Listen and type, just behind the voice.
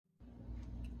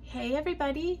Hey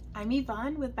everybody, I'm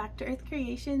Yvonne with Back to Earth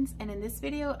Creations, and in this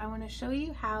video I want to show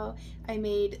you how I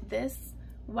made this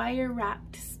wire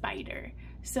wrapped spider.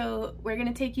 So we're going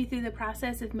to take you through the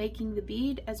process of making the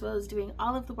bead as well as doing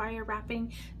all of the wire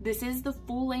wrapping. This is the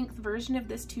full-length version of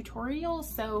this tutorial,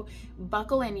 so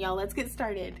buckle in y'all, let's get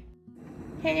started.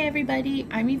 Hey everybody,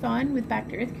 I'm Yvonne with Back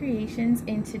to Earth Creations,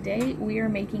 and today we are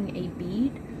making a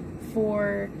bead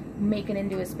for making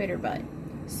into a spitter butt.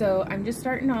 So I'm just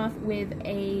starting off with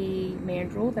a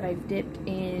mandrel that I've dipped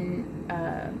in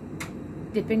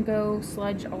Dip and Go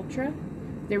Sludge Ultra.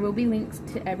 There will be links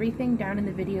to everything down in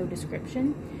the video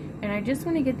description. And I just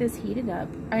want to get this heated up.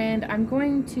 And I'm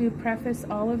going to preface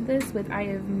all of this with I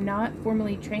have not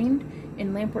formally trained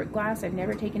in lampwork glass. I've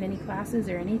never taken any classes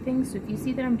or anything. So if you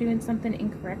see that I'm doing something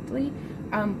incorrectly,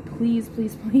 please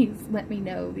let me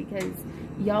know, because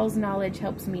y'all's knowledge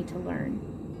helps me to learn.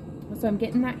 So I'm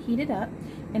getting that heated up,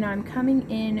 and I'm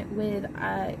coming in with,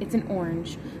 it's an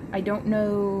orange. I don't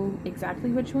know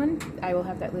exactly which one. I will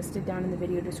have that listed down in the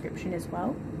video description as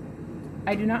well.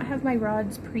 I do not have my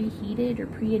rods preheated or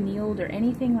pre-annealed or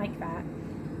anything like that.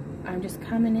 I'm just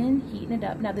coming in, heating it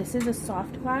up. Now this is a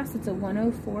soft glass, it's a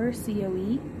 104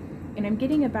 COE, and I'm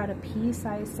getting about a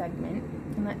pea-sized segment.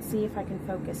 And let's see if I can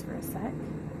focus for a sec.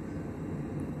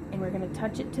 And we're gonna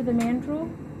touch it to the mandrel,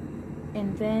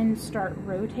 and then start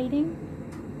rotating.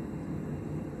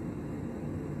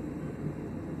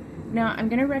 Now I'm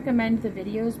going to recommend the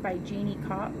videos by Jeannie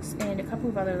Cox and a couple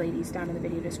of other ladies down in the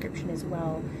video description as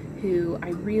well, who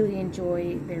I really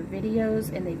enjoy their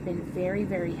videos, and they've been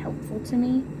very helpful to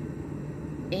me,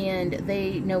 and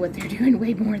they know what they're doing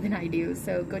way more than I do,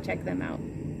 so go check them out.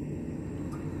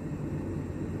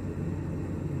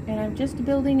 And I'm just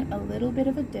building a little bit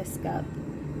of a disc up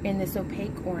in this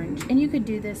opaque orange, and you could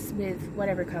do this with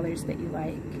whatever colors that you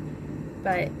like,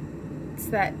 but it's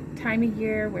that time of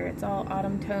year where it's all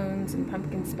autumn tones and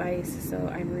pumpkin spice, so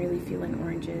I'm really feeling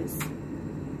oranges.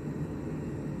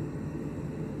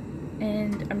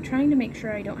 And I'm trying to make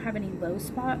sure I don't have any low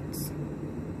spots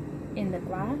in the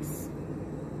glass,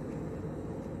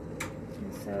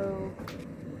 and so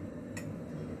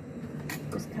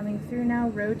just coming through now,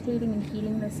 rotating and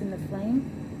heating this in the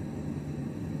flame.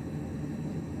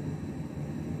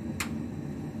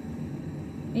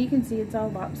 You can see it's all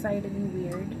lopsided and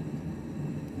weird.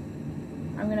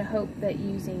 I'm going to hope that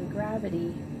using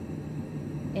gravity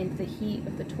and the heat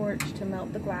of the torch to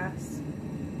melt the glass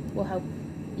will help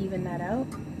even that out.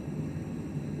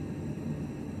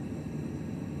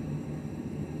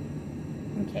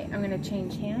 Okay, I'm going to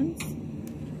change hands.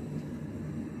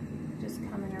 Just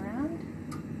coming around.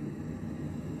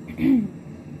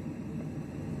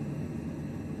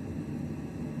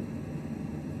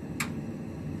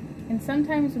 And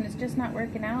sometimes when it's just not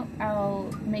working out,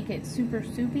 I'll make it super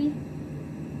soupy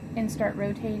and start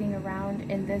rotating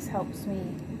around, and this helps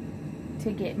me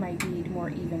to get my bead more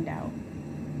evened out.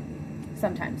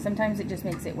 Sometimes it just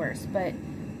makes it worse, but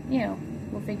you know,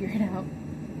 we'll figure it out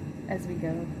as we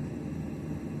go.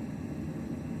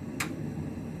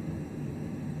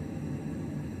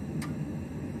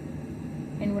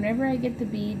 And whenever I get the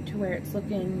bead to where it's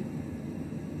looking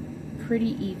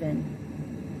pretty even,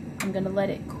 I'm going to let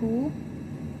it cool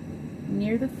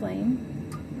near the flame,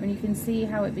 and you can see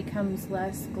how it becomes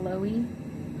less glowy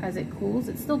as it cools.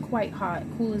 It's still quite hot.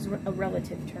 Cool is a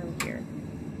relative term here.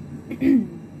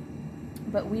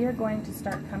 But we are going to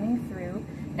start coming through,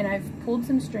 and I've pulled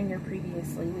some stringer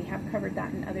previously. We have covered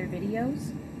that in other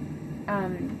videos.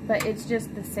 But it's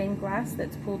just the same glass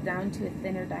that's pulled down to a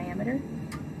thinner diameter.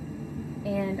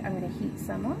 And I'm going to heat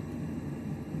some up.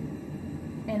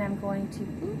 And I'm going to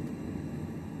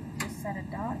set a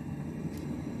dot,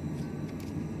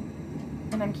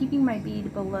 and I'm keeping my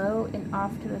bead below and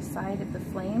off to the side of the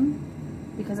flame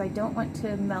because I don't want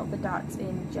to melt the dots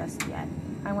in just yet.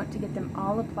 I want to get them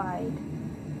all applied.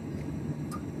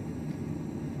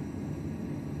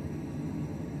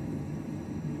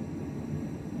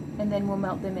 And then we'll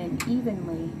melt them in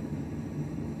evenly.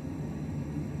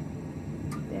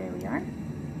 There we are.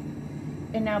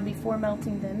 And now before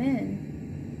melting them in,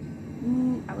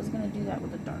 I was going to do that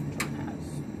with a dark topaz.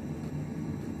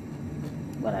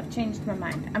 Well, I've changed my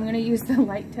mind. I'm going to use the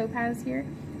light topaz here,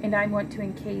 and I want to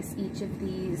encase each of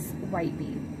these white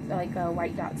beads, like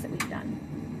white dots that we've done.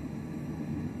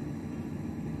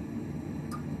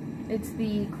 It's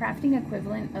the crafting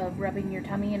equivalent of rubbing your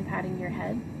tummy and patting your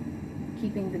head,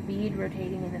 keeping the bead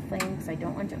rotating in the flame because I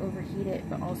don't want to overheat it,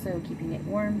 but also keeping it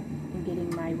warm and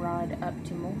getting my rod up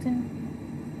to molten.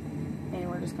 And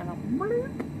we're just gonna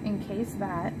encase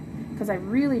that because I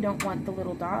really don't want the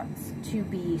little dots to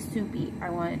be soupy. I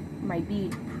want my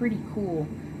bead pretty cool.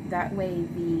 That way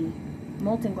the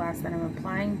molten glass that I'm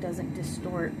applying doesn't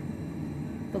distort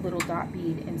the little dot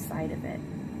bead inside of it.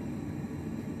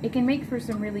 It can make for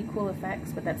some really cool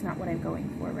effects, but that's not what I'm going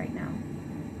for right now.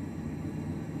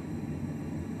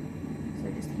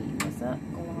 So just heating this up,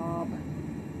 glob.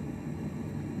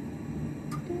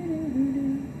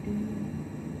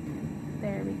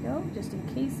 There we go, just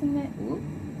encasing it. Ooh,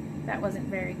 that wasn't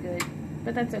very good,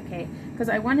 but that's okay, because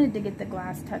I wanted to get the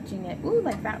glass touching it. Ooh,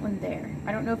 like that one there.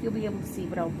 I don't know if you'll be able to see,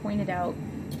 but I'll point it out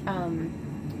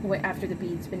after the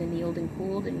bead's been annealed and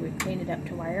cooled and we've painted up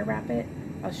to wire wrap it.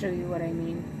 I'll show you what I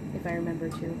mean, if I remember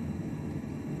to.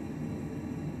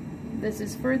 This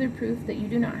is further proof that you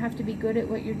do not have to be good at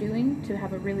what you're doing to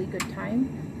have a really good time.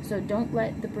 So don't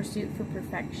let the pursuit for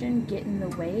perfection get in the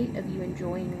way of you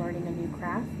enjoying learning a new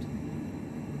craft.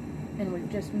 And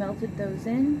we've just melted those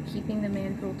in, keeping the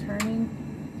mandrel turning.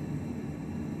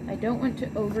 I don't want to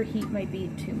overheat my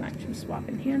bead too much. I'm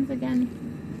swapping hands again.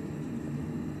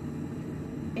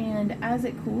 And as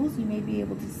it cools, you may be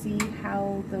able to see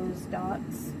how those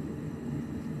dots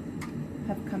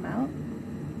have come out.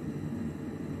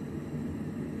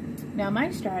 Now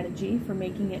my strategy for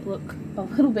making it look a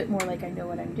little bit more like I know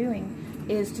what I'm doing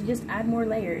is to just add more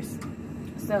layers.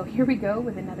 So here we go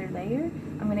with another layer.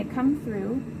 I'm going to come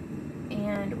through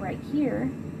and right here,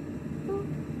 boop,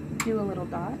 do a little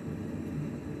dot,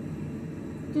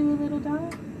 do a little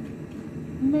dot,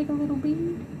 make a little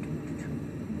bead,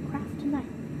 craft tonight.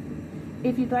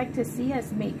 If you'd like to see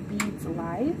us make beads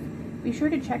live, be sure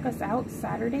to check us out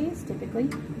Saturdays, typically,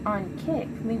 on Kick.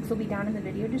 Links will be down in the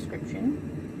video description.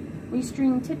 We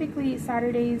stream typically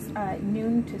Saturdays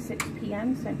noon to 6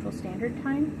 p.m. Central Standard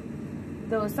Time,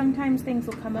 though sometimes things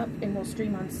will come up and they'll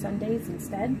stream on Sundays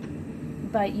instead.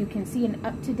 But you can see an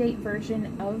up-to-date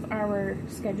version of our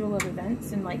schedule of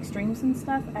events and like streams and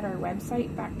stuff at our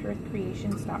website,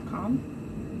 backtoearthcreations.com.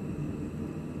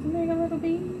 Make a little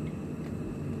bead.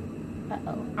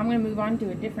 Uh-oh. I'm going to move on to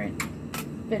a different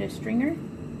bit of stringer.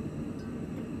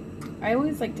 I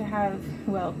always like to have,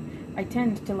 well, I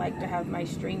tend to like to have my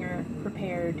stringer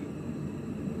prepared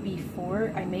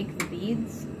before I make the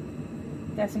beads.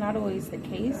 That's not always the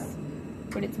case,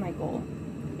 but it's my goal.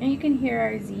 And you can hear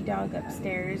our Z-Dog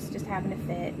upstairs just having a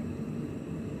fit.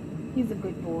 He's a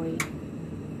good boy.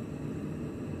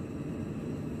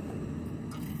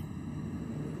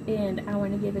 And I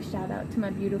want to give a shout out to my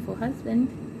beautiful husband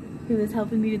who is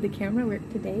helping me with the camera work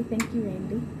today. Thank you,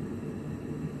 Randy.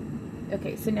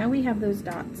 Okay, so now we have those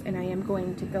dots, and I am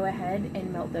going to go ahead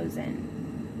and melt those in.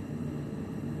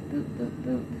 Boop, boop,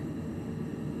 boop.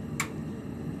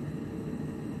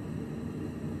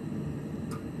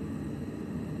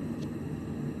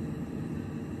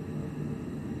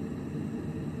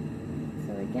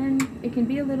 So again, it can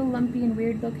be a little lumpy and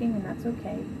weird looking, and that's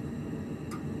okay.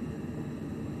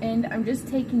 And I'm just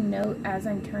taking note as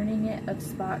I'm turning it of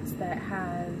spots that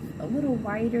have a little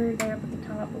wider there up at the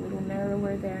top, a little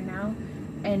narrower there now.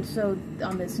 And so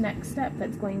on this next step,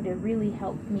 that's going to really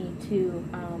help me to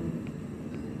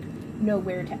know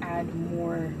where to add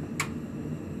more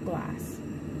glass.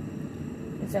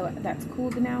 And so that's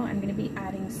cooled now. I'm going to be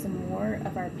adding some more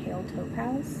of our pale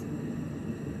topaz.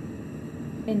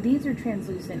 And these are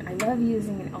translucent. I love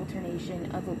using an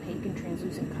alternation of opaque and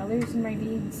translucent colors in my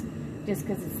beads, just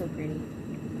because it's so pretty.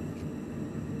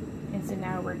 And so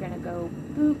now we're gonna go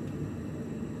boop.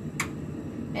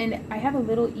 And I have a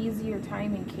little easier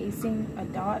time encasing a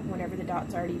dot whenever the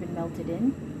dot's already been melted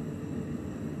in,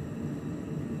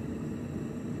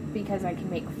 because I can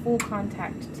make full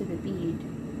contact to the bead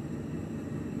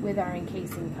with our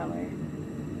encasing color.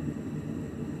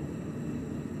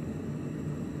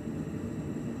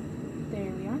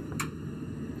 There we are.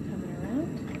 Coming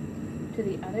around to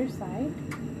the other side.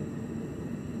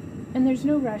 And there's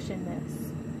no rush in this.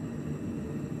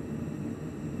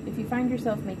 If you find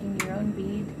yourself making your own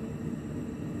bead,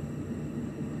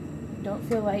 don't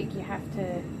feel like you have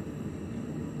to,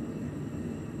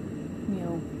 you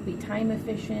know, be time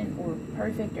efficient or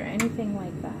perfect or anything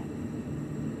like that.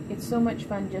 It's so much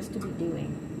fun just to be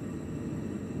doing.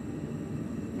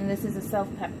 And this is a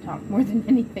self-pep talk more than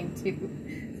anything too.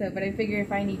 So, but I figure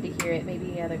if I need to hear it,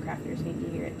 maybe other crafters need to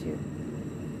hear it too.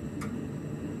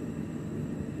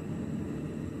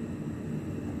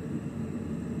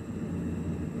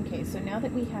 Okay, so now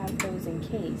that we have those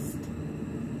encased,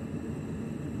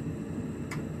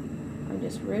 I'm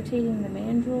just rotating the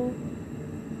mandrel,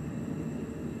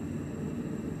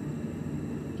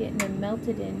 getting them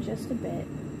melted in just a bit.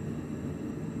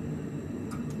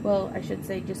 Well, I should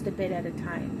say just a bit at a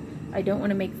time. I don't want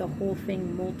to make the whole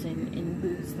thing molten and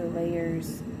lose the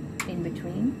layers in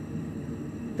between.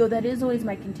 Though that is always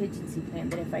my contingency plan,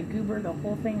 that if I goober the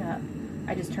whole thing up,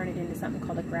 I just turn it into something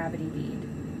called a gravity bead,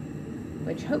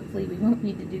 which hopefully we won't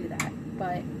need to do that,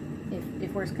 but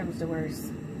if worse comes to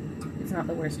worse, it's not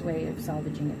the worst way of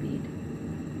salvaging a bead.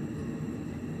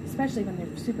 Especially when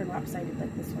they're super lopsided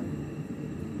like this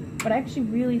one. But I actually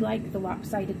really like the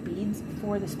lopsided beads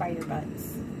for the spider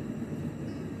butts.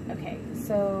 Okay,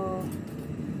 so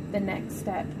the next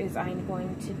step is I'm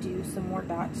going to do some more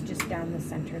dots just down the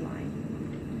center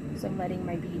line. So I'm letting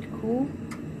my bead cool.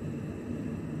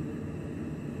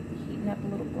 Heating up a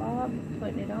little blob,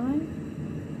 putting it on.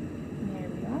 And there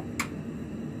we are.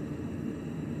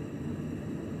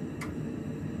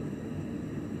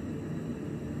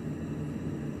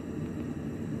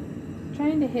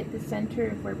 Trying to hit the center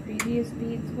of where previous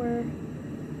beads were,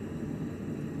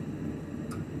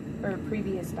 or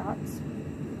previous dots.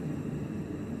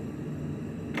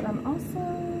 But I'm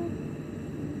also,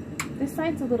 this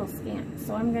side's a little scant,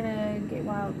 so I'm gonna get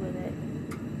wild with it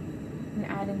and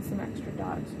add in some extra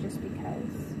dots just because.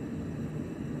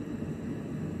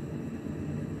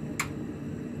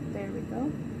 There we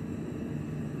go.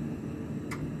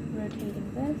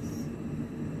 Rotating this.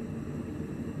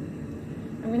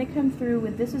 I'm going to come through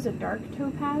with, this is a dark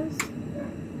topaz,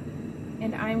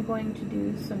 and I'm going to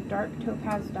do some dark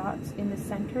topaz dots in the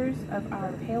centers of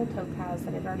our pale topaz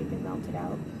that had already been melted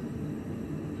out.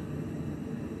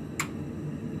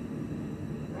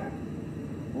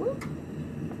 Whoop.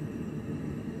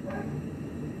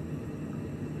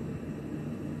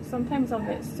 Sometimes I'll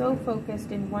get so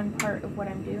focused in one part of what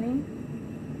I'm doing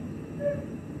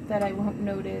that I won't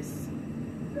notice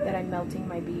that I'm melting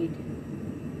my bead.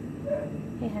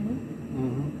 Hey, honey.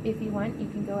 Mm-hmm. If you want, you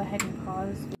can go ahead and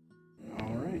pause.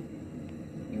 All right.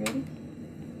 You ready?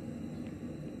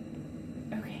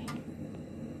 Okay.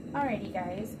 Alrighty,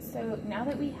 guys. So now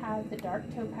that we have the dark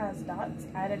topaz dots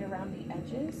added around the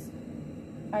edges,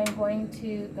 I'm going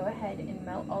to go ahead and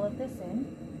melt all of this in.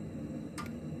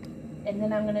 And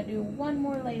then I'm going to do one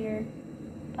more layer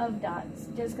of dots,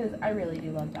 just because I really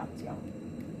do love dots, y'all.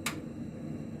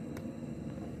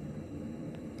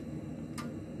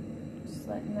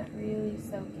 Letting that really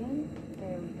soak in.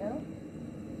 There we go.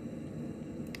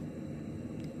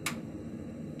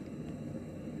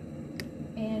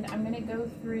 And I'm going to go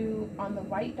through on the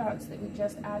white dots that we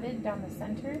just added down the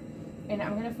center, and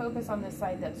I'm going to focus on the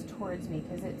side that's towards me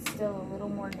because it's still a little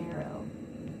more narrow.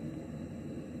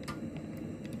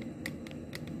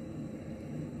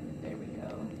 There we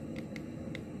go.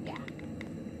 Yeah,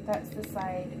 that's the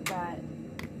side that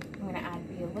I'm going to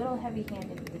be a little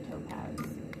heavy-handed with the topaz.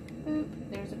 Oop,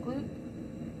 there's a glute.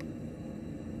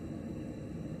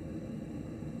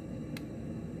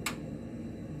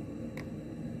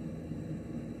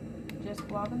 Just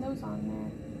blobbing those on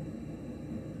there.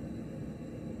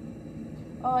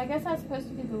 Oh, I guess I was supposed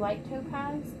to do the light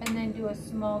topaz and then do a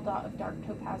small dot of dark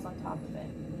topaz on top of it.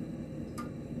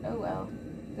 Oh well.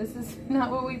 This is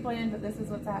not what we planned, but this is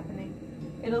what's happening.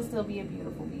 It'll still be a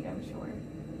beautiful bead, I'm sure.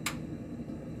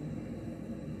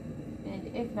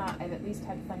 And if not, I've at least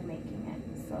had fun making it,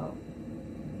 so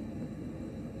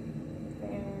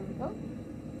there we go.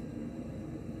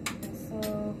 And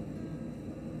so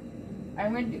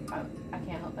I'm going to do, I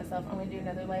can't help myself, I'm going to do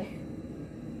another layer,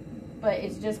 but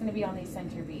it's just going to be on these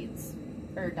center beads,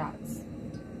 or dots.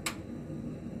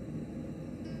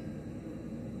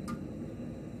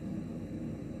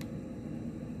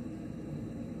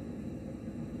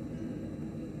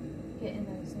 Getting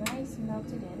those nice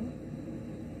melted in.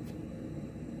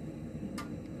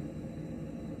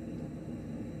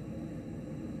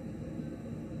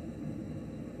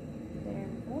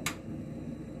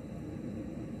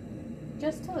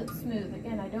 Just till it's smooth.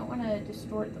 Again, I don't want to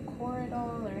distort the core at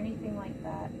all or anything like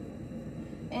that.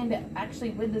 And actually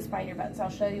with the spider butts,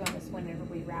 I'll show you on this whenever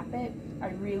we wrap it, I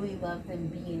really love them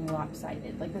being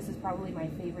lopsided. Like, this is probably my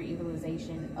favorite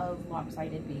utilization of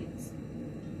lopsided beads.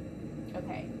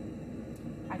 Okay.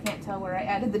 I can't tell where I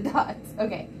added the dots.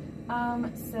 Okay.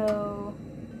 So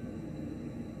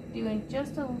doing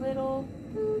just a little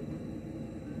boop,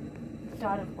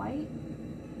 dot of white.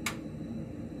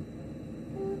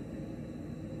 Boop.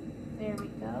 There we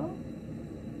go.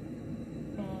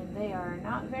 And they are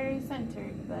not very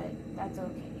centered, but that's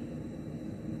okay.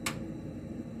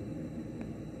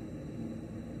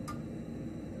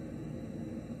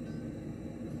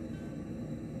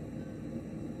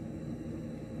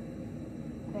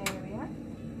 There we are.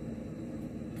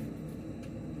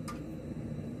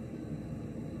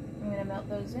 I'm going to melt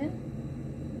those in.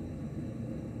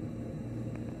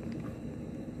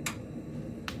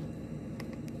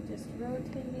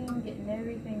 Rotating, getting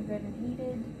everything good and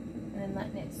heated, and then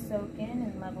letting it soak in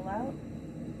and level out.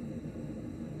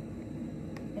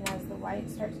 And as the white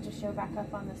starts to show back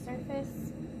up on the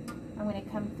surface, I'm going to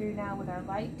come through now with our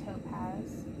light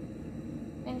topaz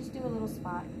and just do a little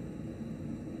spot.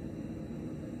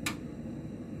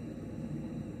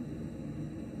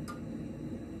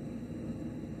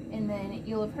 And then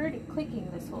you'll have heard it clicking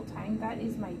this whole time. That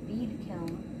is my bead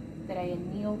kiln that I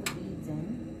anneal the beads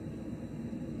in.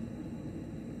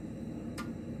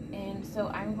 And so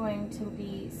I'm going to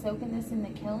be soaking this in the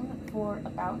kiln for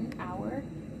about an hour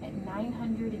at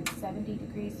 970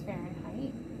 degrees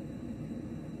Fahrenheit,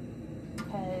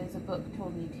 because a book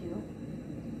told me to.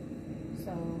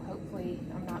 So hopefully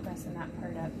I'm not messing that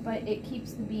part up. But it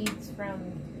keeps the beads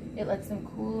from, it lets them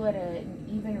cool at an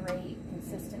even rate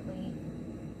consistently.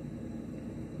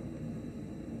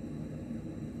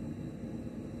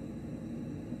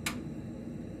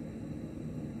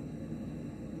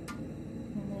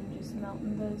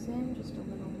 Melting those in just a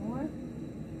little more.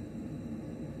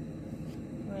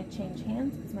 I'm going to change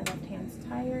hands because my left hand's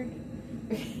tired.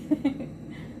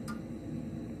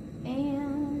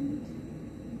 And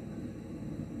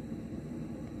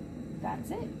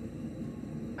that's it.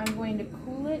 I'm going to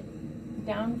cool it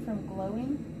down from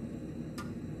glowing.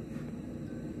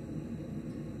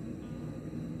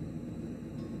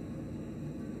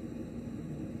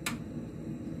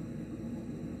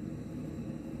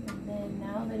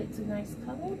 Now that it's a nice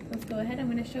color, let's go ahead.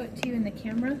 I'm going to show it to you in the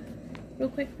camera real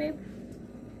quick, babe.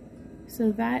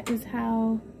 So that is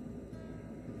how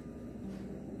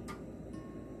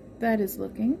that is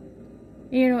looking.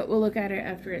 You know what, we'll look at it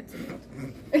after it's annealed.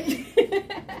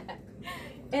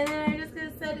 And then I'm just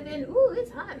going to set it in. Ooh,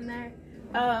 it's hot in there.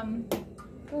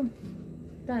 Boom.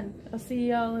 Done. I'll see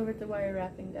y'all over at the wire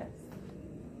wrapping desk.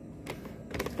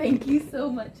 Thank you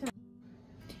so much.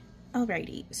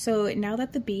 Alrighty, so now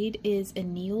that the bead is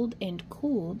annealed and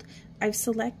cooled, I've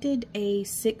selected a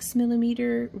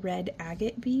 6mm red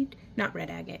agate bead. Not red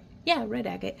agate. Yeah, red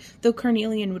agate. Though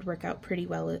carnelian would work out pretty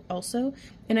well also.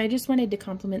 And I just wanted to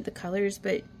complement the colors,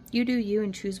 but you do you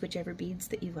and choose whichever beads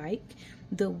that you like.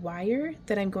 The wire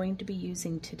that I'm going to be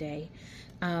using today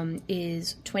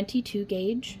is 22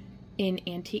 gauge in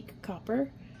antique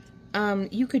copper.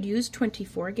 You could use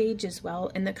 24 gauge as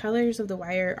well, and the colors of the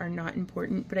wire are not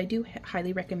important, but I do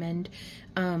highly recommend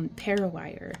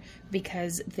Parawire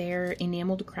because they're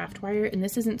enameled craft wire, and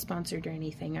this isn't sponsored or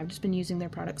anything. I've just been using their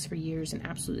products for years and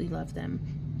absolutely love them.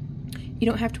 You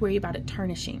don't have to worry about it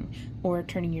tarnishing or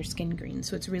turning your skin green,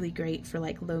 so it's really great for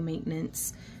like low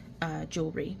maintenance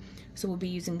jewelry. So we'll be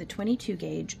using the 22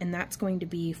 gauge, and that's going to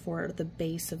be for the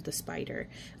base of the spider.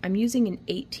 I'm using an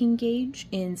 18 gauge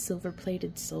in silver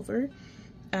plated silver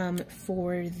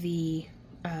for the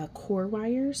core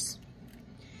wires.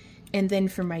 And then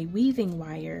for my weaving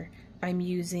wire, I'm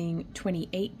using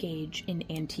 28 gauge in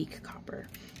antique copper.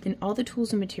 And all the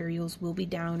tools and materials will be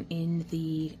down in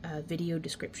the video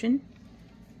description.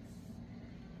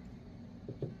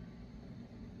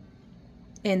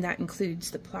 And that includes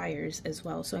the pliers as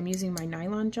well. So I'm using my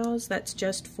nylon jaws. That's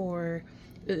just for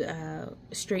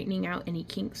straightening out any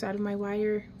kinks out of my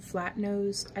wire. Flat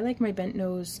nose. I like my bent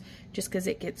nose just because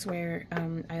it gets where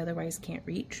I otherwise can't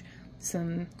reach.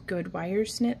 Some good wire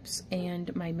snips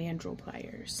and my mandrel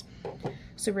pliers.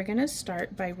 So we're gonna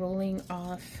start by rolling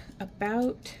off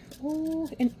about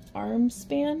an arm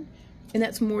span, and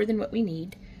that's more than what we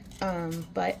need.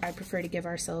 But I prefer to give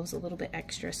ourselves a little bit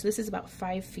extra. So this is about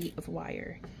 5 feet of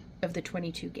wire of the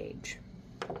 22 gauge.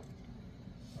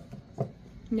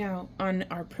 Now on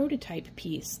our prototype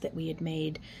piece that we had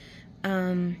made,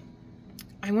 I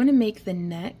want to make the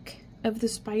neck of the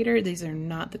spider. These are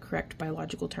not the correct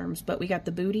biological terms, but we got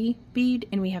the booty bead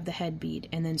and we have the head bead.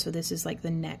 And then so this is like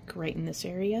the neck right in this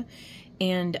area.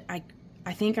 And I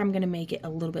think I'm going to make it a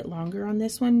little bit longer on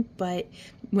this one, but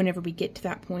whenever we get to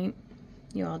that point,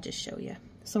 I'll just show you.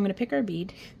 So I'm going to pick our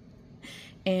bead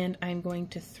and I'm going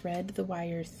to thread the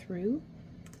wire through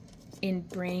and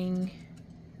bring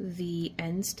the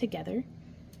ends together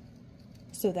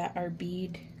so that our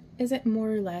bead is at more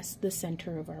or less the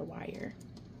center of our wire.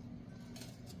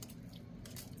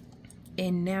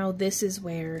 And now this is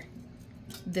where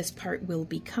this part will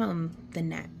become the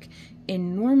neck.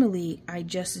 And normally I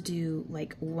just do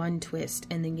like one twist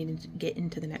and then get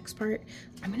into the next part.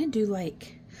 I'm going to do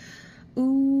like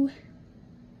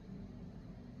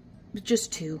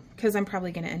just 2, because I'm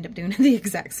probably going to end up doing it the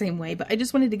exact same way, but I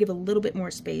just wanted to give a little bit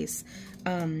more space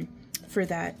for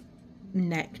that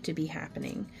neck to be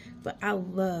happening. But I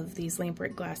love these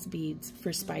lamplight glass beads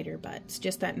for spider butts.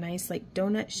 Just that nice like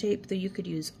donut shape, though you could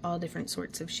use all different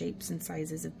sorts of shapes and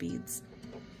sizes of beads.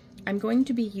 I'm going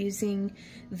to be using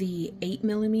the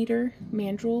 8mm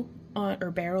mandrel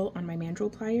or barrel on my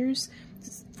mandrel pliers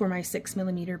for my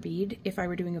 6mm bead. If I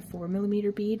were doing a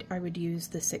 4mm bead, I would use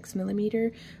the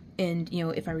 6mm, and you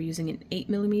know, if I were using an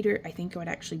 8mm, I think I would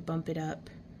actually bump it up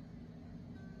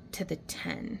to the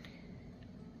 10.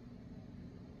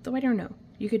 Though I don't know.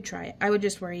 You could try it. I would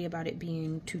just worry about it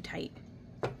being too tight.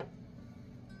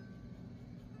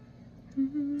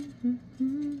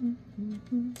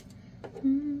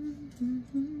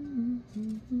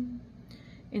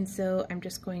 And so I'm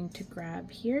just going to grab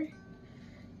here,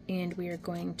 and we are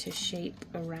going to shape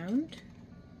around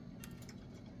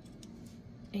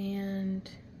and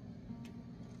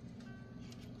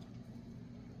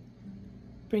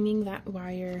bringing that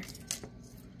wire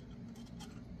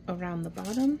around the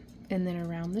bottom and then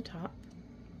around the top.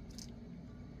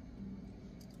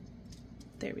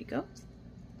 There we go.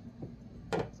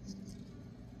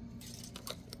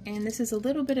 And this is a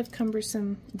little bit of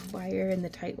cumbersome wire in the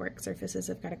tight work surfaces.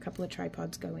 I've got a couple of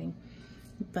tripods going.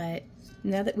 But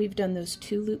now that we've done those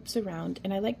 2 loops around,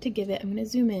 and I like to give it, I'm going to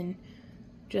zoom in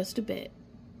just a bit.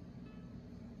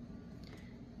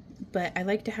 But I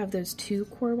like to have those 2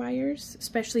 core wires,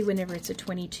 especially whenever it's a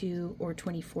 22 or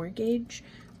 24 gauge.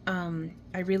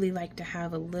 I really like to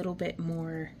have a little bit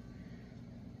more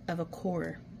of a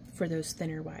core for those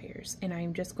thinner wires. And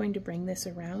I'm just going to bring this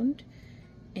around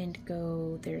and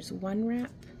go, there's 1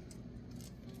 wrap,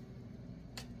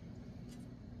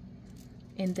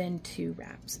 and then 2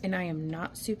 wraps. And I am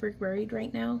not super worried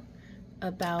right now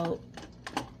about,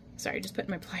 sorry, just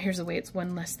putting my pliers away, it's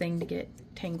one less thing to get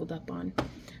tangled up on.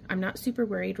 I'm not super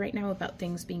worried right now about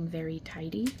things being very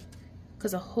tidy,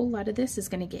 because a whole lot of this is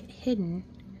going to get hidden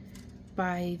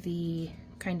by the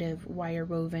kind of wire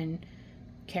woven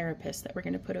carapace that we're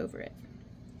going to put over it.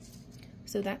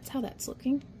 So that's how that's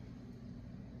looking.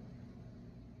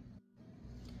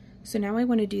 So now I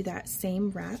want to do that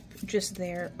same wrap just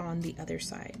there on the other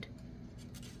side.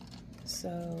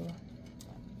 So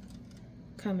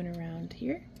coming around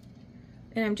here,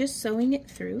 and I'm just sewing it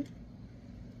through,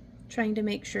 trying to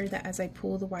make sure that as I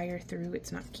pull the wire through,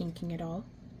 it's not kinking at all.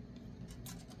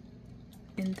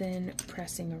 And then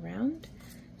pressing around.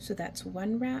 So that's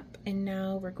 1 wrap, and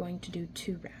now we're going to do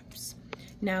 2 wraps.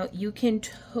 Now you can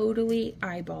totally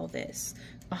eyeball this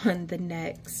on the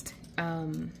next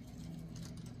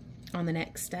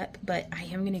step, but I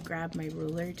am going to grab my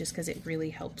ruler just because it really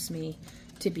helps me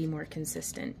to be more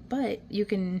consistent. But you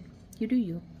do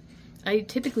you. I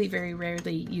typically very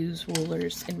rarely use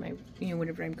rulers in my,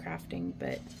 whenever I'm crafting,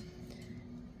 but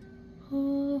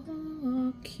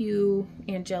cue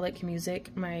angelic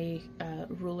music, my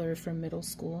ruler from middle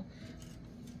school.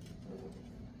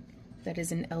 That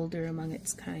is an elder among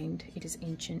its kind. It is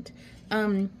ancient.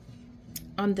 On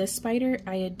this spider,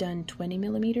 I had done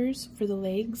 20mm for the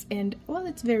legs, and while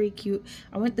it's very cute,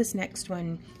 I want this next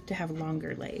one to have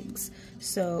longer legs.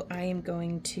 So I am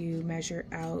going to measure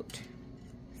out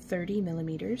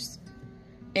 30mm,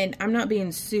 and I'm not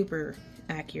being super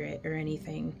accurate or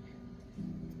anything.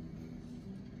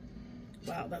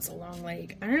 Wow, that's a long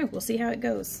leg. I don't know, we'll see how it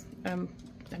goes. I'm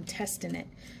testing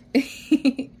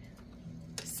it.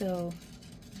 So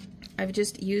I've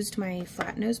just used my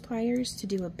flat nose pliers to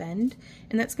do a bend,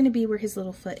 and that's going to be where his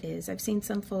little foot is. I've seen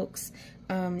some folks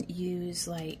use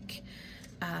like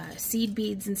seed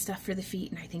beads and stuff for the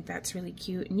feet, and I think that's really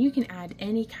cute. And you can add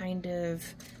any kind of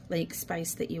like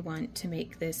spice that you want to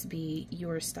make this be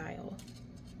your style.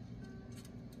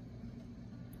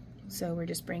 So we're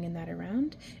just bringing that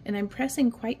around, and I'm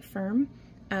pressing quite firm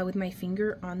with my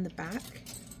finger on the back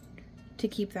to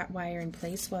keep that wire in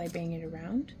place while I bang it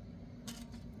around,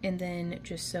 and then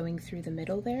just sewing through the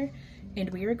middle there. And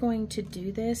we are going to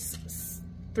do this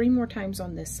 3 more times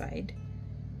on this side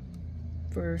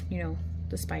for,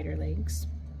 the spider legs.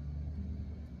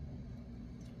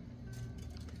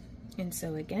 And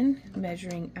so again,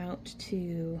 measuring out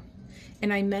to,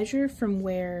 and I measure from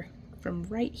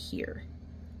right here,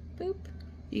 boop,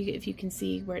 if you can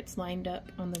see where it's lined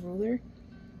up on the ruler.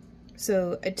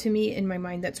 So to me, in my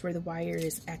mind, that's where the wire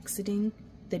is exiting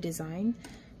the design.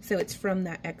 So it's from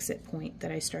that exit point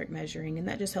that I start measuring, and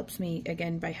that just helps me,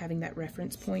 again, by having that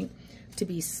reference point, to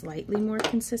be slightly more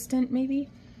consistent, maybe.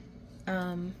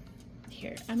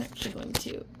 Here, I'm actually going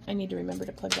to, I need to remember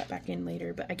to plug that back in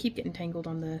later, but I keep getting tangled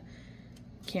on the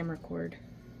camera cord,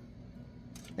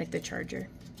 like the charger.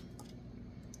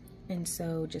 And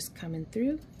so just coming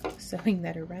through, sewing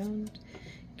that around,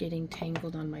 getting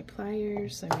tangled on my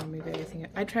pliers. So I'm gonna move everything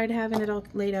up. I tried having it all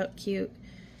laid out cute.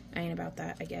 I ain't about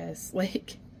that, I guess.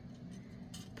 Like,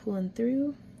 pulling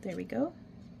through, there we go.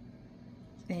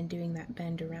 And doing that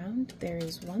bend around. There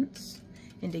is once.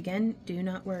 And again, do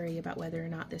not worry about whether or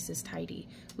not this is tidy.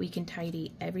 We can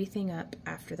tidy everything up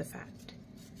after the fact.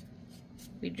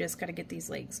 We just got to get these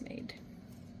legs made.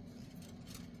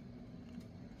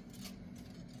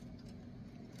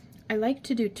 I like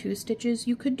to do 2 stitches.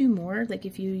 You could do more, like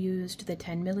if you used the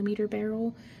 10mm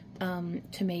barrel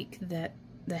to make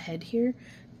the head here.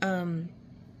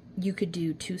 You could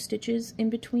do 2 stitches in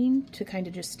between to kind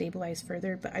of just stabilize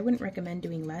further, but I wouldn't recommend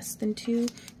doing less than 2,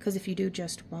 because if you do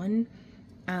just 1,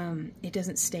 it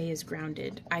doesn't stay as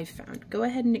grounded, I've found. Go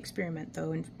ahead and experiment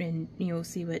though, and you'll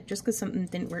see what, just because something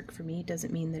didn't work for me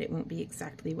doesn't mean that it won't be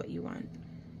exactly what you want.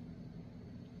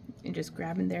 And just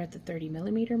grabbing there at the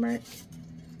 30mm mark,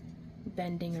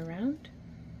 bending around,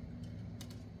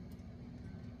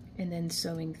 and then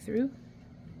sewing through.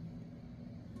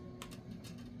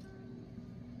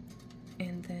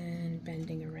 And then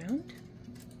bending around.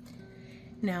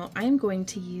 Now I'm going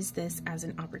to use this as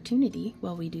an opportunity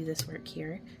while we do this work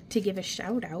here to give a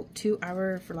shout out to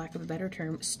our, for lack of a better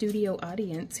term, studio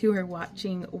audience who are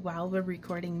watching while we're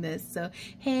recording this. So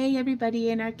hey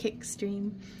everybody in our Kick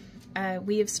stream.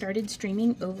 We have started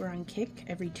streaming over on Kick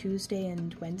every Tuesday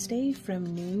and Wednesday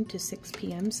from noon to 6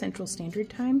 p.m. Central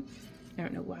Standard Time. I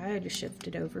don't know why I just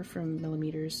shifted over from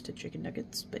millimeters to chicken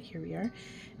nuggets, but here we are.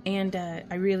 And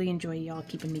I really enjoy y'all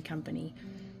keeping me company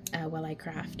while I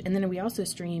craft. And then we also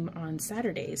stream on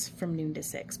Saturdays from noon to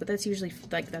 6, but that's usually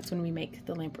like that's when we make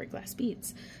the lampwork glass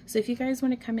beads. So if you guys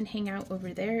want to come and hang out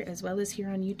over there as well as here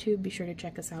on YouTube, be sure to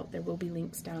check us out. There will be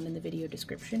links down in the video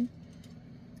description.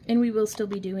 And we will still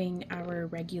be doing our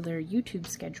regular YouTube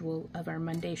schedule of our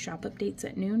Monday shop updates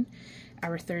at noon,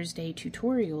 our Thursday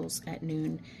tutorials at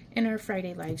noon, and our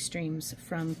Friday live streams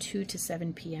from 2 to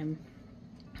 7 p.m.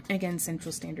 again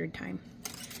Central Standard Time.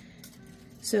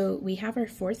 So we have our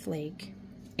 4th leg,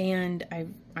 and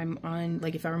I'm on,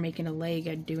 like if I were making a leg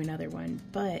I'd do another one,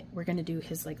 but we're gonna do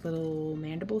his like little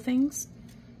mandible things.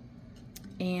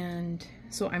 And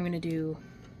so I'm gonna do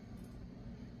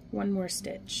 1 more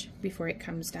stitch before it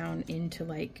comes down into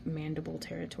like mandible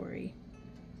territory.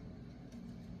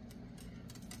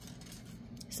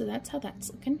 So that's how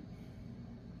that's looking.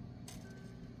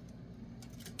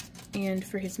 And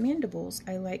for his mandibles,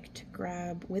 I like to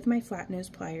grab with my flat nose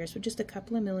pliers with just a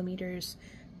couple of millimeters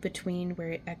between where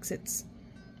it exits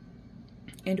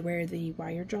and where the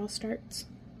wire jaw starts.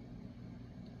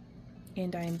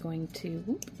 And I'm going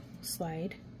to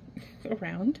slide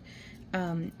around.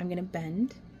 I'm going to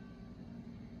bend.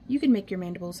 You can make your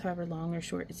mandibles however long or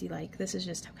short as you like. This is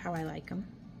just how I like them.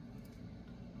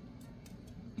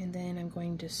 And then I'm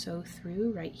going to sew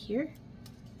through right here.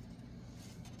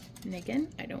 And again,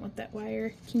 I don't want that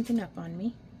wire kinking up on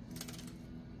me.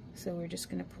 So we're just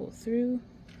going to pull through.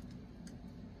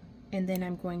 And then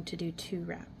I'm going to do 2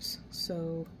 wraps.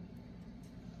 So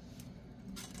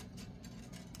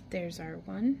there's our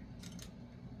 1.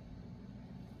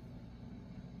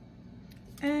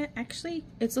 Actually,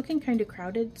 it's looking kind of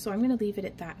crowded, so I'm going to leave it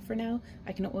at that for now.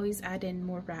 I can always add in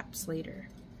more wraps later.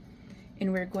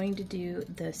 And we're going to do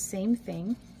the same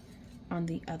thing on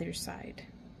the other side.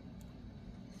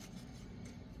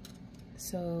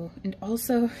 So, and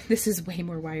also, this is way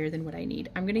more wire than what I need.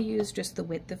 I'm going to use just the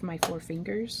width of my 4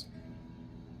 fingers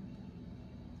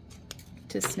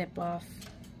to snip off.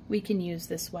 We can use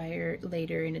this wire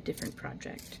later in a different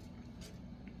project.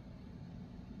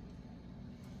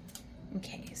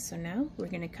 Okay, so now we're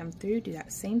going to come through, do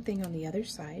that same thing on the other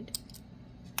side.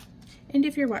 And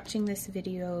if you're watching this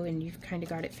video and you've kind of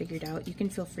got it figured out, you can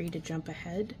feel free to jump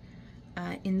ahead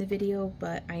in the video,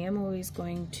 but I am always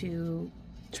going to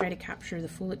try to capture the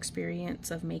full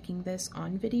experience of making this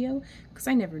on video, because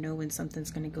I never know when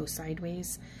something's going to go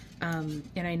sideways. And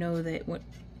I know that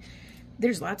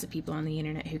there's lots of people on the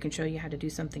internet who can show you how to do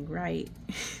something right.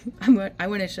 I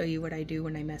want to show you what I do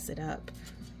when I mess it up.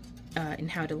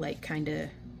 And how to like kind of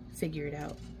figure it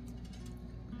out.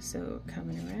 So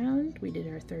coming around, we did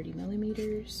our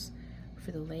 30mm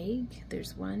for the leg.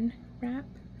 There's 1 wrap,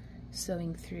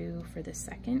 sewing through for the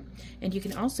 2nd. And you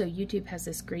can also, YouTube has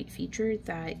this great feature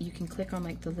that you can click on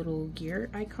like the little gear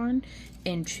icon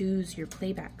and choose your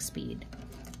playback speed.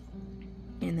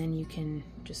 And then you can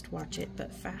just watch it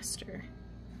but faster.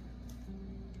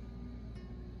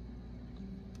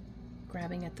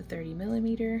 Grabbing at the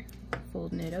 30mm,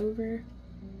 folding it over,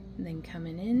 and then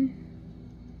coming in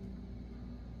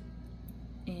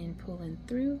and pulling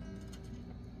through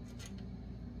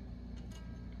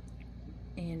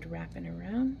and wrapping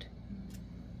around.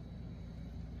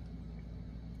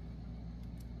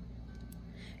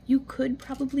 You could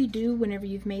probably do, whenever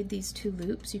you've made these 2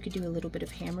 loops, you could do a little bit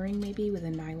of hammering maybe with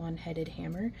a nylon headed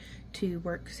hammer to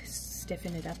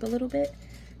stiffen it up a little bit.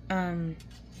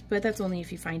 but that's only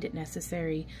if you find it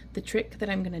necessary. The trick that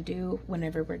I'm gonna do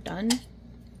whenever we're done,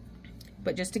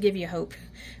 but just to give you hope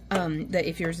that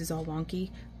if yours is all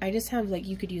wonky, I just have, like,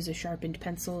 you could use a sharpened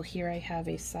pencil. Here I have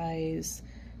a size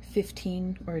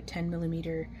 15 or a 10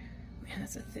 millimeter, man,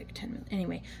 that's a thick 10 millimeter,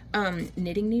 anyway,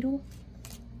 knitting needle.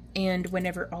 And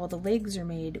whenever all the legs are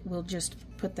made, we'll just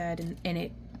put that in and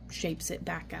it shapes it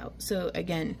back out. So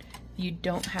again, you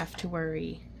don't have to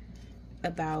worry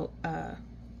about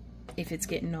if it's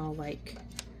getting all like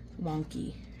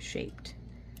wonky shaped.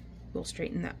 We'll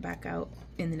straighten that back out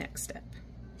in the next step.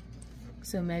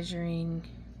 So measuring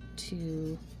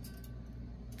to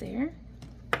there.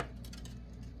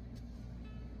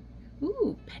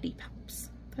 Ooh, pedipalps.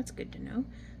 That's good to know.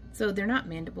 So they're not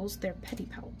mandibles, they're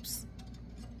pedipalps.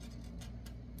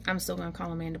 I'm still gonna call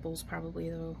them mandibles probably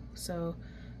though, so.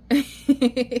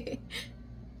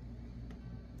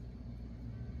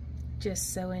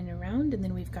 Just sewing around, and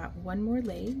then we've got one more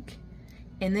leg,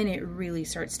 and then it really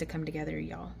starts to come together,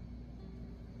 y'all.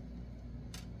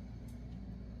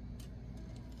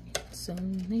 It's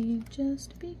only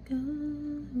just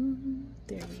begun.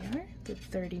 There we are, the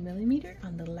 30 millimeter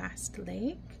on the last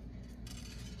leg.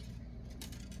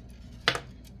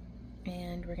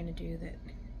 And we're gonna do that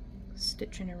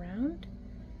stitching around.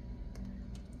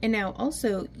 And now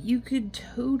also, you could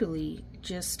totally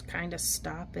just kind of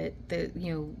stop at the,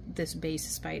 you know, this base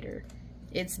spider.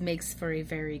 It makes for a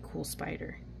very cool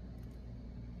spider.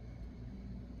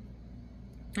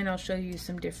 And I'll show you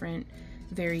some different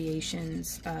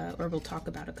variations, or we'll talk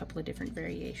about a couple of different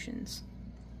variations.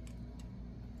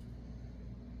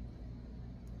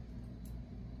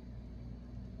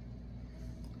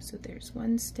 So there's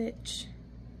one stitch,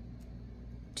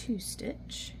 two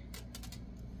stitch,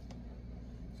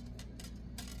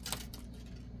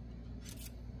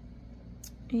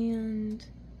 and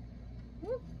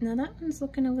now that one's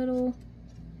looking a little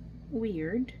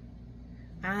weird.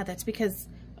 Ah, that's because,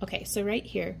 okay, so right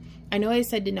here, I know I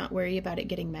said to not worry about it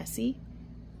getting messy,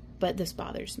 but this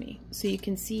bothers me. So you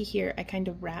can see here, I kind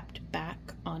of wrapped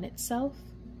back on itself.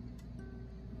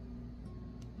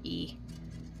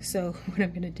 So what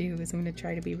I'm gonna do is I'm gonna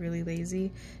try to be really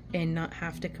lazy and not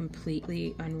have to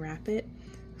completely unwrap it.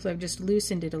 So I've just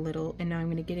loosened it a little, and now I'm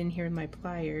gonna get in here with my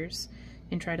pliers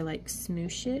and try to like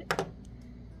smoosh it.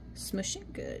 Smoosh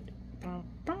it good.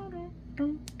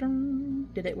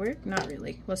 Did it work? Not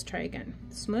really. Let's try again.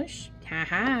 Smush.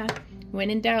 Haha. When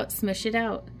in doubt, smush it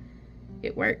out.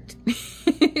 It worked.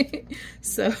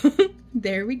 So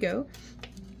there we go.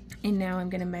 And now I'm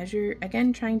gonna measure,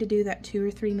 again, trying to do that 2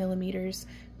 or 3 millimeters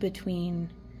between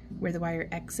where the wire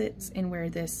exits and where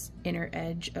this inner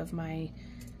edge of my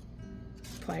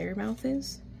plier mouth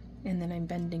is. And then I'm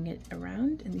bending it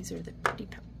around, and these are the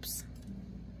pedipalps.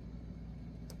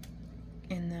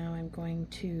 And now I'm going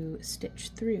to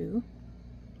stitch through.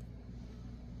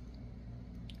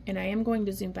 And I am going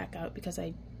to zoom back out because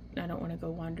I don't want to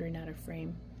go wandering out of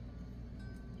frame.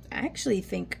 I actually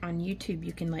think on YouTube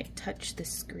you can like touch the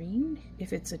screen,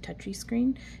 if it's a touchy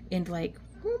screen, and like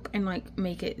whoop, and like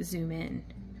make it zoom in.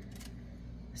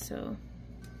 So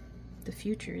the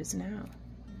future is now.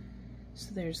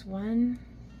 So there's one,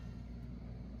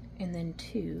 and then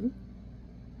two.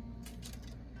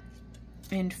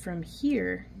 And from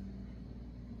here,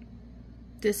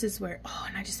 this is where, oh,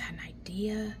 and I just had an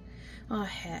idea. Oh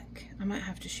heck, I might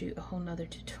have to shoot a whole nother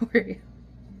tutorial.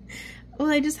 Well,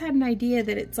 I just had an idea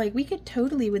that it's like we could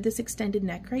totally, with this extended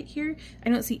neck right here, I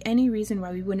don't see any reason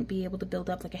why we wouldn't be able to build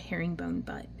up like a herringbone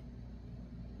butt.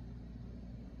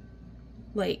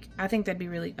 Like, I think that'd be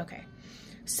really, okay.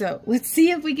 So let's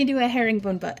see if we can do a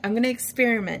herringbone butt. I'm gonna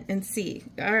experiment and see.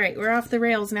 All right, we're off the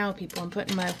rails now, people. I'm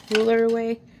putting my ruler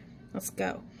away. Let's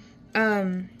go.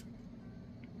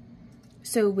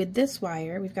 So with this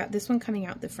wire, we've got this one coming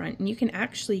out the front, and you can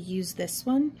actually use this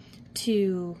one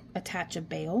to attach a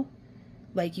bail.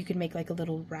 Like you could make like a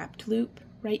little wrapped loop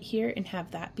right here and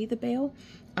have that be the bail.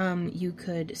 You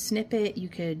could snip it, you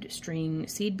could string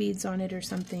seed beads on it or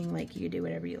something, like you could do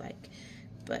whatever you like.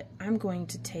 But I'm going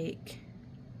to take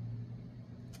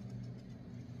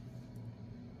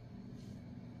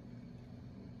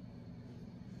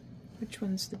which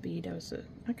one's the bead?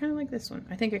 I kind of like this one.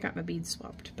 I think I got my beads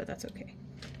swapped, but that's okay.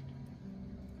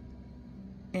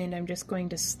 And I'm just going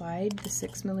to slide the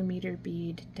 6 millimeter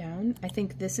bead down. I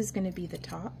think this is going to be the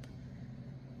top.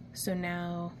 So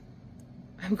now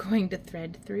I'm going to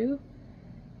thread through.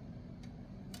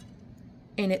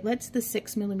 And it lets the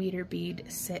 6 millimeter bead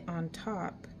sit on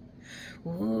top.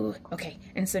 Ooh, okay.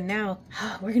 And so now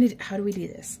we're going to, how do we do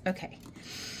this? Okay.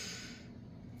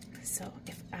 So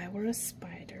if I were a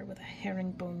spider with a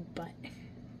herringbone butt,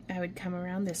 I would come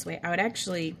around this way. I would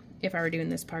actually if I were doing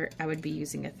this part, I would be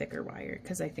using a thicker wire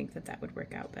because I think that that would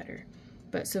work out better.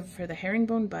 But so for the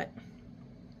herringbone butt,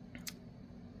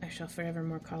 I shall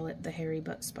forevermore call it the hairy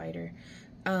butt spider,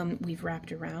 we've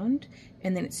wrapped around,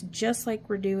 and then it's just like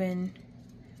we're doing,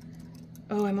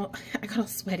 oh, I got all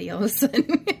sweaty all of a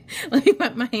sudden. Let me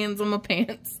put my hands on my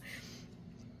pants.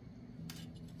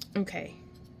 Okay.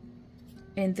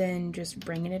 And then just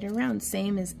bringing it around,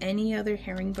 same as any other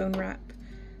herringbone wrap,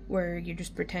 where you're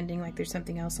just pretending like there's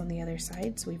something else on the other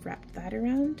side. So we've wrapped that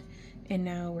around, and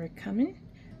now we're coming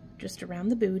just around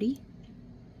the booty.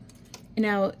 And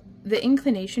now the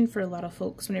inclination for a lot of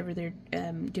folks whenever they're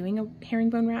doing a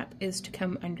herringbone wrap is to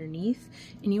come underneath,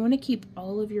 and you want to keep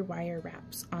all of your wire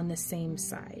wraps on the same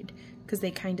side because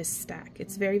they kind of stack.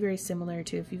 It's very, very similar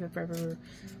to if you've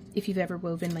ever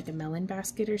woven like a melon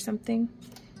basket or something.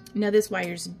 Now this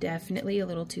wire's definitely a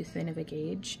little too thin of a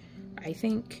gauge, I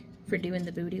think, for doing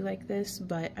the booty like this,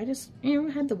 but I just, you know,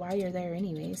 had the wire there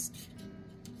anyways.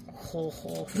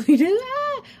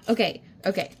 Okay,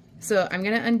 so I'm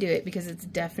gonna undo it because it's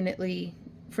definitely,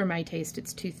 for my taste,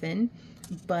 it's too thin,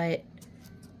 but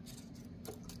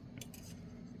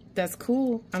that's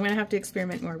cool. I'm gonna have to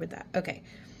experiment more with that. Okay,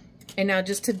 and now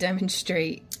just to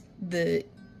demonstrate the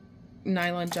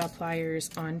nylon jaw pliers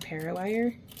on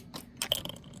Parawire,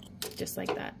 just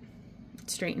like that, it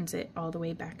straightens it all the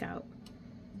way back out.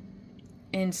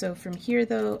 And so from here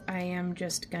though, I am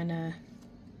just gonna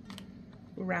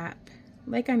wrap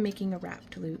like I'm making a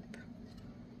wrapped loop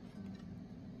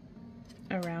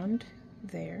around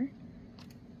there.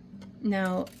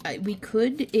 Now we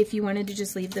could, if you wanted to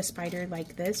just leave the spider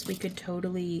like this, we could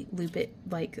totally loop it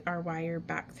like our wire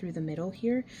back through the middle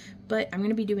here, but I'm going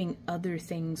to be doing other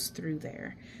things through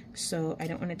there, so I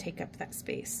don't want to take up that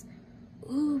space.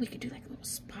 Ooh, we could do like a little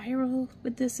spiral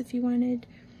with this if you wanted.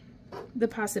 The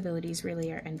possibilities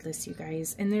really are endless, you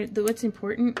guys. And what's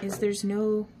important is there's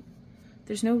no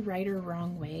right or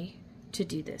wrong way to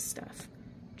do this stuff.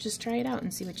 Just try it out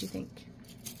and see what you think.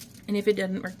 And if it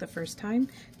doesn't work the first time,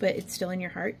 but it's still in your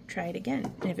heart, try it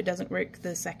again. And if it doesn't work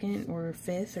the second or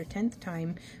fifth or 10th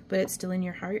time, but it's still in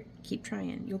your heart, keep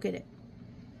trying. You'll get it.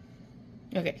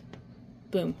 Okay,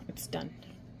 boom, it's done.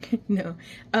 No,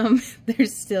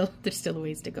 there's still a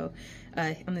ways to go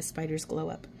on the spider's glow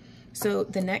up. So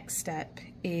the next step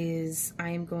is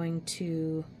I'm going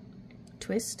to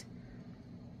twist.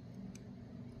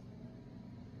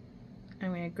 I'm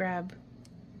going to grab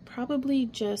probably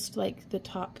just like the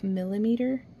top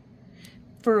millimeter.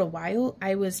 For a while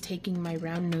I was taking my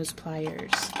round nose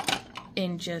pliers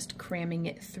and just cramming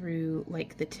it through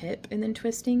like the tip and then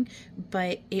twisting,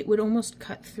 but it would almost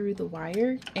cut through the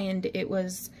wire, and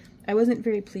I wasn't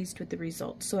very pleased with the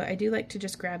result. So I do like to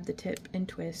just grab the tip and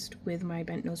twist with my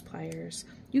bent nose pliers.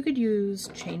 You could use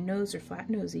chain nose or flat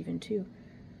nose even too.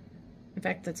 In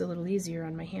fact, that's a little easier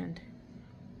on my hand.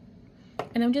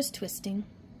 And I'm just twisting.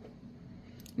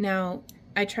 Now,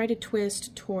 I try to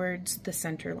twist towards the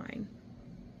center line.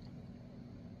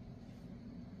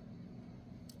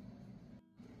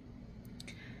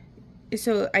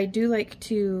 So I do like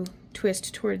to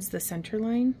twist towards the center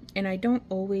line, and I don't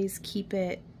always keep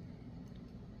the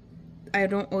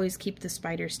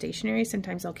spider stationary.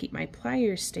 Sometimes I'll keep my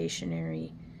pliers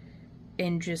stationary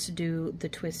and just do the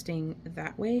twisting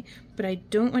that way, but I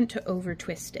don't want to over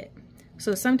twist it.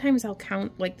 So sometimes I'll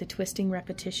count like the twisting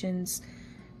repetitions.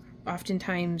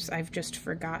 Oftentimes I've just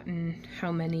forgotten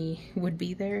how many would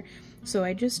be there. So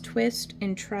I just twist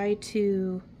and try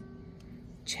to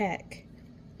check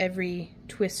every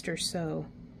twist or so.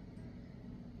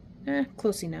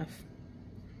 Close enough.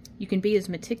 You can be as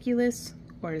meticulous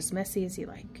or as messy as you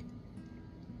like.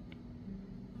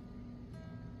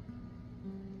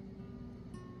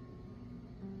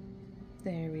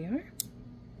 There we are.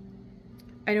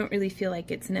 I don't really feel like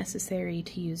it's necessary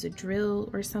to use a drill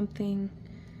or something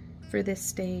for this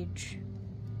stage,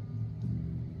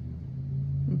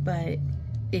 but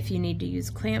if you need to use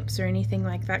clamps or anything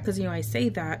like that, because, you know, I say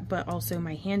that, but also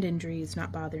my hand injury is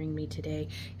not bothering me today.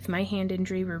 If my hand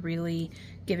injury were really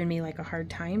giving me like a hard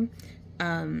time,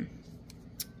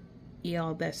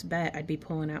 y'all best bet I'd be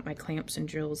pulling out my clamps and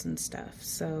drills and stuff.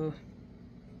 So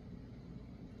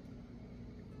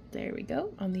there we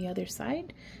go on the other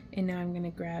side. And now I'm going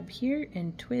to grab here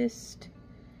and twist,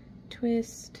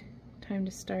 twist. Time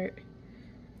to start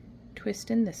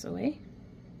twisting this way.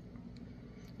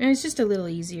 And it's just a little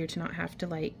easier to not have to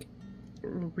like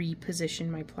reposition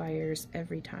my pliers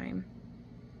every time.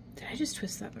 Did I just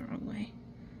twist that the wrong way?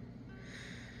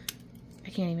 I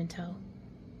can't even tell.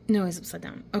 No, it's upside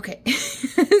down. Okay.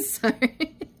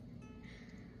 Sorry.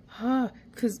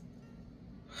 Because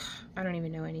I don't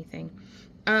even know anything.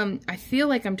 I feel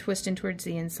like I'm twisting towards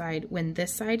the inside when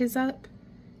this side is up,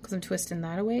 because I'm twisting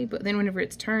that away, but then whenever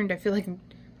it's turned, I feel like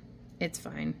it's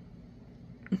fine.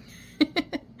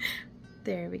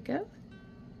 There we go.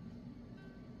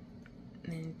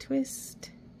 And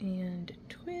twist and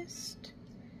twist.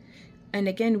 And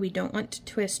again, we don't want to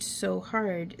twist so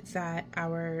hard that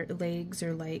our legs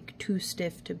are like too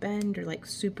stiff to bend or like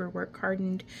super work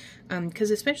hardened.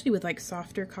 Because especially with like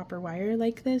softer copper wire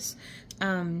like this,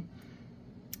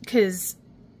 because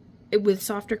with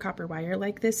softer copper wire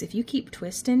like this, if you keep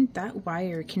twisting, that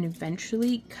wire can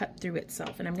eventually cut through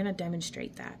itself. And I'm going to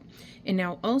demonstrate that. And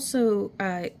now also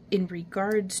in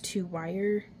regards to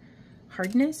wire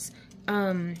hardness,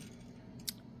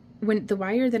 when the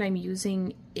wire that I'm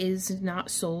using is not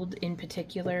sold in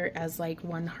particular as like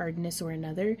one hardness or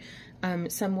another.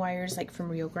 Some wires like from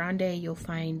Rio Grande, you'll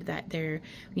find that they're,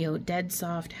 you know, dead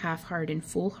soft, half hard, and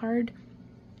full hard.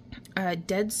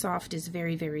 Dead soft is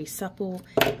very, very supple.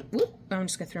 Whoop, I'm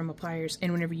just gonna throw my pliers,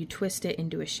 and whenever you twist it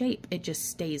into a shape, it just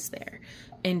stays there.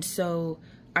 And so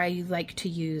I like to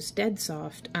use dead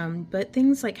soft, but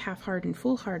things like half hard and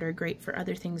full hard are great for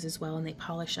other things as well, and they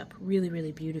polish up really,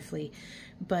 really beautifully.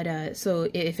 But so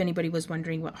if anybody was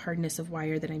wondering what hardness of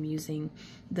wire that I'm using,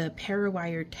 the para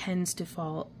wire tends to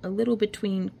fall a little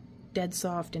between dead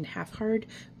soft and half hard,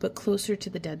 but closer to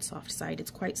the dead soft side.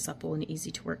 It's quite supple and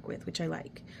easy to work with, which I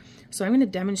like. So I'm going to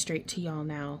demonstrate to y'all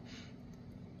now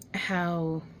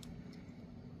how,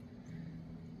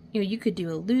 you know, you could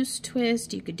do a loose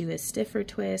twist, you could do a stiffer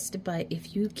twist, but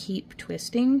if you keep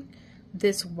twisting,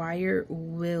 this wire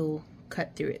will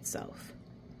cut through itself.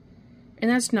 And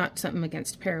that's not something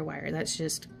against para wire, that's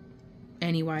just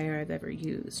any wire I've ever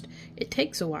used. It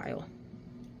takes a while.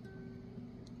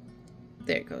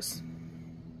 There it goes.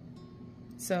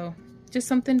 So just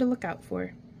something to look out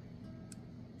for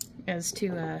as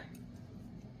to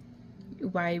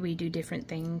why we do different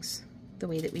things the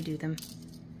way that we do them.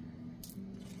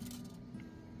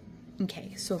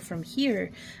 Okay, so from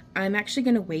here, I'm actually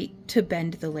going to wait to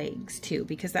bend the legs too,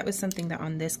 because that was something that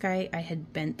on this guy, I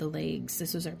had bent the legs.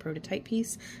 This was our prototype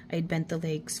piece. I had bent the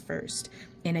legs first.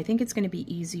 And I think it's going to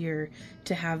be easier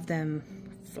to have them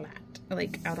flat,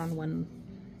 like out on one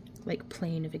like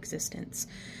plane of existence.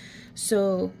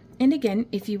 So, and again,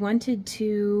 if you wanted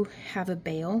to have a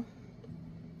bail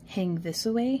hang this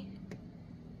away,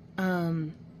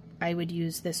 I would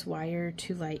use this wire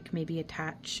to like maybe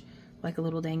attach like a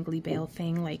little dangly bail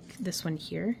thing like this one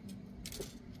here.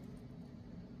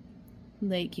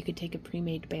 Like you could take a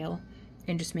pre-made bail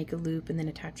and just make a loop and then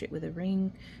attach it with a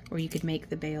ring, or you could make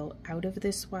the bail out of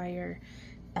this wire.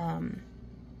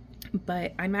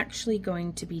 But I'm actually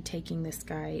going to be taking this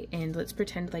guy, and let's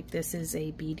pretend like this is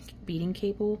a beading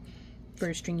cable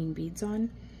for stringing beads on.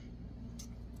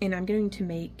 And I'm going to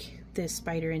make this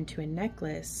spider into a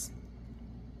necklace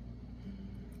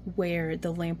where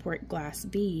the lampwork glass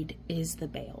bead is the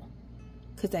bail,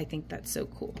 because I think that's so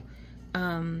cool.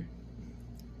 And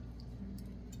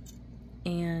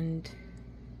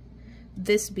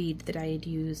this bead that I had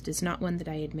used is not one that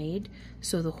I had made,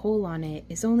 so the hole on it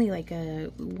is only like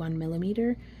a 1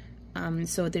 millimeter,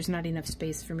 so there's not enough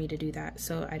space for me to do that,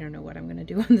 so I don't know what I'm gonna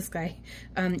do on this guy.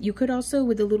 You could also,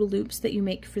 with the little loops that you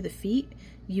make for the feet,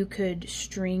 you could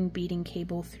string beading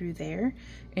cable through there,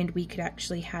 and we could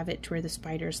actually have it to where the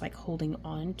spider's like holding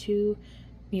on to,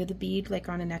 you know, the bead like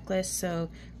on a necklace. So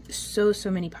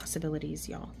many possibilities,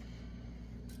 y'all.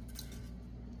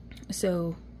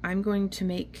 So I'm going to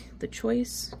make the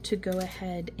choice to go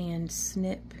ahead and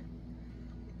snip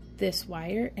this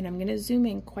wire, and I'm going to zoom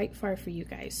in quite far for you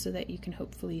guys so that you can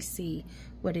hopefully see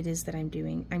what it is that I'm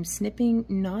doing. I'm snipping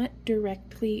not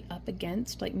directly up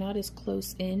against, like not as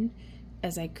close in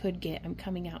as I could get. I'm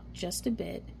coming out just a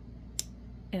bit,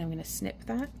 and I'm going to snip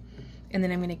that, and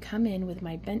then I'm going to come in with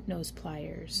my bent nose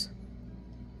pliers,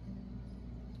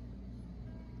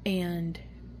 and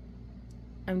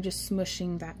I'm just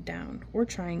smushing that down, or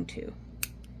trying to.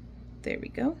 There we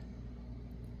go.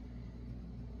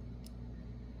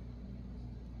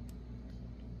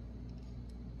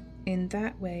 In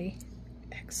that way,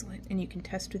 excellent. And you can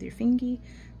test with your fingy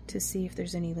to see if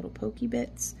there's any little pokey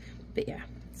bits. But yeah,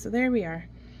 so there we are.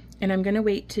 And I'm gonna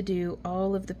wait to do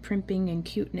all of the primping and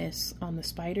cuteness on the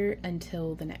spider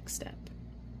until the next step.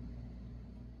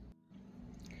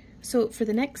 So for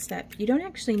the next step, you don't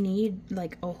actually need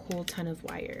like a whole ton of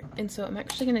wire. And so I'm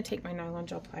actually gonna take my nylon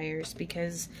gel pliers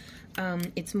because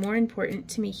it's more important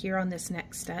to me here on this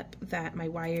next step that my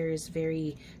wire is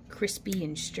very crispy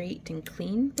and straight and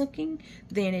clean looking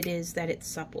than it is that it's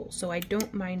supple. So I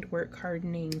don't mind work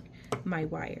hardening my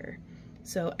wire.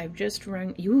 So I've just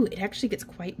run, ooh, it actually gets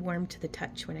quite warm to the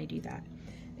touch when I do that.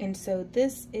 And so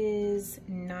this is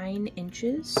 9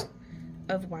 inches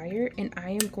of wire, and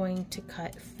I am going to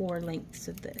cut 4 lengths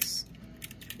of this.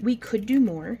 We could do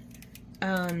more,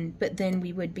 but then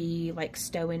we would be like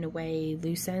stowing away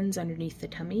loose ends underneath the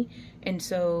tummy, and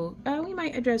so we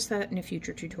might address that in a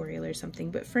future tutorial or something.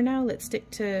 But for now, let's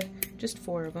stick to just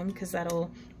 4 of them, because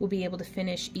we'll be able to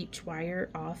finish each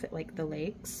wire off at like the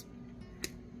legs.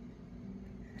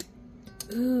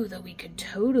 Ooh, though we could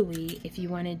totally, if you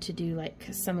wanted to do like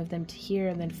some of them to here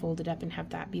and then fold it up and have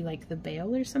that be like the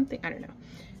bail or something, I don't know.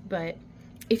 But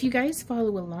if you guys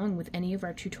follow along with any of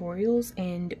our tutorials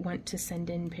and want to send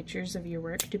in pictures of your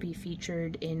work to be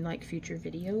featured in like future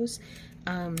videos,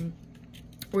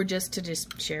 or just to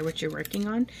share what you're working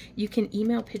on, you can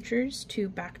email pictures to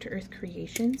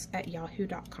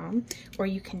backtooearthcreations@yahoo.com, or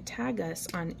you can tag us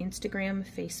on Instagram,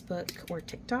 Facebook, or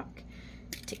TikTok.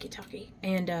 Tiki-taki,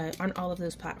 and on all of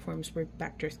those platforms we're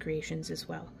Back to Earth Creations as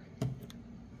well.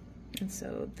 And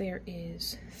so there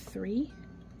is 3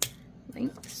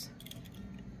 lengths.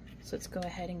 So let's go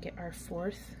ahead and get our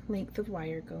 4th length of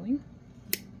wire going.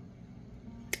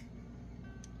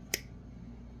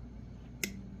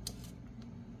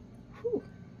 Whew,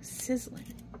 sizzling.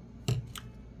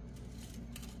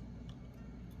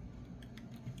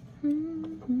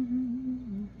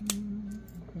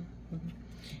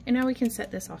 And now we can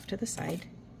set this off to the side.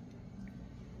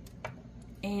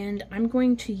 And I'm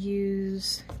going to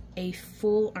use a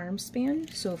full arm span,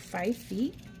 so 5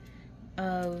 feet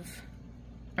of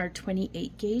our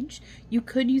 28 gauge. You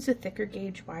could use a thicker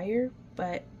gauge wire,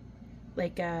 but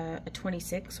like a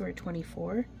 26 or a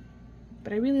 24.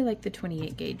 But I really like the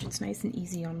 28 gauge. It's nice and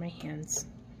easy on my hands.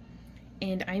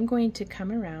 And I'm going to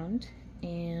come around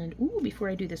and, ooh, before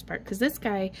I do this part, because this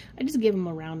guy, I just give him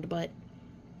a round butt.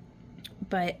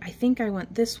 But I think I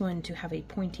want this one to have a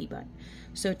pointy butt.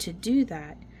 So to do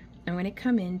that, I'm going to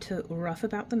come in to rough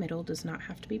about the middle, does not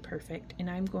have to be perfect, and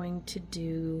I'm going to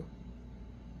do,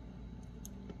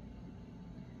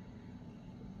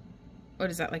 what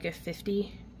is that, like a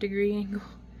 50-degree angle?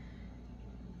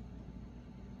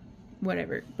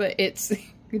 Whatever, but it's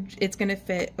going to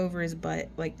fit over his butt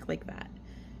like that.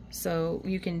 So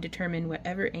you can determine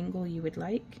whatever angle you would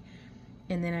like,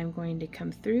 and then I'm going to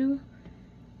come through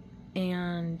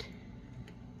and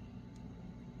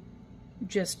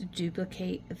just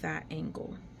duplicate that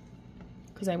angle,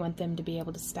 because I want them to be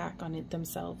able to stack on it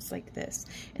themselves like this.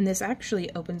 And this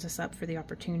actually opens us up for the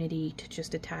opportunity to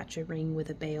just attach a ring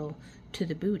with a bail to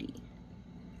the booty.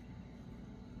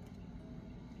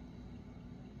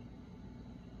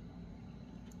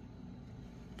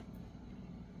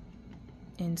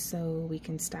 And so we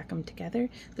can stack them together.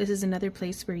 This is another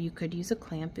place where you could use a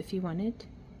clamp if you wanted.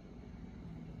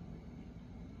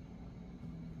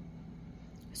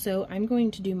 So I'm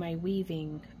going to do my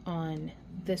weaving on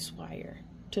this wire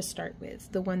to start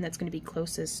with, the one that's going to be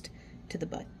closest to the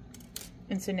butt.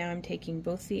 And so now I'm taking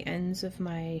both the ends of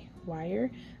my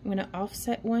wire. I'm going to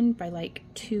offset one by like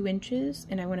 2 inches,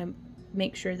 and I want to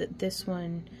make sure that this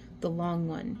one, the long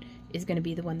one, is going to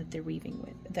be the one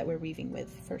that we're weaving with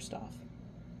first off.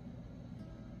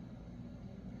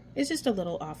 It's just a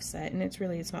little offset, and it's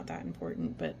not that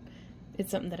important, but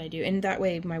it's something that I do. And that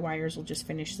way my wires will just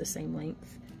finish the same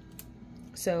length.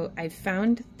 So I've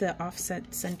found the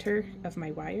offset center of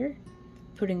my wire,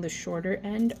 putting the shorter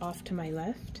end off to my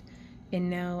left, and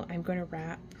now I'm going to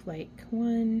wrap like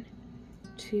 1,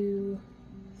 2,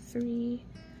 3,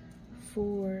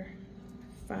 4,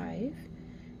 5.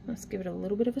 Let's give it a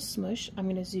little bit of a smush. I'm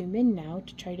going to zoom in now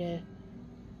to try to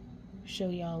show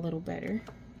y'all a little better.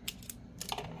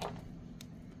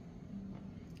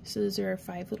 So those are our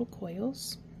 5 little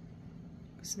coils.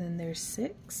 So then there's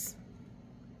 6,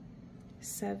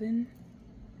 7,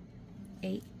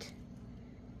 8,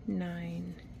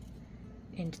 9,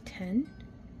 and 10,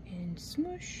 and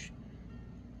smush,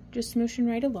 just smooshing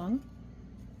right along.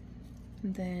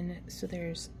 And then, so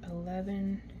there's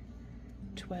 11,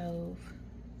 12,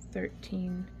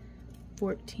 13,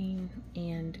 14,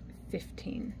 and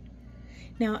 15.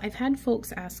 Now, I've had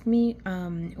folks ask me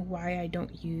why I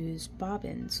don't use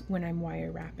bobbins when I'm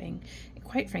wire wrapping.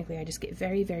 Quite frankly, I just get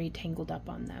very, very tangled up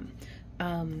on them.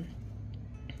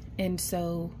 And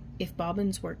so if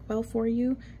bobbins work well for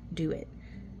you, do it.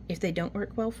 If they don't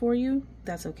work well for you,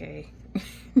 that's okay.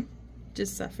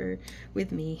 Just suffer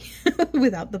with me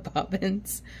without the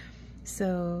bobbins.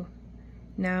 So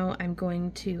now I'm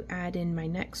going to add in my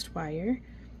next wire.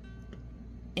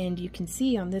 And you can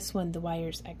see on this one the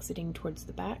wire's exiting towards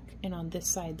the back, and on this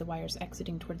side the wire's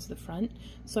exiting towards the front.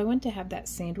 So I want to have that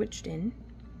sandwiched in.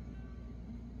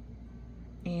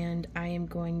 And I am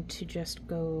going to just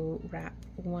go wrap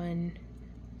 1,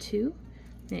 2,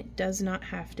 And it does not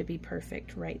have to be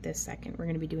perfect right this second. We're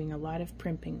going to be doing a lot of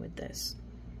primping with this.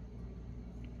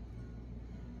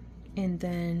 And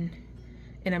then,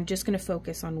 I'm just going to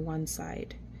focus on one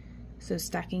side. So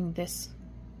stacking this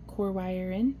core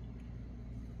wire in.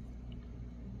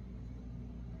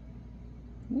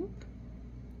 Whoop.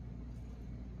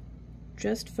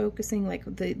 Just focusing, like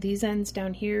these ends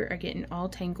down here are getting all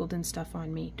tangled and stuff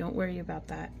on me. Don't worry about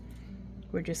that.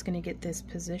 We're just going to get this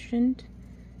positioned,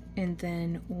 and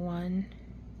then 1,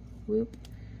 whoop,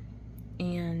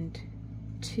 and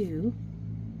 2,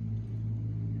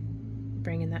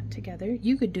 bringing that together.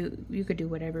 You could do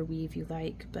whatever weave you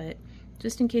like, but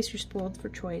just in case you're spoiled for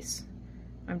choice,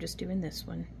 I'm just doing this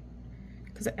one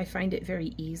because I find it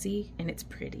very easy and it's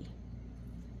pretty.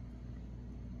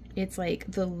 It's like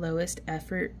the lowest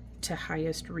effort to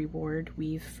highest reward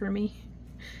weave for me.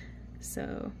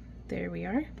 So there we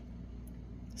are.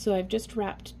 So I've just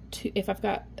wrapped 2,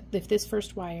 if this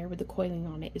first wire with the coiling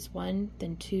on it is 1,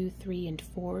 then 2, 3, and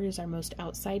 4 is our most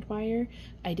outside wire.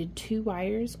 I did 2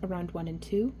 wires around 1 and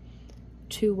 2,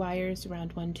 2 wires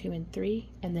around 1, 2, and 3,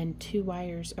 and then 2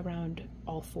 wires around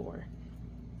all 4.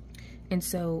 And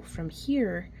so from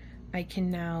here, I can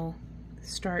now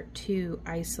start to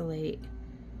isolate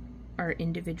our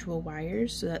individual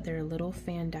wires so that they're a little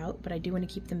fanned out, but I do want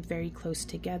to keep them very close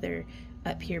together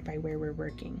up here by where we're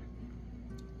working.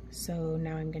 So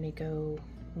now I'm going to go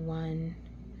 1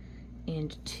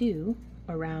 and 2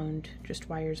 around just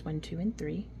wires 1, 2, and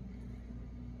 3.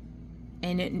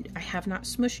 And I have not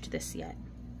smushed this yet.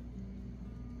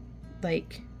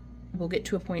 Like, we'll get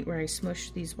to a point where I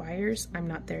smush these wires. I'm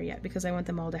not there yet because I want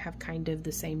them all to have kind of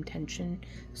the same tension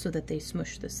so that they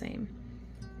smush the same.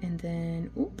 And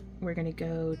then, oop, we're going to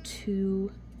go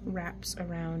 2 wraps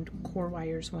around core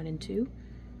wires 1 and 2.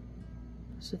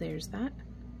 So there's that.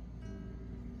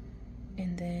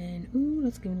 And then, ooh,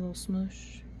 let's give it a little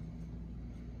smush.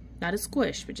 Not a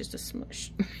squish, but just a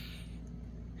smush.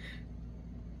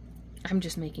 I'm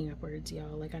just making up words,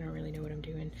 y'all. Like, I don't really know what I'm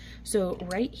doing. So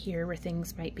right here where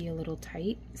things might be a little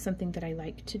tight, something that I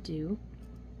like to do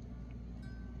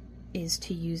is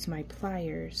to use my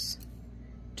pliers.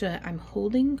 I'm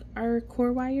holding our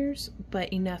core wires,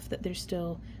 but enough that there's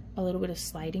still a little bit of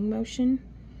sliding motion.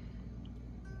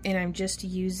 And I'm just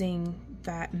using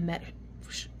that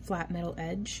flat metal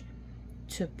edge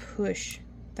to push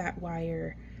that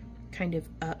wire kind of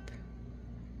up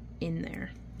in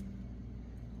there.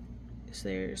 So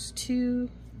there's 2,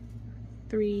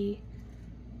 3,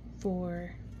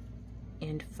 4,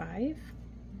 and 5.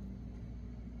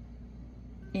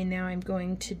 And now I'm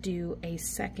going to do a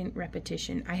second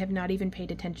repetition. I have not even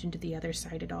paid attention to the other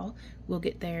side at all. We'll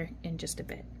get there in just a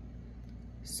bit.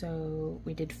 So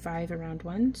we did 5 around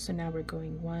 1, so now we're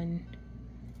going 1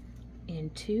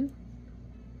 and 2.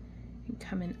 And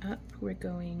coming up, we're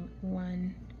going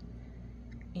 1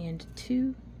 and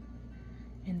 2.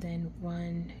 And then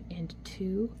 1 and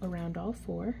 2 around all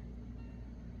 4.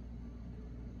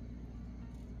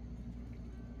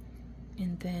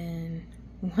 And then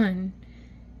 1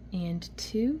 and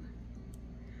 2.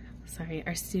 Sorry,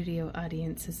 our studio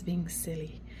audience is being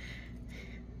silly.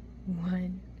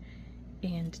 1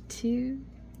 and 2.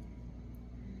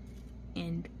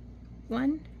 And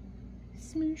 1.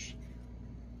 Smoosh.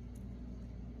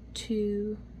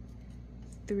 2,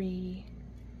 3,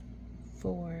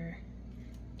 4,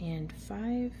 and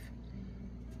 5.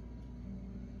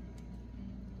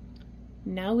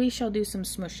 Now we shall do some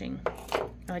smushing.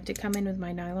 I like to come in with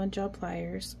my nylon gel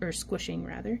pliers, or squishing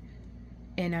rather,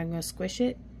 and I'm going to squish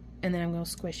it, and then I'm going to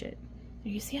squish it.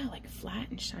 You see how like flat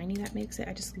and shiny that makes it?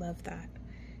 I just love that.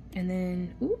 And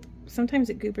then, oop, sometimes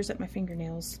it goobers up my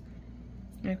fingernails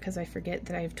because I forget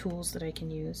that I have tools that I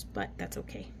can use, but that's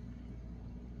okay.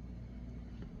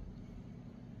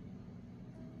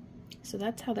 So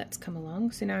that's how that's come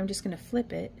along. So now I'm just going to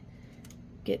flip it,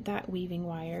 get that weaving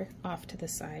wire off to the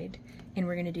side, and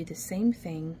we're going to do the same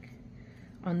thing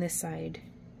on this side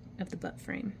of the butt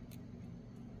frame.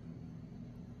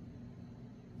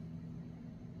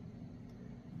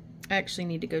 I actually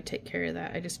need to go take care of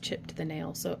that. I just chipped the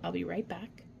nail, so I'll be right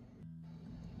back.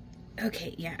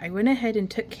 Okay, yeah, I went ahead and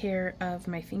took care of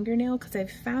my fingernail because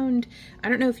I've found, I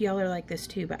don't know if y'all are like this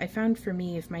too, but I found for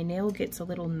me, if my nail gets a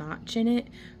little notch in it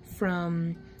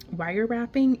from wire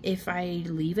wrapping, if I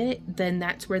leave it, then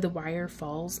that's where the wire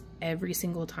falls every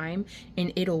single time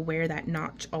and it'll wear that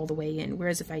notch all the way in.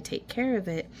 Whereas if I take care of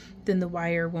it, then the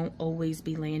wire won't always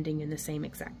be landing in the same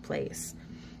exact place.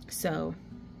 So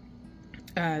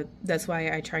that's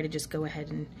why I try to just go ahead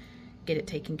and get it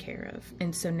taken care of.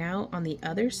 And so now on the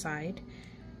other side,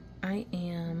 I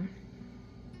am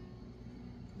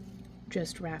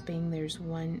just wrapping. There's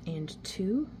 1 and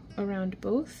 2 around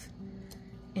both,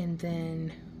 and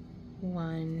then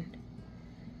 1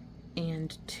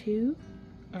 and 2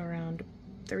 around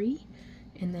 3,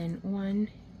 and then 1,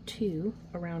 2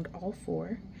 around all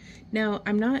 4. Now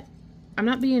I'm not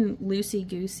being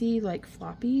loosey-goosey, like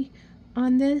floppy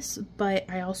on this, but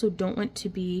I also don't want to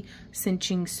be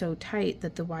cinching so tight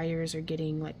that the wires are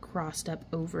getting like crossed up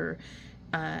over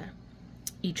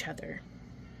each other.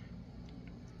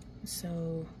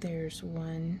 So there's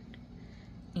 1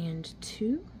 and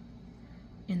 2,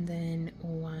 and then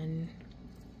 1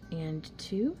 and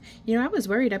 2. You know, I was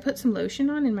worried. I put some lotion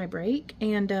on in my break,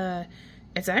 and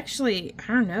it's actually, I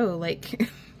don't know, like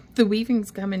the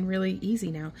weaving's coming really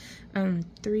easy now.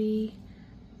 3,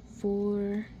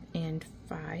 4, and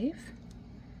 5.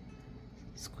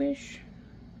 Squish.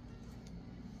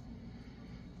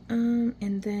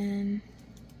 And then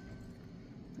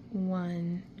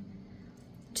 1,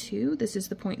 2. This is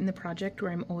the point in the project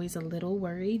where I'm always a little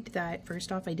worried that,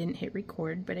 first off, I didn't hit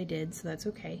record, but I did, so that's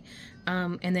okay.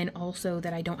 And then also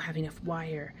that I don't have enough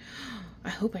wire. I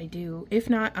hope I do. If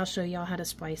not, I'll show y'all how to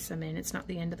splice them in. It's not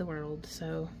the end of the world.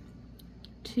 So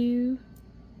 2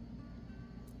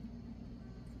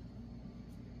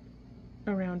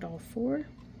 around all 4,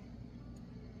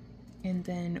 and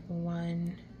then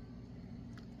 1,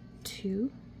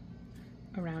 2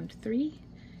 around 3,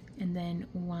 and then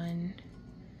 1,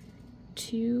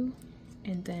 2,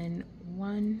 and then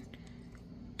 1,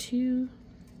 2,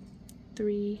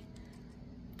 3,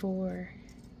 4,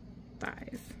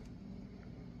 5.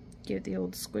 Give it the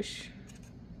old squish,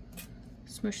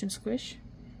 smush and squish.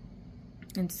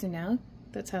 And so now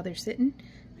that's how they're sitting.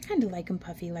 I kind of like them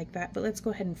puffy like that, but let's go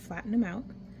ahead and flatten them out.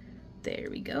 There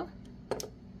we go.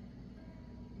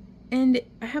 And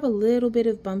I have a little bit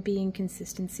of bumpy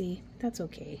inconsistency. That's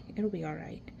okay. It'll be all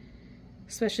right.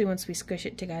 Especially once we squish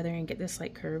it together and get this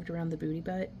like curved around the booty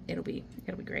butt. It'll be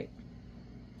great.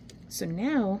 So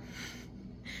now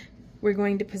we're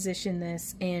going to position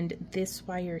this, and this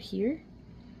wire here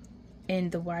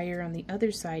and the wire on the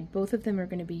other side, both of them are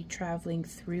going to be traveling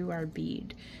through our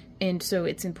bead. And so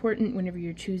it's important whenever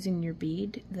you're choosing your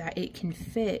bead that it can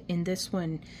fit. In this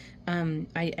one,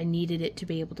 I needed it to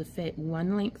be able to fit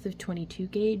 1 length of 22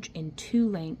 gauge and 2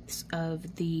 lengths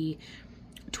of the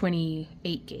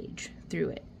 28 gauge through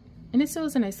it. And it still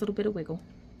has a nice little bit of wiggle,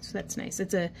 so that's nice.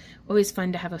 It's always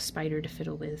fun to have a spider to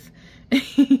fiddle with.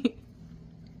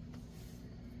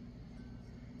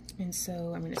 And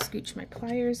so I'm going to scooch my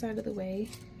pliers out of the way,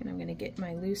 and I'm going to get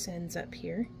my loose ends up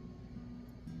here.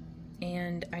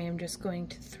 And I am just going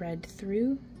to thread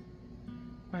through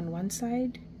on one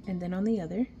side and then on the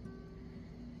other.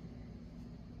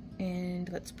 And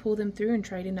let's pull them through and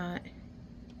try to not,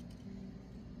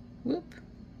 whoop.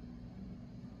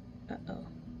 Uh-oh.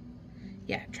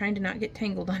 Yeah, trying to not get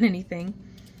tangled on anything.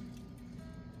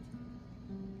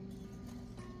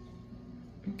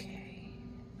 Okay.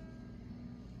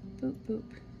 Boop, boop.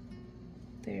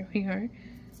 There we are.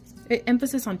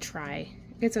 Emphasis on try.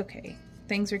 It's okay.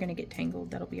 Things are going to get tangled.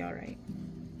 That'll be all right.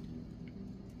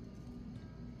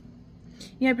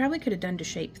 Yeah, I probably could have done to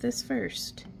shape this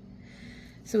first.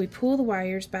 So we pull the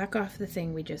wires back off the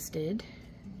thing we just did.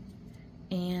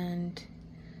 And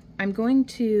I'm going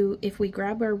to, if we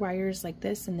grab our wires like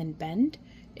this and then bend,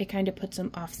 it kind of puts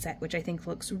them offset, which I think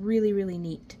looks really, really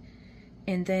neat.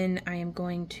 And then I am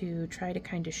going to try to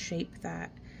kind of shape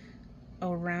that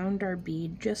around our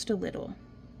bead just a little.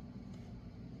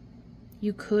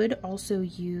 You could also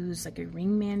use like a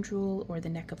ring mandrel or the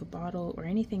neck of a bottle or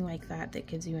anything like that that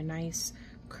gives you a nice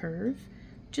curve,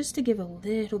 just to give a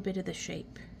little bit of the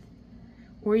shape.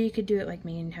 Or you could do it like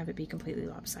me and have it be completely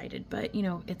lopsided, but you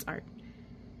know, it's art.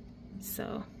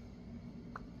 So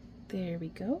there we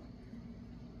go.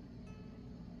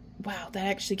 Wow, that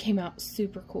actually came out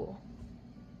super cool.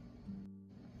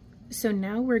 So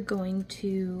now we're going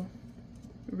to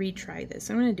retry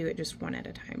this. I'm going to do it just one at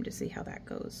a time to see how that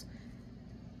goes.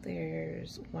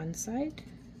 There's one side,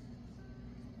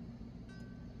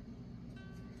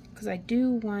 because I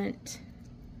do want,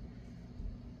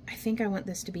 I think I want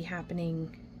this to be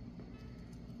happening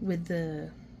with the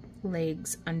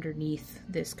legs underneath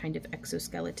this kind of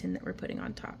exoskeleton that we're putting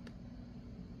on top.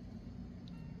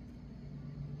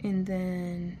 And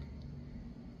then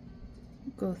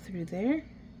go through there.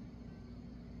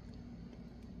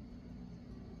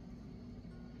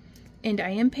 And I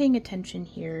am paying attention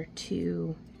here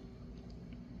to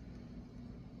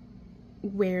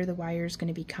where the wire is going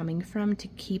to be coming from to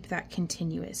keep that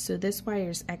continuous. So this wire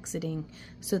is exiting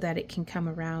so that it can come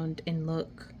around and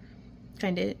look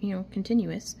kind of, you know,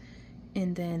 continuous.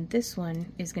 And then this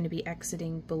one is going to be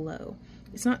exiting below.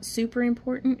 It's not super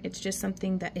important, it's just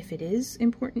something that if it is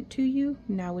important to you,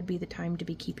 now would be the time to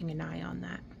be keeping an eye on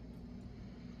that.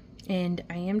 And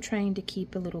I am trying to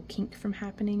keep a little kink from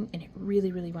happening, and it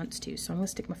really, really wants to. So I'm gonna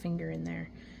stick my finger in there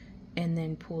and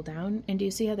then pull down. And do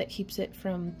you see how that keeps it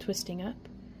from twisting up?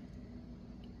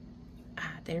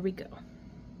 Ah, there we go.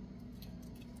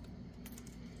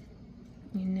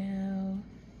 You know,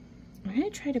 I'm gonna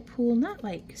try to pull, not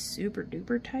like super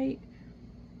duper tight.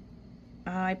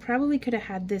 I probably could have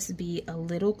had this be a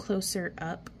little closer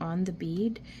up on the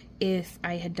bead if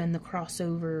I had done the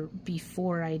crossover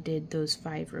before I did those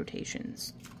 5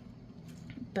 rotations.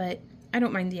 But I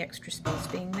don't mind the extra space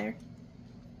being there.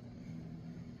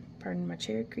 Pardon my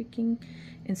chair creaking.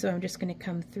 And so I'm just going to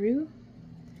come through,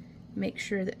 make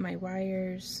sure that my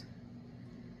wires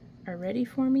are ready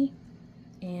for me,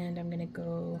 and I'm going to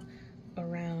go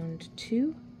around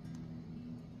 2.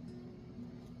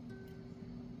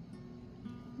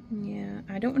 Yeah,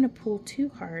 I don't want to pull too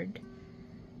hard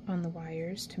on the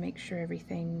wires to make sure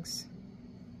everything's,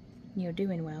 you know,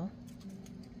 doing well.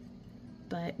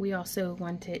 But we also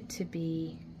want it to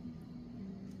be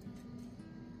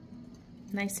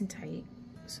nice and tight.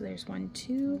 So there's 1,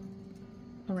 2,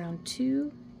 around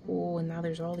 2. Oh, and now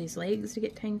there's all these legs to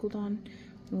get tangled on.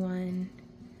 1,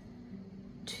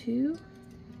 2,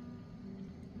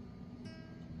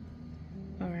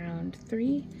 around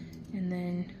 3, and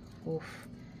then, oof.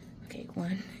 Okay,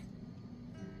 1,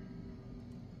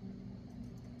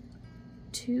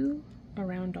 2,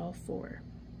 around all 4.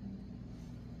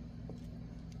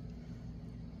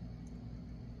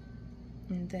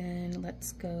 And then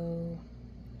let's go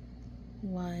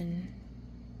 1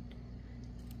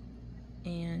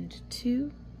 and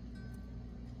 2,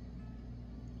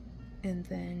 and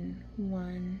then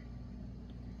 1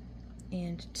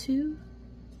 and 2,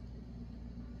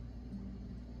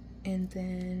 and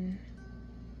then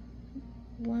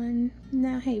 1.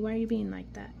 Now, hey, why are you being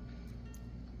like that?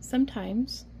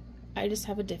 Sometimes I just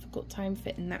have a difficult time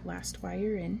fitting that last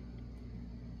wire in.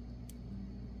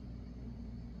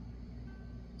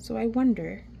 So I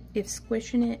wonder if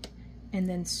squishing it and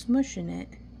then smushing it,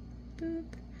 boop,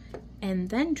 and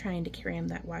then trying to cram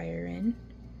that wire in.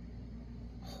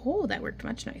 Oh, that worked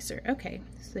much nicer. Okay,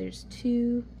 so there's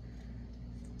 2,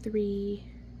 3,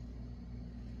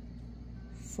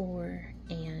 4,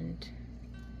 and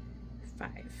 5.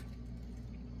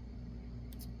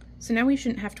 So now we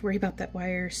shouldn't have to worry about that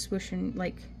wire swooshing,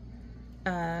 like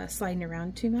sliding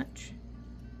around too much.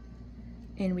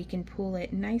 And we can pull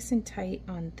it nice and tight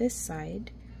on this side.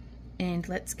 And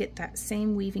let's get that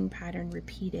same weaving pattern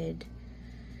repeated.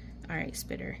 All right,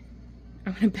 Spitter.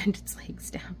 I'm gonna bend its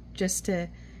legs down just to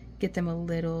get them a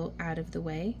little out of the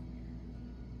way.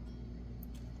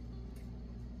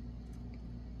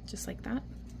 Just like that.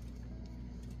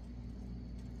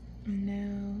 And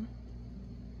now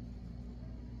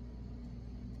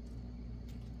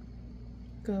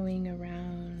going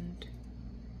around,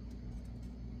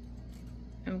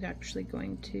 I'm actually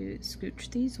going to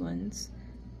scooch these ones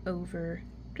over,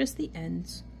 just the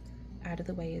ends out of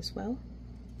the way as well.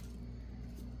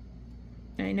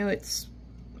 And I know it's,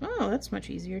 oh, that's much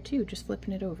easier too, just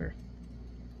flipping it over.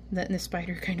 Letting the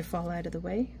spider kind of fall out of the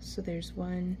way. So there's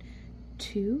 1,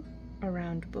 2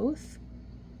 around both.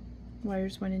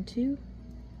 Wires 1 and 2.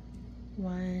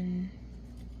 1,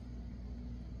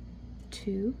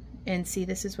 2. And see,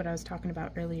 this is what I was talking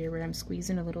about earlier where I'm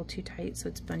squeezing a little too tight so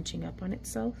it's bunching up on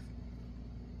itself.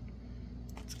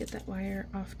 Let's get that wire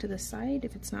off to the side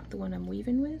if it's not the one I'm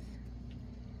weaving with.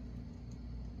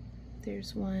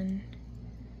 There's 1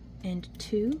 and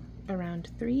 2 around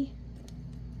 3.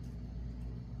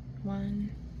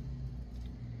 1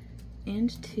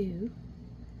 and 2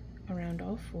 around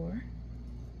all 4.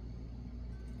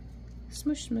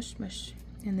 Smush, smush, smush,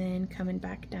 and then coming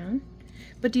back down.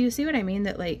 But do you see what I mean?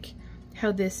 That like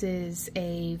how this is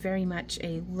a very much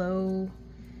a low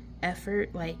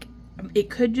effort, like it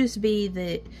could just be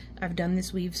that I've done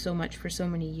this weave so much for so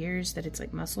many years that it's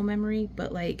like muscle memory,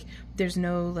 but like there's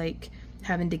no like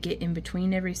having to get in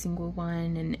between every single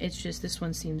one, and it's just this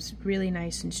one seems really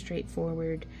nice and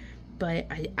straightforward, but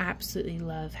I absolutely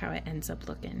love how it ends up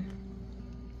looking.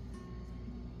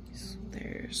 So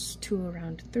there's 2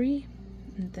 around 3,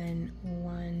 and then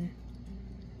 1,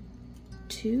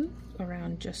 2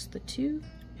 around just the 2,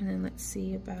 and then let's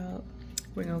see about,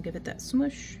 we're gonna give it that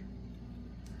smush,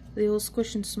 the old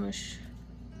squish and smush.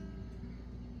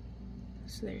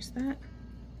 So there's that.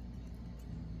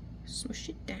 Smush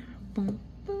it down. Boom,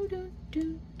 boo, doo,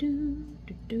 doo, doo,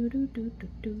 doo, doo, doo, doo,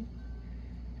 doo.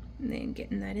 And then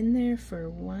getting that in there for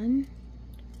 1,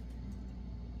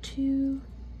 2,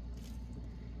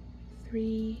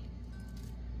 3,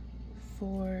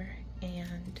 4,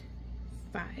 and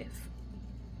 5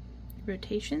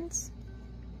 rotations.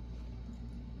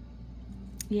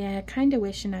 Yeah, kind of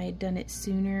wishing I had done it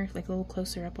sooner, like a little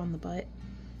closer up on the butt.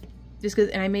 Just because,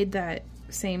 and I made that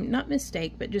same, not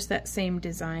mistake, but just that same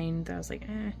design that I was like,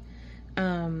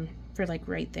 for like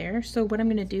right there. So what I'm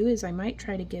going to do is I might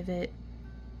try to give it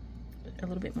a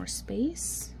little bit more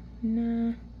space.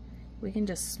 Nah, we can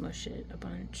just smush it a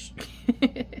bunch.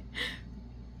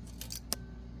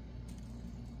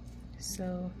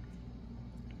 So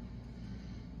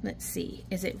let's see,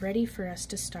 is it ready for us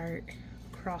to start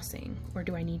crossing, or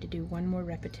do I need to do one more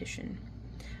repetition?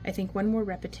 I think one more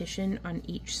repetition on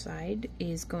each side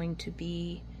is going to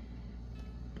be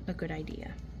a good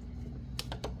idea.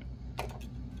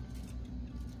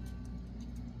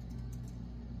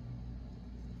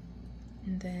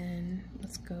 And then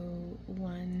let's go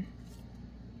 1,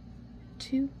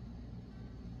 2.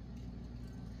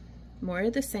 More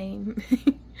of the same.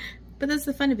 But that's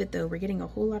the fun of it though, we're getting a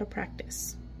whole lot of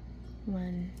practice.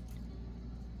 1,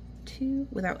 2,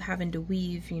 without having to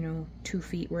weave, you know, 2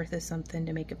 feet worth of something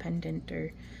to make a pendant,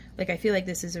 or like, I feel like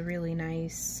this is a really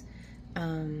nice,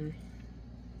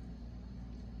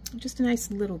 just a nice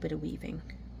little bit of weaving.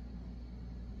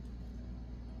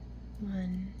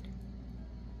 1,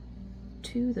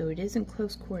 2, though it is in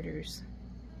close quarters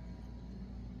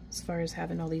as far as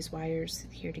having all these wires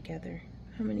here together.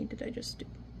 How many did I just do?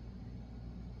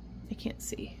 I can't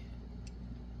see.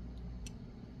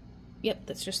 Yep,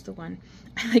 that's just the one.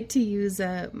 I like to use,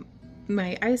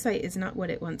 my eyesight is not what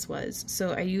it once was,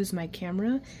 so I use my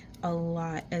camera a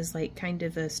lot as like kind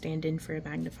of a stand-in for a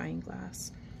magnifying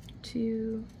glass.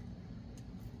 2,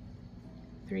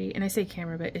 3, and I say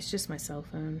camera, but it's just my cell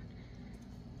phone.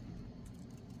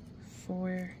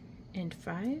 4 and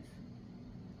 5.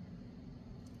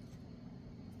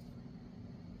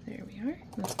 There we are.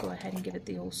 Let's go ahead and give it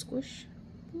the old squish.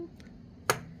 Boop.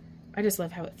 I just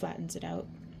love how it flattens it out.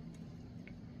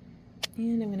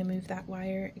 And I'm going to move that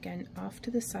wire again off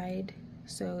to the side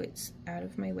so it's out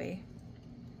of my way.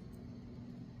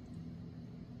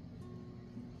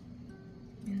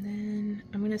 And then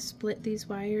I'm going to split these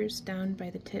wires down by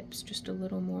the tips just a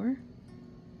little more.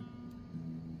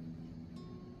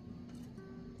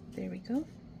 There we go.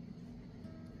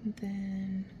 And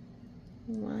then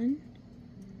 1,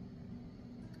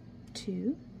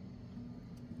 2,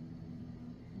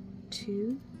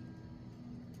 2,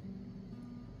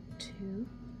 2.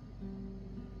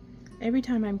 Every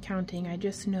time I'm counting, I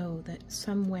just know that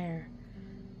somewhere,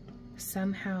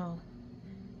 somehow,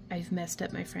 I've messed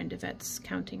up my friend Yvette's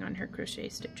counting on her crochet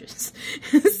stitches.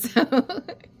 So,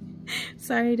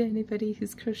 sorry to anybody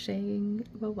who's crocheting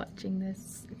while watching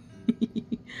this.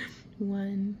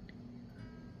 1,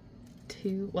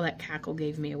 2. Well, that cackle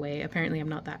gave me away. Apparently I'm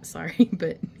not that sorry,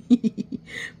 but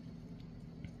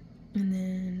and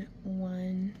then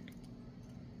 1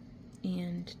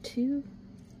 and 2,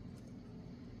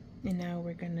 and now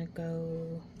we're gonna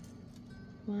go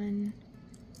 1,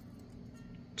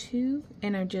 2,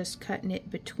 and I'm just cutting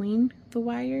it between the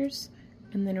wires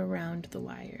and then around the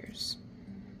wires.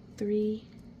 3,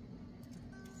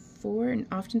 4, and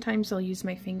oftentimes I'll use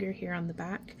my finger here on the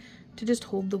back to just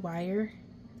hold the wire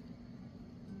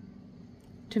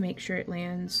to make sure it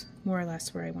lands more or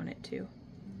less where I want it to.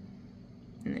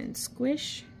 And then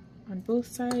squish on both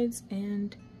sides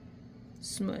and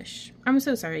smush. I'm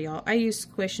so sorry, y'all. I use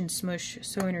squish and smush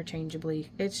so interchangeably.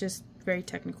 It's just very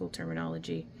technical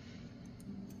terminology.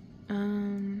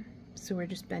 So we're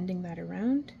just bending that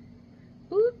around.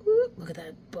 Ooh, ooh, look at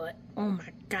that butt. Oh my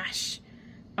gosh.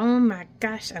 Oh my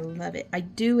gosh, I love it. I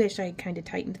do wish I kind of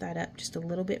tightened that up just a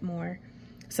little bit more.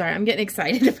 Sorry, I'm getting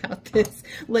excited about this.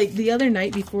 Like, the other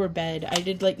night before bed, I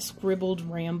did, like, scribbled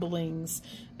ramblings.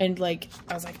 And, like,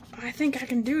 I was like, oh, I think I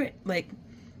can do it. Like,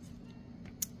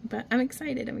 but I'm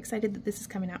excited. I'm excited that this is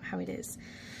coming out how it is.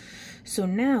 So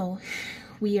now,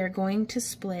 we are going to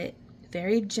split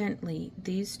very gently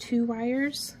these 2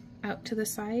 wires out to the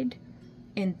side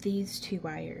and these 2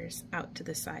 wires out to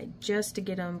the side, just to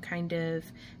get them kind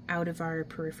of out of our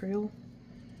peripheral.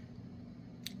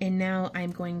 And now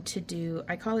I'm going to do,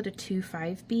 I call it a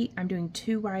 2-5 beat. I'm doing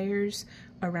 2 wires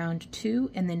around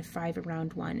 2 and then 5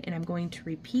 around 1. And I'm going to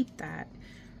repeat that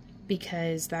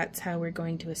because that's how we're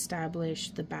going to establish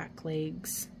the back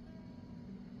legs,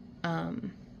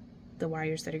 the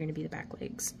wires that are going to be the back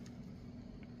legs.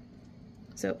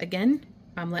 So again,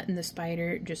 I'm letting the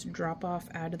spider just drop off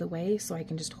out of the way so I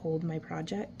can just hold my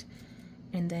project.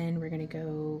 And then we're going to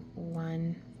go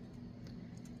 1,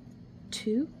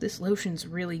 2. This lotion's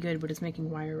really good, but it's making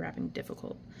wire wrapping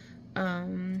difficult.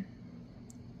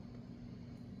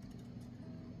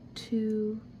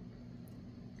 2,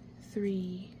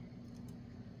 3,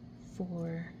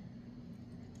 4,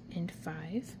 and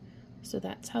 5. So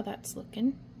that's how that's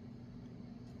looking.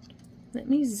 Let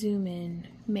me zoom in.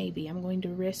 Maybe I'm going to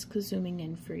risk zooming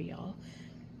in for y'all.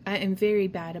 I am very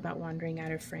bad about wandering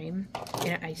out of frame,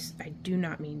 and I do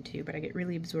not mean to, but I get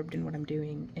really absorbed in what I'm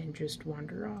doing and just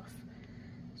wander off.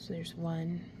 So there's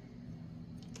 1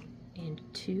 and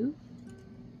 2,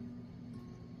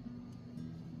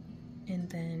 and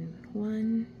then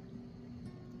 1,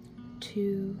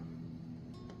 2,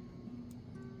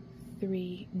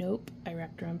 3. Nope, I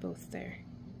wrapped around both there.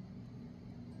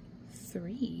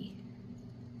 3,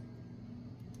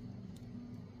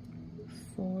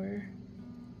 4,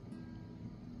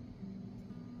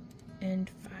 and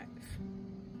 5.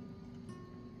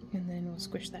 And then we'll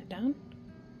squish that down.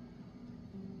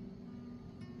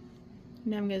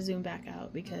 Now I'm going to zoom back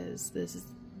out because this is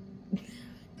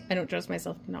I don't trust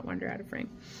myself to not wander out of frame.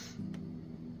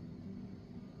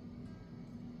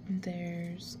 And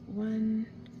there's 1,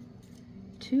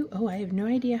 2. Oh, I have no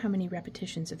idea how many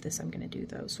repetitions of this I'm going to do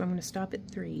though. So I'm going to stop at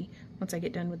 3 once I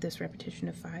get done with this repetition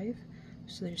of 5.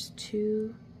 So there's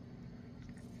 2,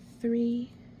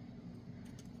 3,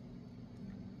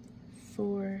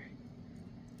 4,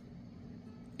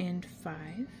 and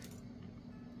 5.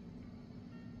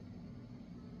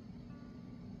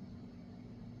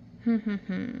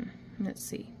 Let's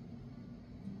see.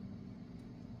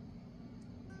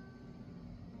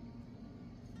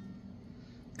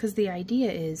 Because the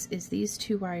idea is these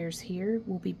 2 wires here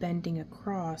will be bending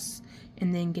across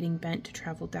and then getting bent to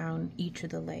travel down each of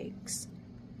the legs.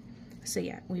 So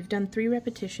yeah, we've done 3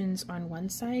 repetitions on one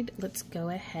side. Let's go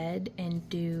ahead and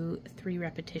do 3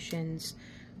 repetitions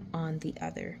on the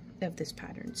other of this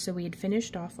pattern. So we had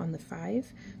finished off on the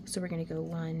 5, so we're going to go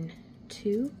 1,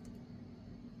 2,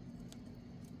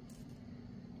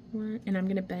 1, and I'm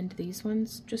going to bend these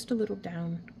ones just a little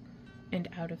down and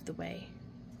out of the way.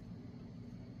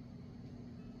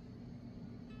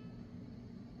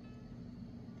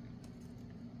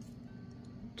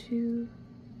 2,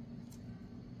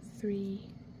 3,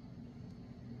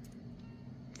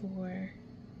 4,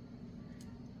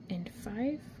 and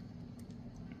 5.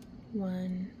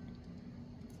 1,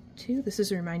 2. This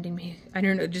is reminding me, I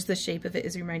don't know, just the shape of it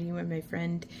is reminding me of my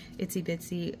friend Itsy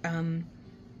Bitsy.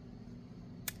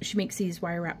 She makes these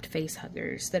wire wrapped face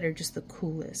huggers that are just the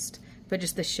coolest, but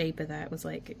just the shape of that was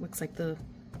like, it looks like the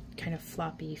kind of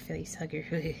floppy face hugger.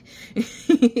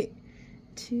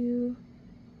 2,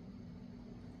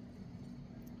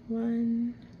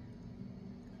 1,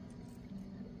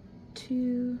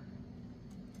 2,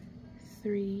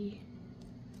 3,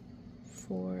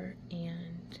 4,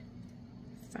 and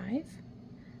 5.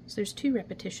 So there's 2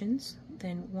 repetitions,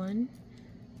 then 1,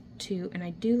 2, and I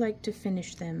do like to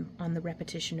finish them on the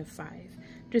repetition of 5,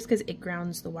 just because it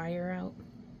grounds the wire out.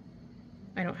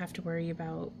 I don't have to worry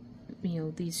about, you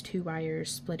know, these 2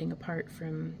 wires splitting apart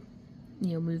from,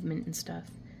 you know, movement and stuff.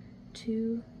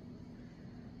 2,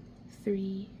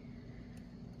 3,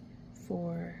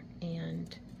 4,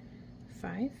 and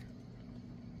 5.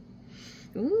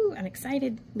 Ooh, I'm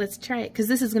excited. Let's try it, because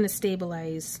this is going to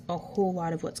stabilize a whole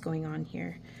lot of what's going on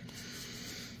here.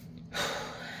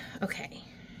 Okay.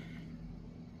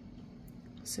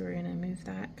 So we're going to move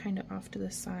that kind of off to the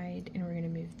side, and we're going to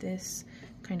move this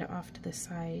kind of off to the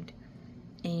side,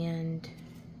 and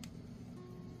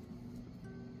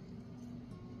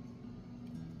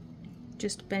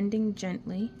just bending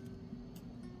gently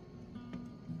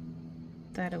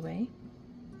that away.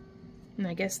 And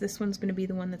I guess this one's going to be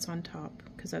the one that's on top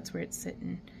because that's where it's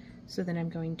sitting. So then I'm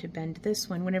going to bend this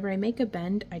one. Whenever I make a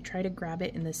bend, I try to grab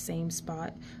it in the same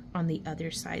spot on the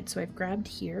other side. So I've grabbed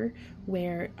here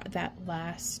where that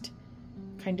last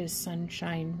kind of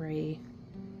sunshine ray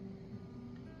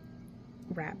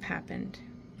wrap happened.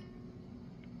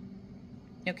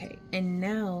 Okay, and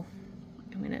now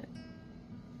I'm going to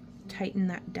tighten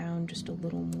that down just a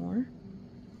little more.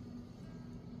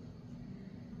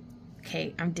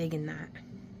 Okay, I'm digging that.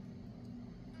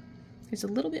 There's a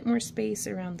little bit more space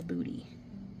around the booty,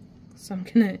 so I'm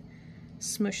gonna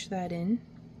smush that in.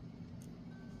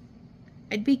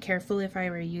 I'd be careful if I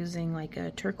were using like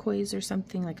a turquoise or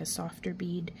something, like a softer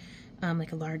bead,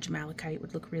 like a large malachite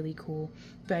would look really cool.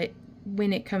 But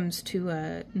when it comes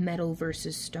to metal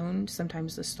versus stone,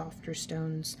 sometimes the softer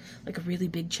stones, like a really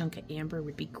big chunk of amber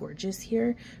would be gorgeous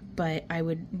here, but I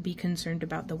would be concerned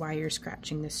about the wire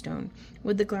scratching the stone.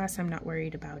 With the glass, I'm not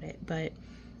worried about it, but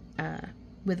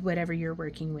with whatever you're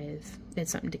working with,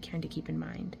 it's something to kind of keep in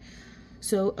mind.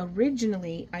 So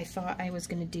originally, I thought I was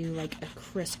going to do like a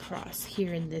crisscross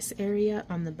here in this area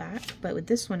on the back, but with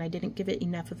this one, I didn't give it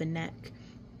enough of a neck.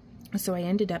 So I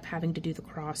ended up having to do the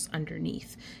cross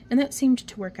underneath, and that seemed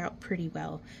to work out pretty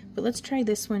well. But let's try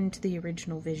this one to the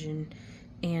original vision,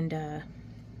 and I'm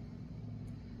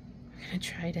gonna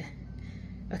try to,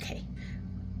 okay,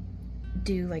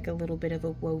 do like a little bit of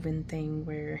a woven thing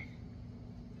where,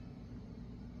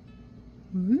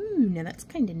 ooh, now that's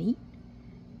kind of neat,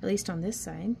 at least on this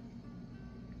side.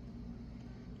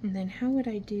 And then how would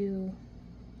I do,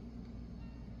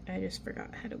 I just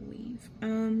forgot how to weave.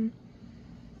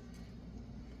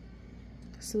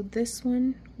 So this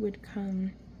one would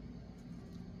come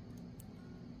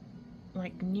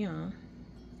like nya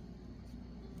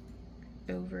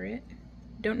over it.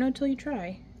 Don't know till you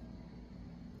try.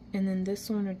 And then this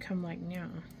one would come like nya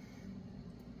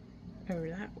over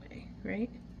that way, right?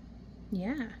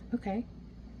 Yeah, okay.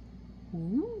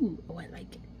 Ooh, oh, I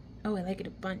like it. Oh, I like it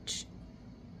a bunch.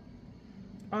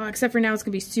 Oh, except for now it's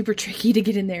gonna be super tricky to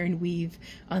get in there and weave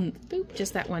on, boop,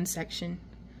 just that one section.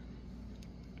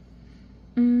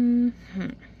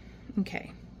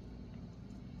 Okay.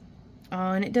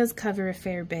 Oh, and it does cover a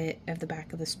fair bit of the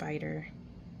back of the spider.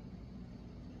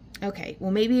 Okay, well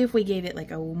maybe if we gave it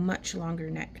like a much longer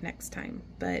neck next time,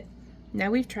 but now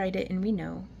we've tried it and we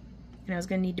know. And I was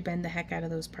gonna need to bend the heck out of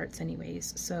those parts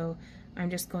anyways, so I'm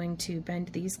just going to bend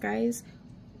these guys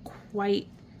quite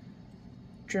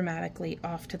dramatically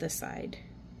off to the side.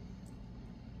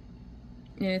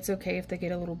 And it's okay if they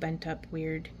get a little bent up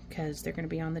weird, because they're going to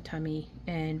be on the tummy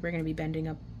and we're going to be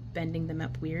bending them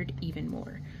up weird even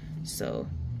more. So,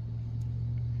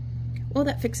 well,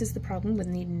 that fixes the problem with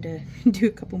needing to do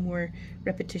a couple more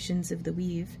repetitions of the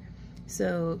weave.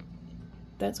 So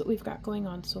that's what we've got going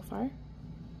on so far.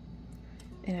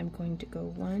 And I'm going to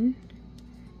go 1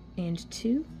 and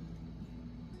 2.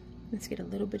 Let's get a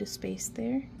little bit of space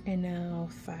there. And now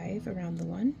 5 around the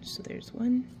 1. So there's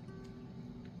 1,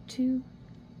 2,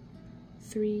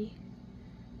 3,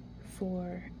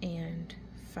 4, and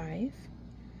 5.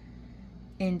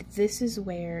 And this is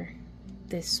where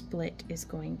this split is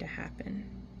going to happen.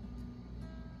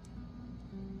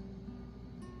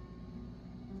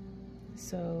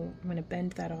 So I'm going to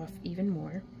bend that off even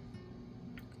more.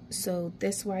 So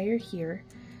this wire here,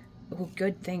 oh,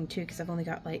 good thing too, because I've only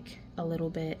got like a little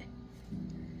bit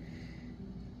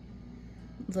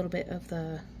of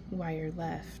the wire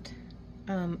left.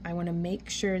 I want to make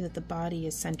sure that the body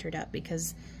is centered up,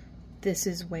 because this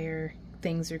is where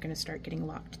things are going to start getting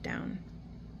locked down.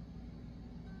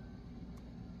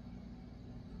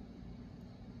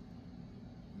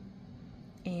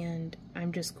 And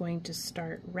I'm just going to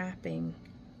start wrapping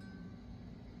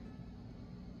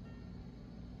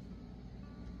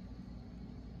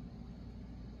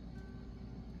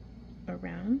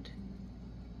around.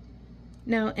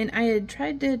 Now, and I had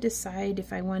tried to decide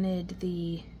if I wanted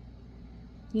the,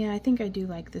 yeah, I think I do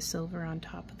like the silver on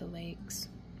top of the legs.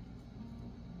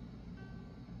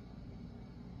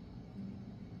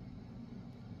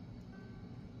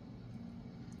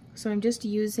 So I'm just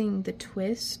using the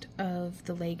twist of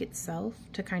the leg itself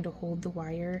to kind of hold the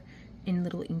wire in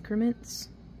little increments.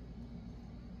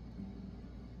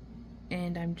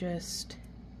 And I'm just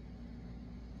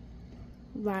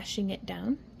lashing it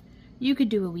down. You could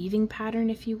do a weaving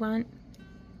pattern if you want.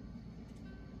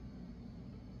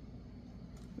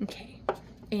 Okay,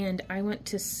 and I want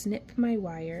to snip my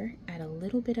wire at a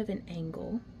little bit of an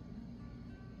angle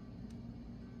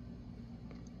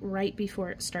right before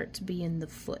it starts being the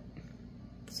foot.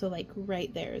 So like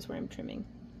right there is where I'm trimming.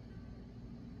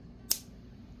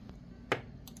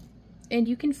 And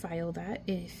you can file that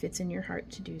if it's in your heart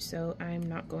to do so. I'm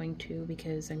not going to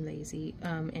because I'm lazy,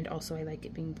 and also I like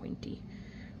it being pointy.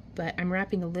 But I'm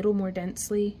wrapping a little more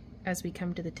densely as we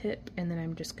come to the tip, and then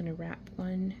I'm just going to wrap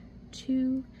 1,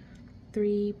 2,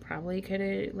 3, probably could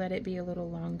have let it be a little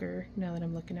longer now that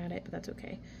I'm looking at it, but that's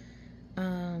okay.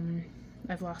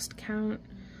 I've lost count,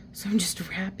 so I'm just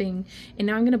wrapping, and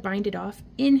now I'm going to bind it off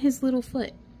in his little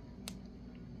foot.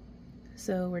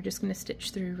 So we're just going to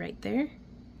stitch through right there.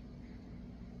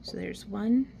 So there's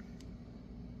 1,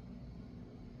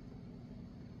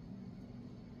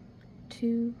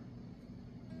 2,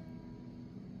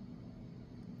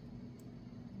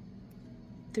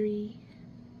 3,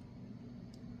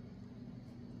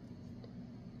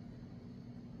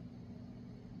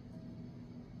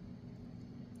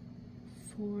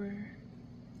 4,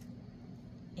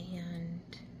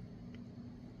 and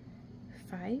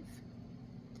 5.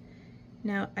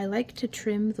 Now I like to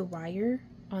trim the wire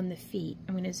on the feet.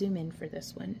 I'm going to zoom in for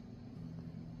this one.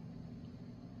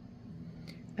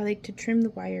 I like to trim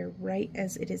the wire right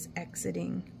as it is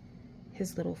exiting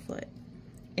his little foot.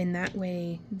 And that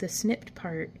way the snipped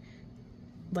part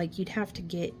like you'd have to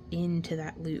get into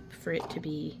that loop for it to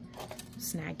be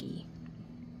snaggy.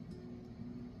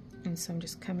 And so I'm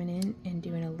just coming in and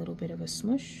doing a little bit of a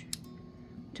smush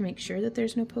to make sure that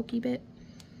there's no pokey bit.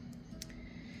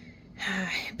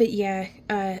 But yeah,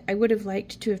 I would have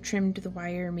liked to have trimmed the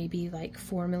wire maybe like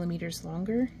 4 millimeters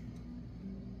longer.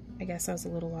 I guess I was a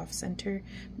little off center,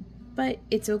 but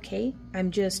it's okay.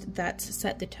 That's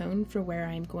set the tone for where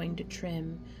I'm going to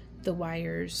trim the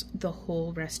wires the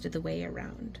whole rest of the way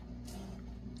around.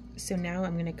 So now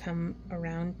I'm going to come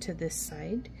around to this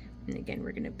side, and again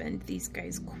we're going to bend these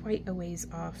guys quite a ways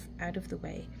off out of the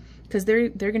way, because they're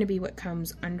going to be what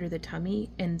comes under the tummy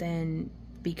and then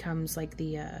becomes like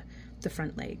the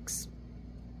front legs.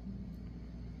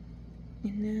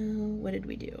 And now what did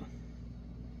we do?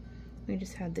 We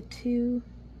just had the 2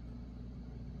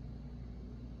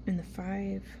 and the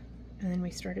 5, and then we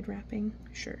started wrapping.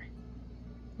 Sure,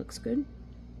 looks good.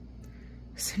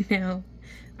 So now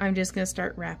I'm just gonna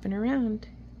start wrapping around,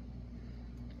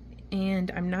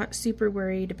 and I'm not super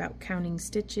worried about counting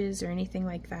stitches or anything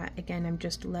like that. Again, I'm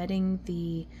just letting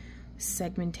the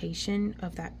segmentation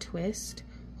of that twist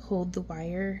hold the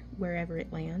wire wherever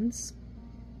it lands.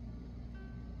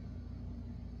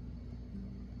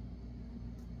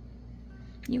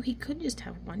 You know, he could just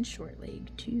have one short leg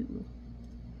too.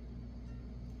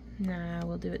 Nah,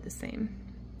 we'll do it the same.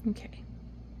 Okay.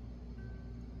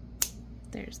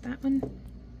 There's that one.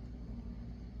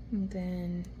 And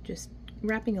then just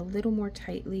wrapping a little more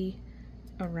tightly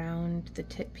around the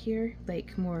tip here,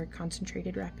 like more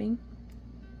concentrated wrapping.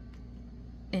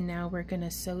 And now we're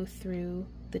gonna sew through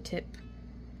the tip,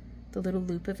 the little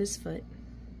loop of his foot.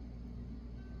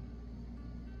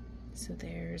 So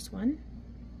there's 1.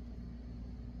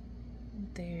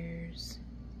 There's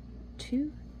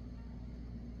 2.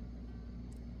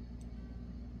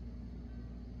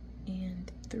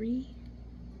 And 3.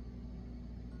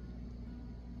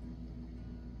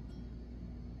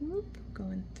 Whoop,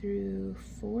 going through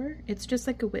 4. It's just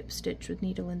like a whip stitch with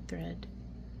needle and thread.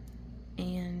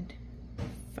 And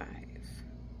 5.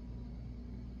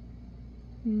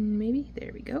 Maybe,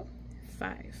 there we go,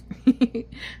 5.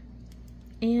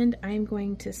 And I'm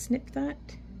going to snip that,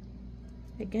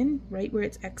 again, right where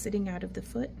it's exiting out of the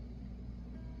foot,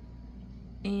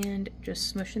 and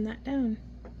just smushing that down.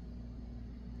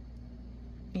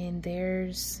 And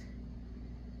there's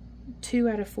 2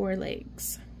 out of 4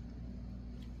 legs.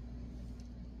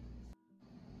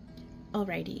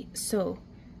 Alrighty, so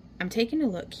I'm taking a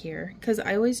look here, because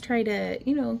I always try to,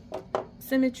 you know,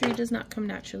 symmetry does not come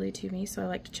naturally to me, so I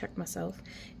like to check myself.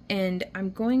 And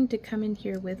I'm going to come in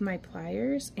here with my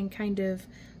pliers and kind of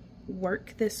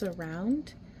work this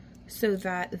around so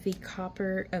that the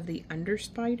copper of the under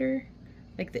spider,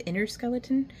 like the inner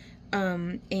skeleton,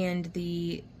 and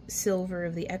the silver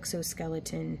of the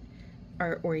exoskeleton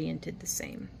are oriented the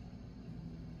same.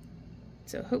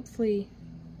 So hopefully,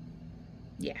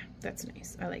 yeah, that's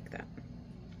nice. I like that.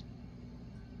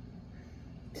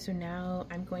 So now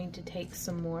I'm going to take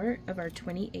some more of our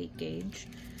 28 gauge,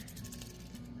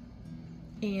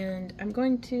 and I'm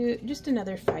going to just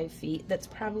another 5 feet. That's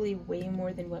probably way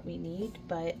more than what we need,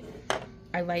 but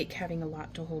I like having a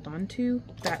lot to hold on to.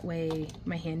 That way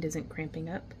my hand isn't cramping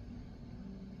up.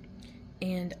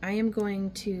 And I am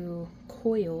going to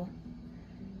coil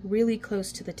really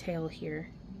close to the tail here.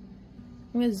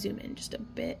 I'm going to zoom in just a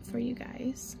bit for you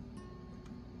guys.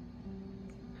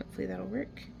 Hopefully that'll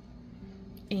work.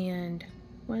 And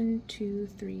 1, 2,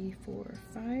 3, 4,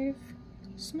 5,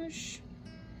 smush,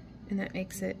 and that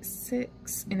makes it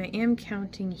 6. And I am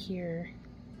counting here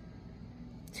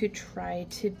to try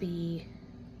to be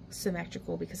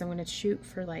symmetrical, because I'm going to shoot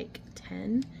for like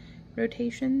 10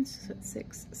 rotations. So it's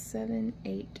 6, 7,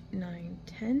 8, 9,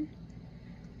 10,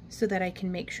 so that I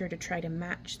can make sure to try to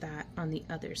match that on the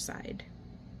other side.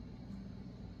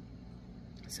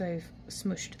 So I've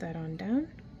smushed that on down.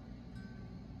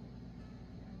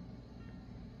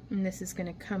 And this is going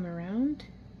to come around.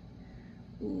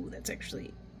 Ooh, that's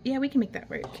actually, yeah, we can make that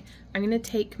work. I'm going to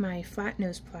take my flat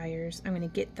nose pliers. I'm going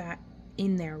to get that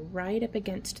in there right up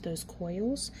against those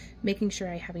coils, making sure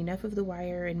I have enough of the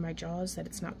wire in my jaws that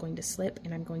it's not going to slip,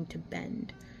 and I'm going to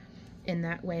bend. And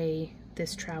that way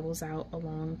this travels out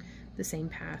along the same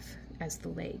path as the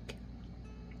leg.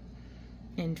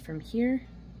 And from here,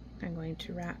 I'm going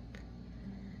to wrap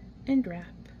and wrap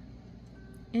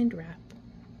and wrap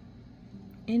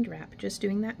and wrap, just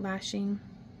doing that lashing,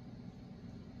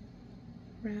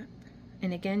 wrap.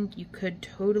 And again, you could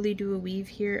totally do a weave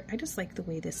here. I just like the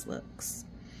way this looks.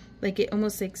 Like, it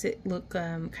almost makes it look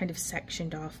kind of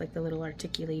sectioned off, like the little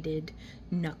articulated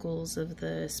knuckles of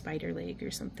the spider leg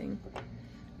or something.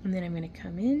 And then I'm going to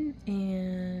come in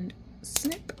and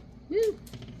snip. Woo!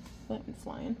 That one's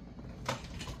flying.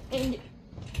 And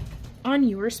on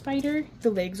your spider, the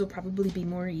legs will probably be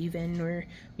more even, or,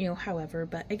 you know, however,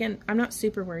 but again, I'm not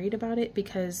super worried about it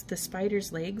because the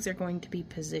spider's legs are going to be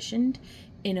positioned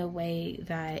in a way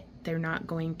that they're not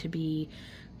going to be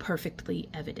perfectly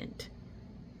evident.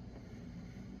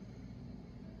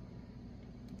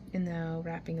 And now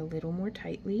wrapping a little more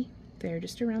tightly there,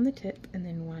 just around the tip, and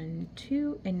then 1,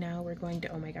 2, and now we're going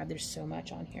to, oh my god, there's so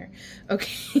much on here.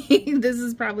 Okay, this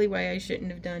is probably why I shouldn't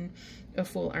have done a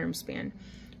full arm span.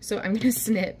 So I'm gonna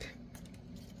snip.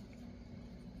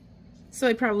 So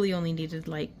I probably only needed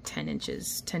like 10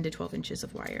 to 12 inches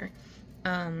of wire.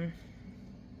 And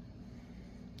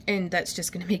that's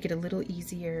just gonna make it a little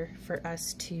easier for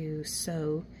us to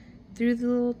sew through the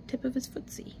little tip of his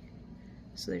footsie.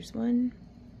 So there's one,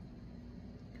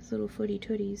 his little footy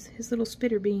tooties, his little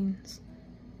spitter beans.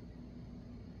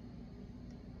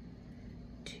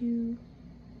 2,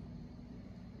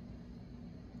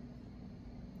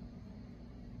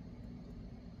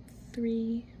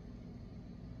 3,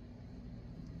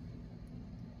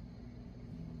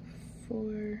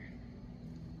 4,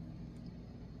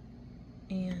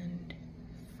 and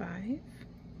 5. I'm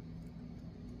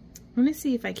gonna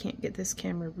see if I can't get this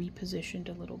camera repositioned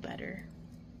a little better.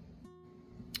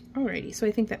 Alrighty, so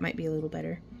I think that might be a little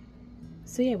better.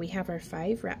 So yeah, we have our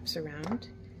 5 wraps around,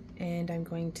 and I'm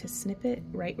going to snip it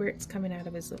right where it's coming out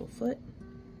of his little foot,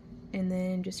 and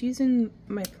then just using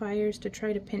my pliers to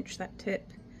try to pinch that tip,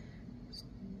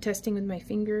 testing with my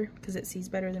finger because it sees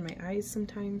better than my eyes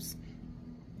sometimes,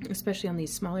 especially on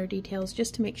these smaller details,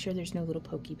 just to make sure there's no little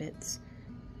pokey bits.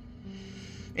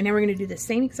 And now we're going to do the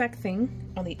same exact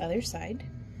thing on the other side.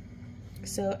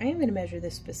 So I am going to measure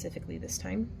this specifically this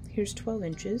time. Here's 12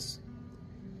 inches.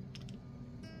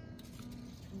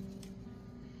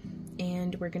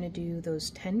 And we're going to do those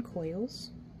 10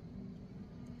 coils.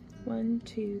 1,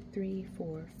 2, 3,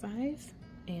 4, 5,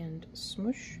 and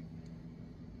smush.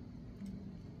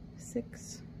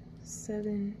 6,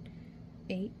 7,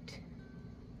 8.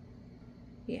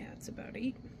 Yeah, it's about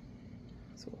 8.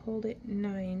 So we'll hold it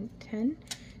 9, 10.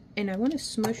 And I want to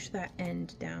smush that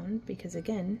end down because,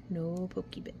 again, no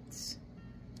pokey bits.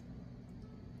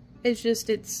 It's just,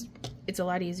 it's a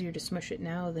lot easier to smush it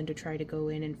now than to try to go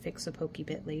in and fix a pokey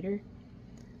bit later.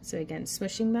 So again,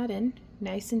 smushing that in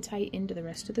nice and tight into the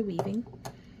rest of the weaving,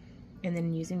 and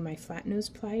then using my flat nose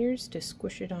pliers to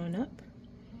squish it on up,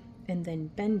 and then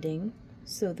bending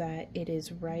so that it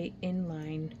is right in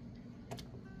line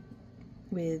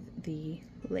with the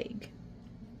leg.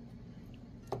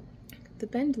 The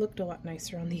bend looked a lot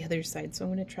nicer on the other side, so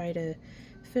I'm going to try to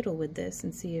fiddle with this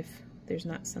and see if there's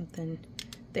not something.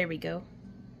 There we go.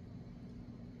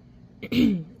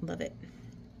 Love it.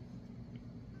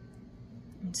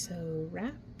 And so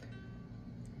wrap,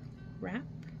 wrap,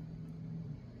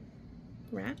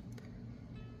 wrap,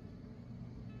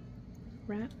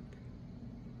 wrap,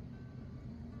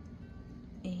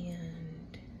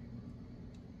 and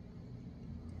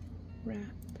wrap.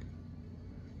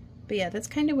 But yeah, that's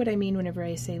kind of what I mean whenever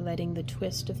I say letting the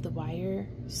twist of the wire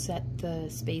set the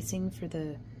spacing for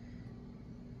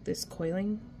this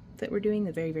coiling that we're doing,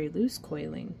 the very, very loose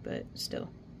coiling, but still.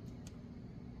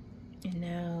 And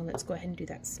now let's go ahead and do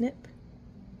that snip.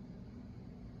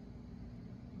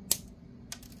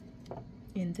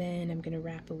 And then I'm going to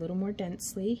wrap a little more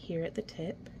densely here at the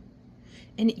tip.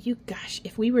 And gosh,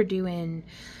 if we were doing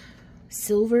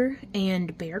silver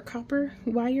and bare copper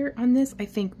wire on this, I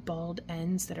think bald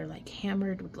ends that are like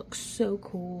hammered would look so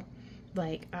cool.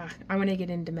 Like, I want to get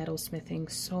into metal smithing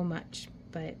so much,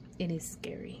 but it is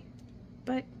scary.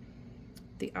 But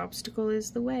the obstacle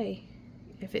is the way.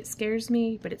 If it scares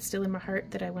me, but it's still in my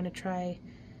heart that I want to try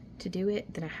to do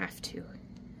it, then I have to.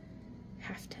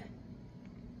 Have to.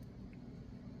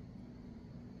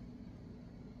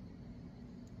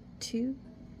 Two,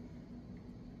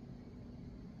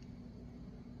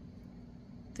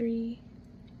 3,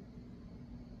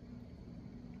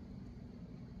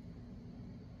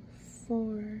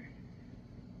 4,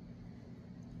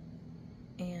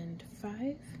 and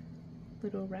 5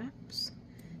 little wraps.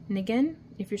 And again,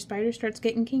 if your spider starts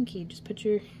getting kinky, just put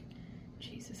your,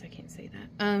 Jesus, I can't say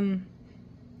that.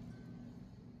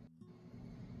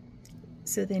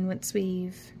 So then once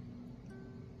we've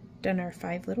done our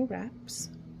 5 little wraps,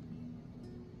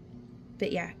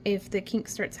 but yeah, if the kink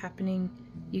starts happening,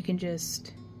 you can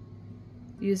just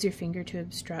use your finger to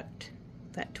obstruct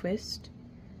that twist,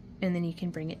 and then you can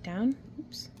bring it down.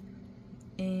 Oops.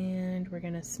 And we're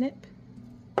gonna snip,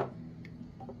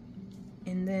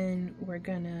 and then we're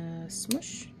gonna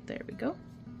smush. There we go.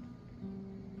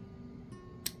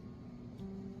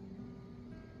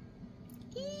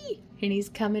 And he's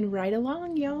coming right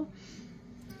along, y'all.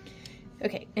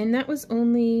 Okay, and that was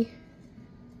only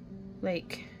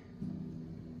like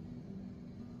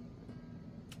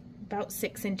about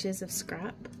 6 inches of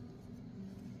scrap.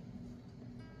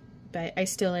 But I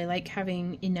like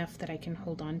having enough that I can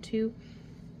hold on to.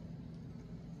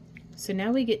 So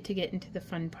now we get into the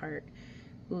fun part.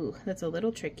 Ooh, that's a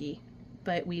little tricky,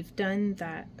 but we've done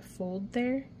that fold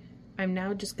there. I'm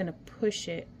now just gonna push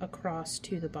it across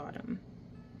to the bottom.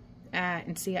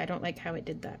 And see, I don't like how it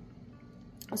did that.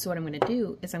 So what I'm gonna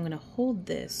do is I'm gonna hold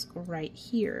this right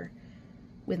here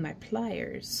with my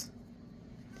pliers,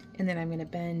 and then I'm gonna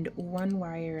bend one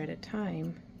wire at a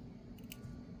time.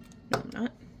 No, I'm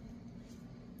not.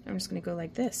 I'm just gonna go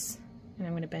like this, and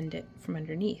I'm gonna bend it from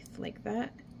underneath, like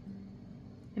that.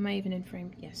 Am I even in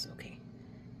frame? Yes, okay.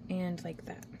 And like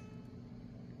that.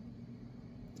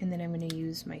 And then I'm gonna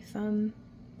use my thumb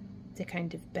to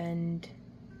kind of bend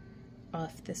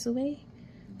off this way,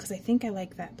 because I think I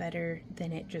like that better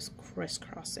than it just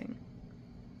crisscrossing.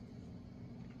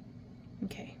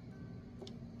 Okay.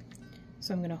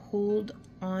 So I'm gonna hold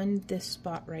on this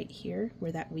spot right here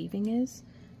where that weaving is.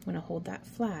 I'm gonna hold that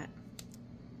flat.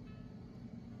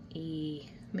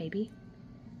 Maybe.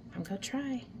 I'm gonna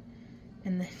try.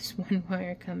 And there's one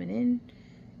wire coming in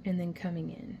and then coming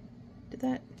in. Did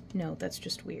that? No, that's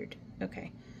just weird.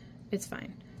 Okay, it's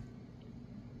fine.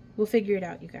 We'll figure it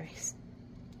out, you guys.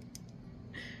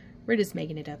 We're just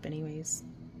making it up anyways.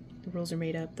 The rules are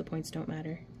made up, the points don't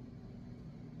matter.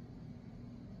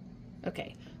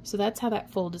 Okay, so that's how that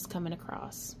fold is coming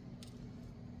across.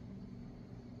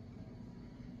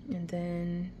 And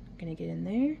then I'm gonna get in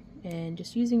there and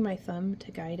just using my thumb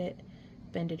to guide it,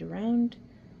 bend it around,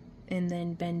 and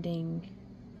then bending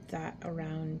that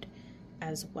around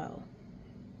as well.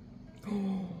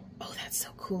 Oh, that's so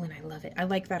cool, and I love it. I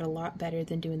like that a lot better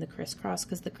than doing the crisscross,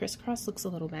 because the crisscross looks a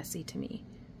little messy to me.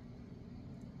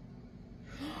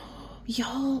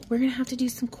 Y'all, we're gonna have to do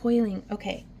some coiling.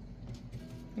 Okay.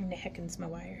 And the heckins my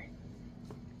wire.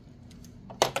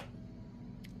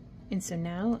 And so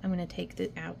now I'm gonna take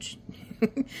the, ouch,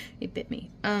 it bit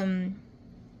me.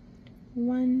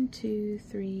 1, 2,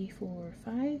 3, 4,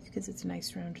 5, because it's a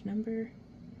nice round number.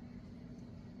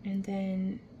 And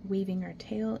then weaving our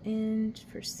tail end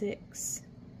for 6,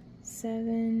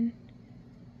 7,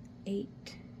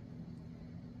 8,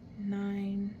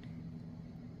 9,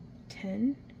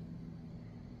 10.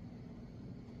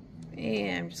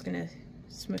 And I'm just gonna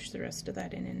smush the rest of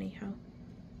that in anyhow.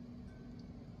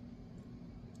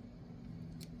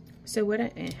 So what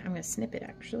I'm gonna snip it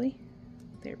actually.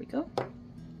 There we go.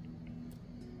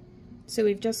 So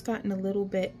we've just gotten a little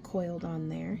bit coiled on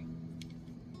there.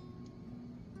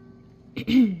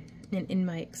 And in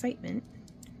my excitement,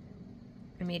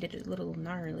 I made it a little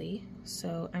gnarly.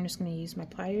 So I'm just gonna use my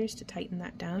pliers to tighten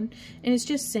that down. And it's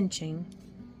just cinching.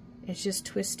 It's just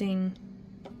twisting.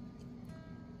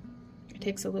 It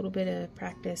takes a little bit of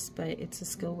practice, but it's a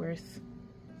skill worth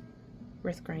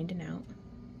grinding out.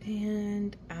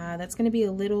 And that's gonna be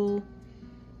a little,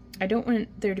 I don't want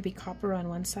there to be copper on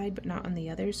one side but not on the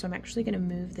other, so I'm actually gonna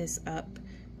move this up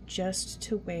just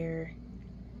to where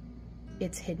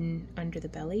it's hidden under the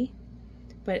belly.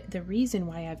 But the reason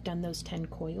why I've done those 10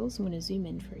 coils, I'm gonna zoom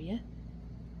in for you.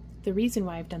 The reason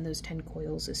why I've done those 10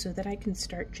 coils is so that I can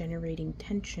start generating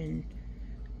tension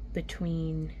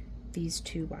between these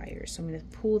two wires. So I'm gonna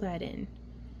pull that in.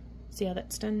 See how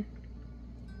that's done?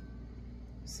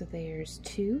 So there's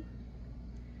 2,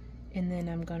 and then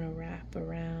I'm gonna wrap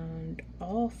around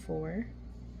all 4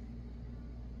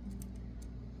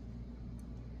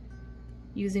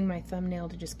 using my thumbnail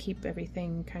to just keep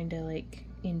everything kind of like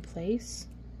in place.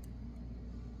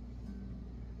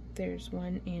 There's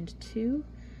 1 and 2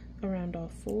 around all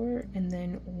 4, and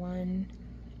then 1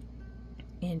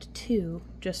 and 2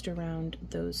 just around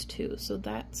those 2. So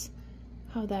that's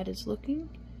how that is looking.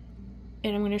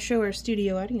 And I'm going to show our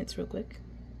studio audience real quick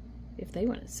if they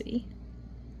want to see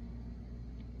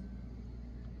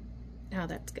how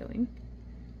that's going.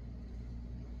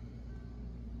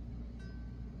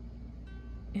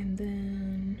 And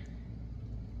then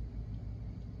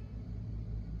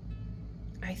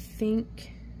I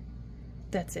think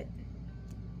that's it.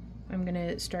 I'm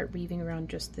gonna start weaving around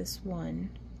just this 1,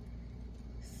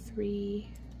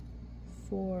 3,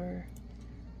 4,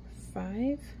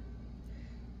 5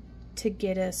 to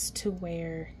get us to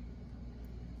where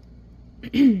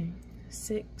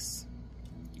 6,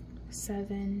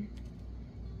 7,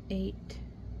 8,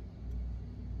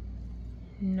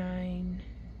 9,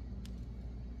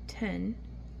 10.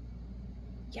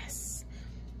 Yes,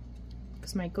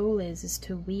 because my goal is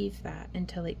to weave that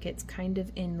until it gets kind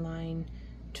of in line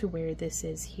to where this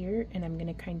is here, and I'm going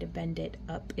to kind of bend it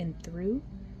up and through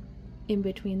in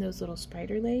between those little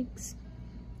spider legs.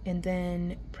 And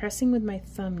then pressing with my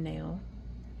thumbnail,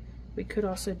 we could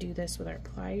also do this with our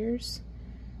pliers.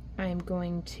 I'm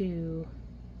going to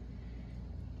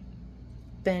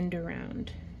bend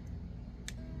around.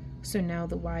 So now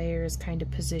the wire is kind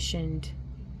of positioned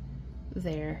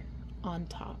there on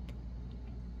top.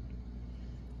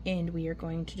 And we are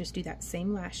going to just do that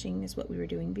same lashing as what we were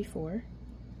doing before.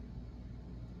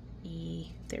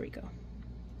 There we go.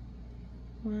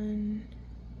 One.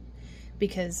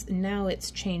 Because now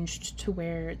it's changed to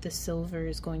where the silver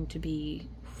is going to be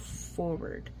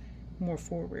forward, more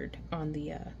forward on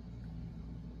the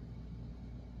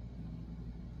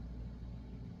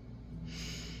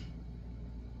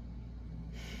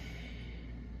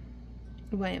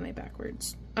why am I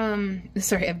backwards?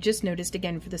 Sorry, I've just noticed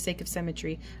again, for the sake of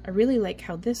symmetry, I really like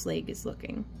how this leg is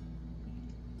looking.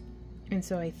 And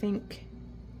so I think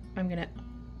I'm gonna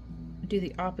do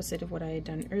the opposite of what I had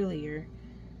done earlier,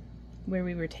 where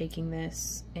we were taking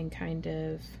this and kind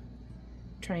of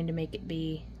trying to make it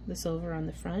be the silver on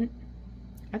the front.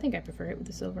 I think I prefer it with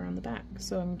the silver on the back.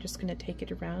 So I'm just gonna take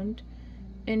it around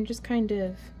and just kind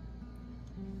of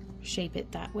shape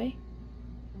it that way.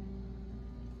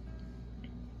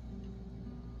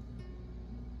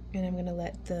 And I'm gonna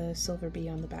let the silver be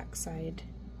on the back side,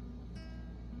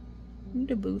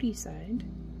 the booty side.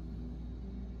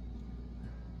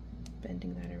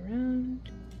 Bending that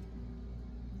around.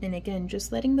 And again,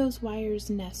 just letting those wires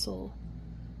nestle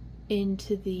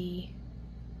into the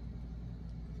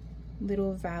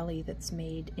little valley that's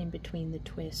made in between the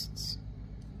twists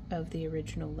of the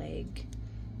original leg.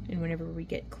 And whenever we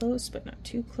get close, but not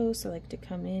too close, I like to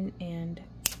come in and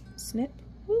snip.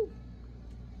 Woo!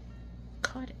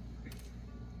 Caught it.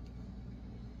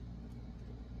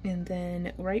 And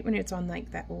then right when it's on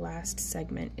like that last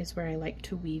segment is where I like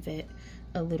to weave it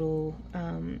a little,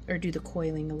 or do the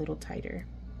coiling a little tighter.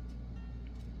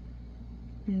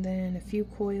 And then a few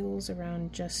coils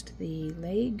around just the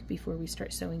leg before we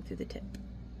start sewing through the tip.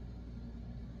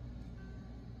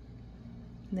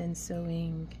 And then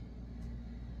sewing,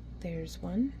 there's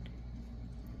one.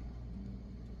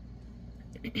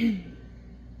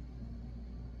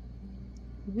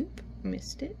 Whoop,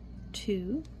 missed it.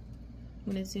 Two.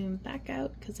 I'm going to zoom back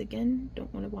out because, again,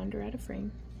 don't want to wander out of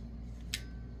frame.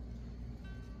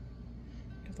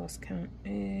 I've lost count.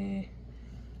 How many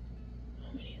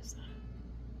is that?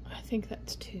 I think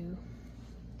that's 2.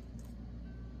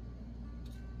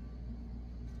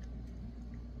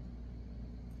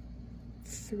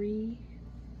 Three.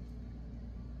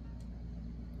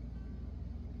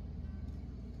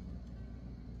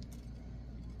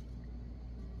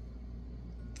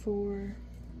 4.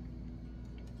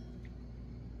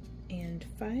 And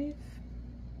 5.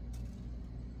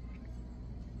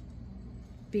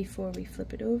 Before we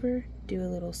flip it over, do a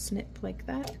little snip like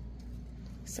that.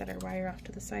 Set our wire off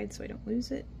to the side so I don't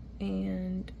lose it.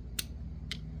 And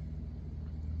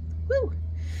woo!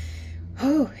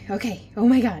 Oh, okay. Oh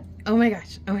my god. Oh my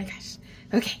gosh. Oh my gosh.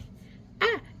 Okay.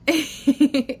 Ah!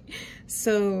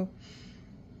 So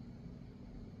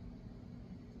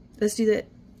let's do that.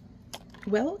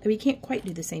 Well, we can't quite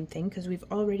do the same thing because we've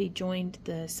already joined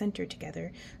the center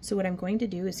together. So what I'm going to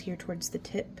do is here towards the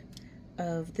tip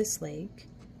of this leg,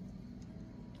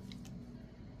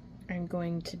 I'm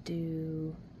going to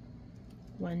do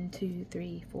 1, 2,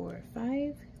 3, 4,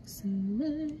 5,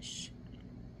 smush.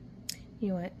 You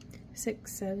know what?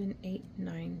 6, 7, 8,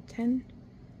 9, 10.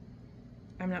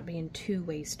 I'm not being too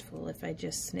wasteful if I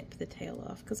just snip the tail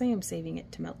off because I am saving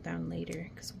it to melt down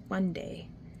later, because one day,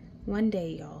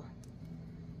 y'all,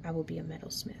 I will be a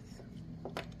metalsmith.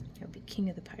 I'll be king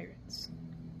of the pirates.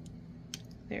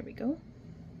 There we go.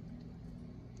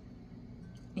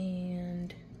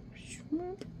 And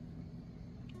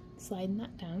sliding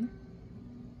that down.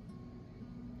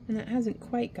 And that hasn't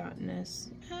quite gotten us.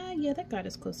 Yeah, that got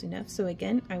us close enough. So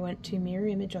again, I want to mirror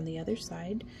image on the other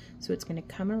side. So it's going to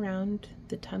come around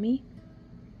the tummy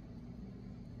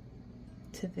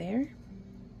to there.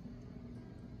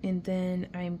 And then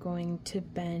I'm going to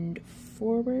bend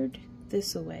forward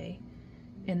this away,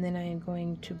 and then I'm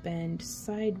going to bend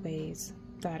sideways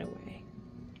that away.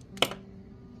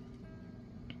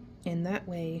 And that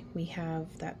way we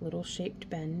have that little shaped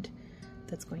bend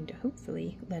that's going to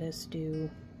hopefully let us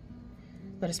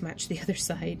match the other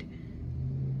side.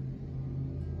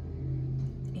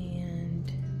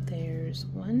 And there's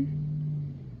 1.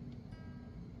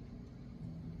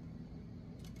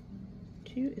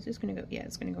 2. Is this gonna go? Yeah,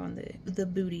 it's gonna go on the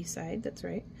booty side, that's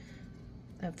right,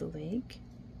 of the leg.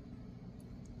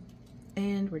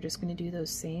 And we're just gonna do those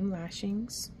same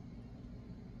lashings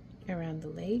around the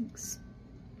legs.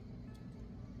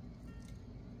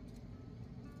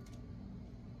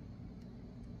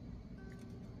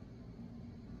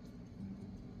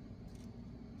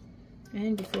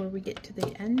 And before we get to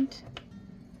the end,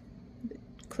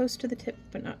 close to the tip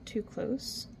but not too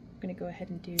close, I'm going to go ahead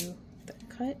and do the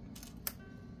cut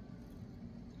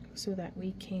so that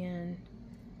we can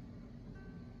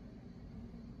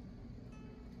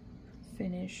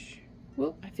finish.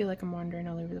 Whoa, I feel like I'm wandering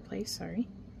all over the place, sorry.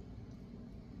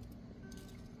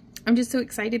 I'm just so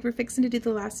excited. We're fixing to do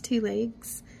the last 2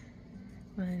 legs.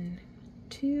 1,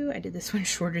 2, I did this one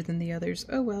shorter than the others.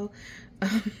 Oh well.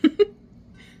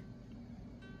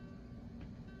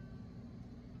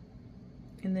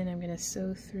 And then I'm going to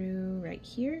sew through right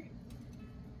here.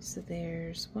 So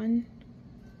there's 1,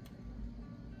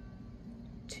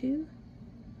 2.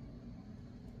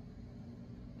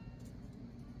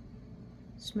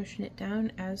 Smushing it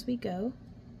down as we go.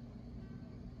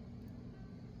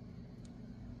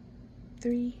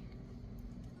 3.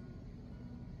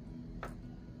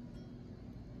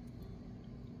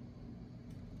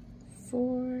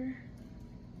 4.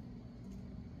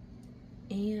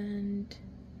 And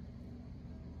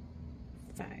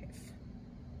 5.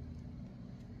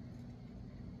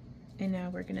 And now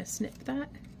we're going to snip that,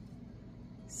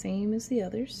 same as the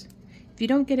others. If you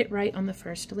don't get it right on the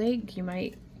first leg, you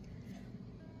might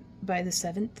by the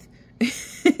 7th.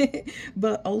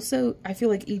 But also, I feel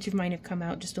like each of mine have come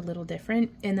out just a little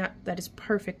different, and that is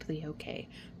perfectly okay.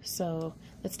 So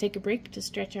let's take a break to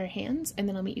stretch our hands, and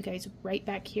then I'll meet you guys right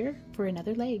back here for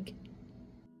another leg.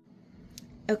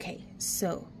 Okay,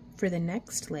 so for the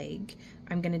next leg,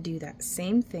 I'm going to do that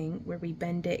same thing where we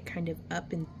bend it kind of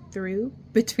up and through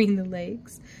between the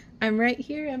legs. I'm right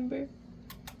here, Ember.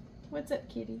 What's up,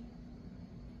 kitty?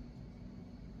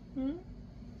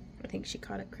 I think she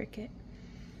caught a cricket.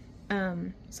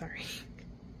 Sorry.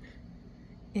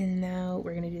 And now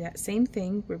we're going to do that same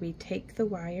thing where we take the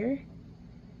wire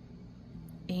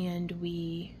and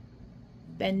we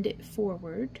bend it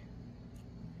forward.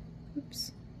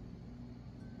 Oops.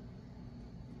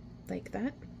 Like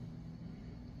that.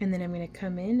 And then I'm going to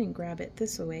come in and grab it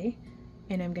this way,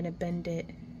 and I'm going to bend it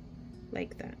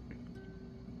like that.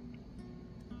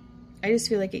 I just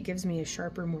feel like it gives me a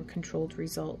sharper, more controlled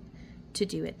result to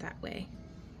do it that way.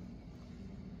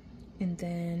 And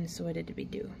then, so what did we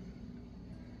do?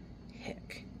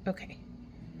 Heck. Okay.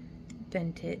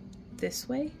 Bent it this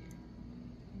way,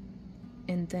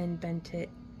 and then bent it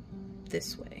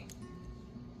this way.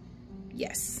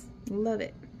 Yes. Love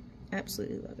it.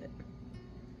 Absolutely love it.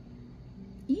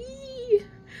 Eee!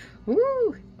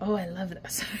 Woo! Oh, I love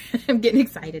this. I'm getting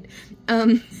excited.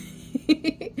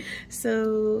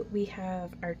 So we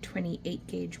have our 28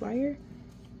 gauge wire.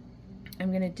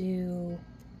 I'm gonna do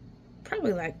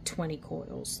probably like 20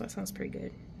 coils. That sounds pretty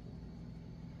good.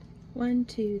 1,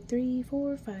 2, 3,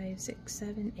 4, 5, 6,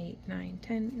 7, 8, 9,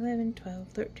 10, 11, 12,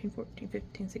 13, 14,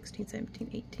 15, 16, 17,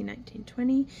 18, 19,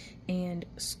 20, and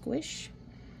squish.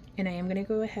 And I am gonna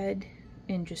go ahead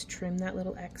and just trim that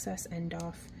little excess end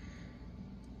off,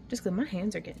 just because my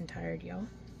hands are getting tired, y'all.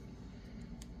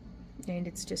 And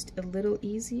it's just a little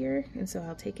easier, and so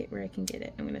I'll take it where I can get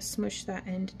it. I'm going to smush that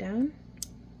end down,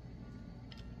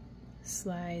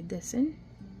 slide this in.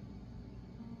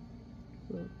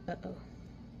 Ooh, uh-oh.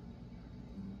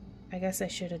 I guess I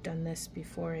should have done this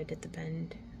before I did the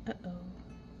bend. Uh-oh.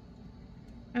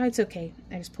 Oh, it's okay.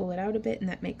 I just pull it out a bit, and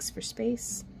that makes for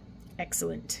space.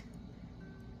 Excellent.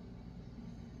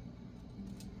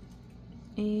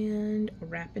 And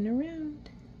wrapping around.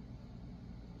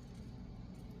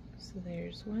 So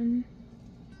there's 1.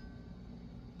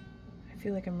 I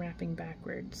feel like I'm wrapping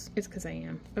backwards. It's because I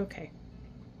am. Okay.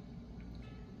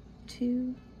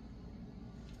 2.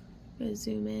 I'm gonna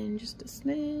zoom in just a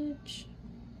smidge.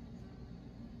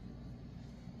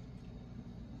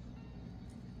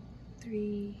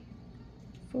 3,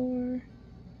 4. I'm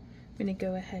gonna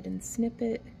go ahead and snip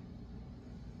it.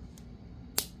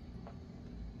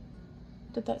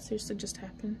 Did that seriously just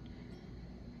happen?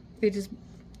 It just,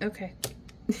 okay.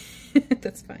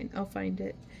 That's fine. I'll find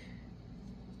it.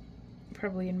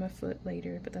 Probably in my foot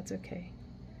later, but that's okay.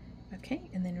 Okay,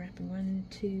 and then wrapping 1,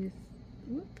 2,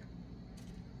 whoop.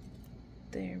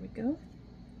 There we go.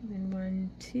 And then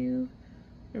 1, 2,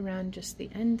 around just the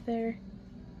end there.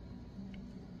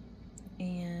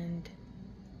 And,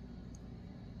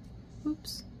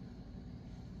 oops.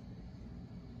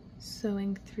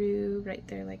 Sewing through right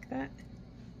there like that.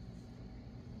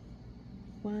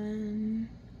 1,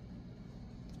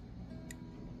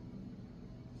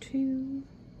 2,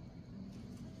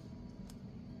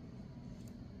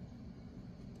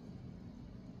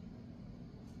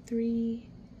 3,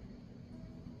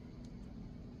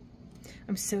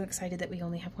 I'm so excited that we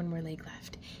only have one more leg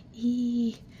left.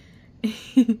 Eee.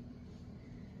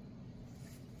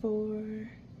 4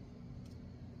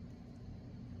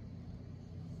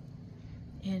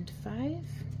 and 5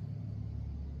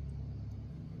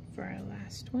 for our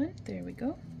last one. There we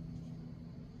go.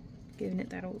 Giving it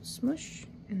that old smush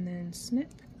and then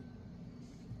snip.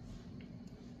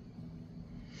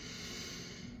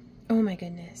 Oh my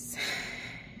goodness.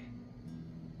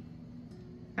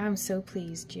 I'm so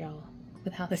pleased, y'all,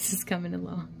 with how this is coming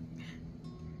along.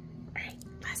 Alright,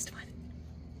 last one.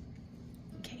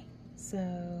 Okay,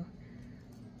 so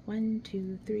 1,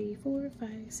 2, 3, 4, 5,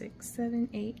 6, 7,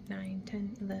 8, 9,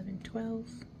 10, 11, 12,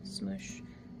 smush,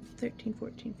 13,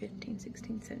 14, 15,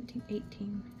 16, 17,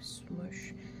 18,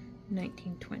 smush,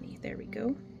 19, 20. There we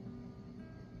go.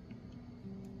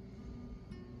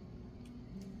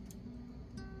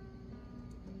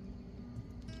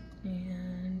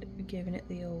 And giving it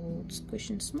the old squish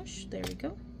and smush. There we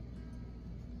go.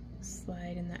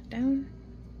 Sliding that down.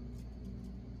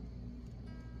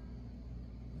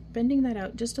 Bending that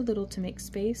out just a little to make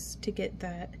space to get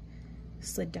that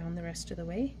slid down the rest of the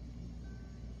way.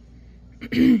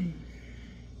 And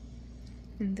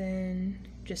then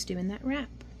just doing that wrap.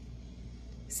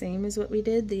 Same as what we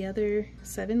did the other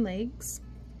 7 legs.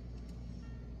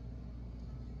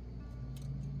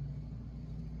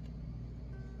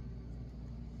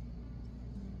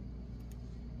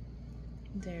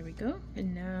 There we go.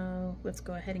 And now let's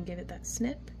go ahead and give it that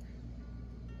snip.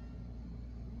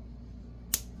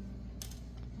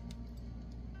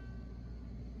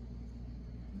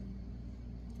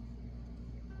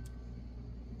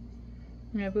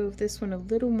 I wove this one a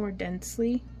little more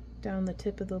densely down the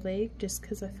tip of the leg just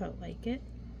because I felt like it.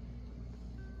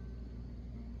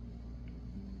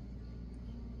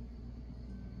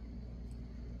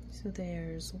 So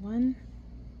there's 1,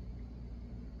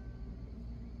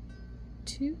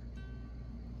 2,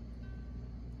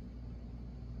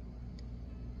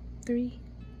 3,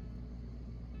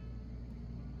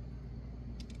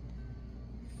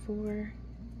 4,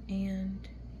 and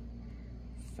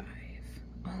 5.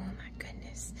 Oh my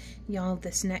goodness. Y'all,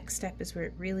 this next step is where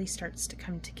it really starts to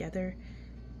come together.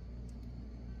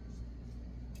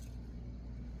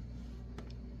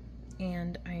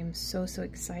 And I am so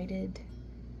excited.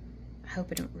 I hope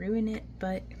I don't ruin it,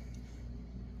 but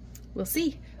we'll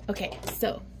see. Okay,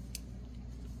 so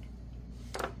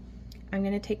I'm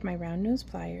going to take my round nose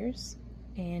pliers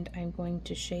and I'm going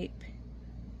to shape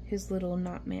his little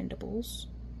knot mandibles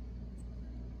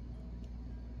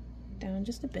down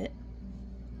just a bit.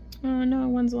 Oh no,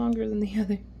 one's longer than the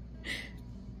other.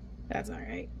 That's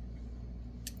alright.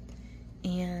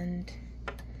 And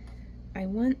I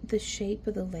want the shape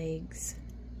of the legs.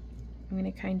 I'm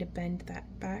going to kind of bend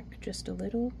that back just a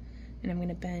little, and I'm going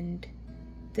to bend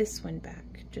this one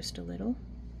back just a little.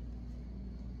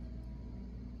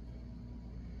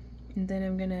 And then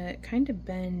I'm going to kind of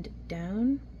bend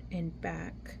down and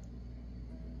back.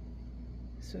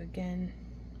 So again,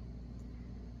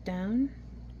 down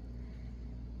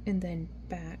and then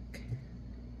back.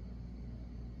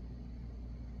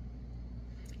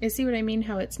 You see what I mean?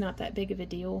 How it's not that big of a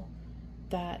deal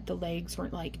that the legs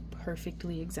weren't like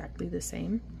perfectly exactly the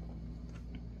same.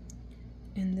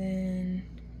 And then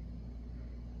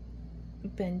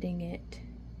bending it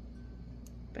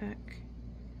back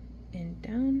and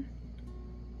down.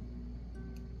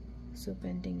 So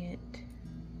bending it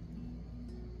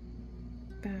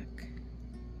back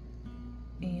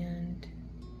and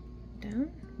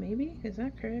down, maybe? Is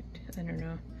that correct? I don't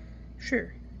know.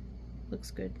 Sure.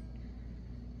 Looks good.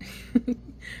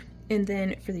 And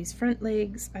then for these front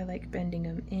legs, I like bending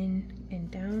them in and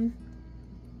down.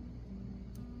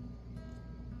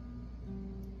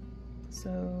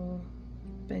 So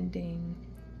bending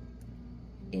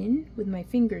in with my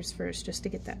fingers first just to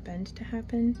get that bend to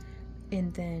happen,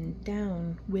 and then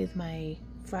down with my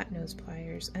flat nose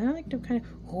pliers. And I like to kind of,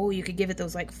 oh, you could give it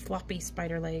those like floppy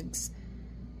spider legs.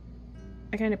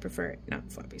 I kind of prefer it,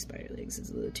 not floppy spider legs,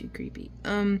 it's a little too creepy.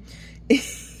 There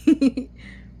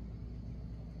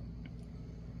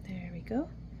we go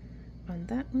on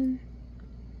that one,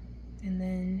 and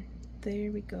then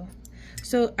there we go.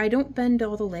 So I don't bend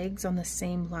all the legs on the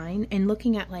same line, and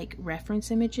looking at like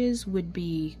reference images would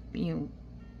be, you know,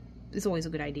 it's always a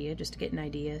good idea just to get an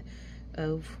idea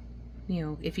of, you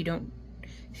know, if you don't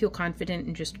feel confident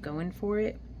in just going for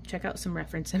it, check out some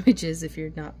reference images if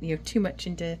you're not, you know, too much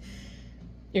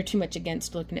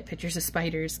against looking at pictures of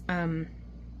spiders.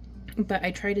 But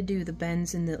I try to do the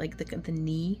bends in the like the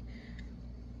knee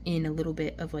in a little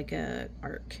bit of like a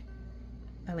arc.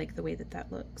 I like the way that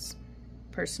that looks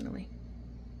personally.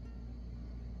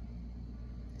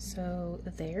 So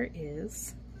there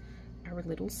is our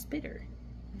little spitter.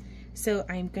 So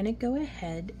I'm gonna go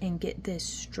ahead and get this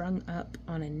strung up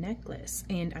on a necklace,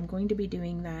 and I'm going to be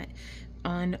doing that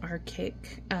on our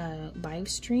Kick live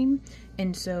stream,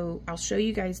 and so I'll show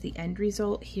you guys the end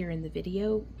result here in the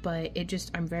video, but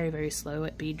I'm very slow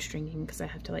at bead stringing because I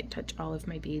have to like touch all of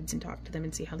my beads and talk to them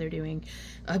and see how they're doing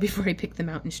before I pick them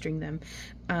out and string them.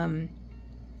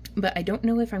 But I don't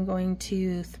know if I'm going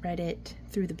to thread it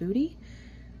through the booty,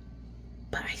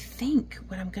 but I think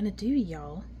what I'm gonna do,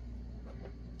 y'all,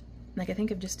 like I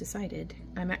think I've just decided,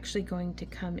 I'm actually going to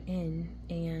come in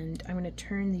and I'm gonna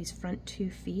turn these front 2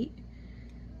 feet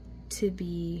to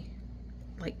be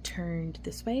like turned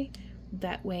this way.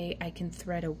 That way I can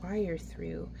thread a wire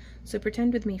through. So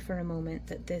pretend with me for a moment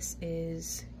that this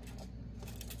is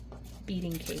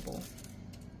beading cable.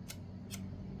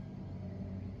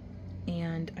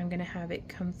 And I'm gonna have it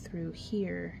come through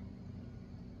here.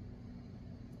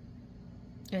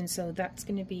 And so that's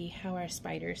gonna be how our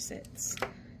spider sits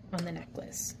on the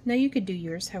necklace. Now you could do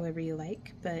yours however you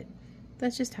like, but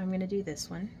that's just how I'm gonna do this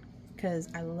one, because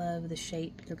I love the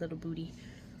shape, the little booty.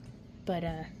 But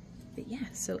yeah,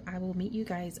 so I will meet you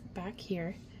guys back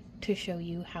here to show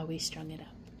you how we strung it up.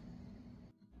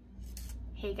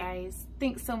 Hey guys,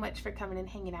 thanks so much for coming and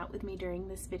hanging out with me during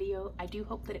this video. I do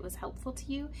hope that it was helpful to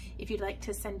you. If you'd like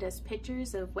to send us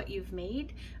pictures of what you've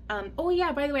made. Oh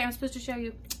yeah, by the way, I'm supposed to show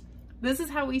you. This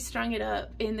is how we strung it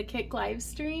up in the Kick live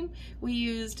stream. We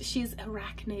used, she's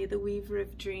Arachne, the Weaver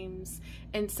of Dreams.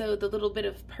 And so the little bit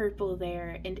of purple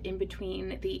there and in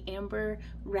between the amber,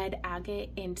 red agate,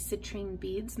 and citrine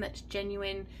beads, and that's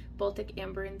genuine Baltic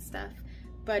amber and stuff.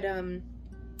 But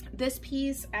this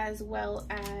piece, as well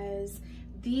as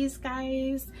these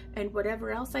guys and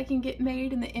whatever else I can get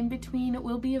made in the in-between,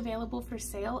 will be available for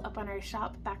sale up on our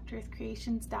shop,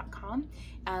 backtoearthcreations.com.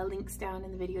 Links down in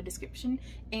the video description,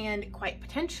 and quite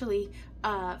potentially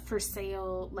for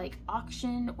sale like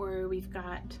auction, or we've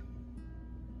got,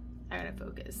 I gotta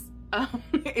focus.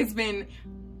 It's been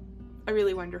a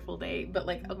really wonderful day, but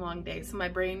like a long day, so my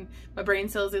brain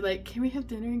cells are like, can we have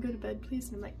dinner and go to bed please?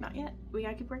 And I'm like, not yet, we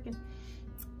gotta keep working.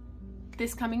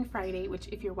 This coming Friday, which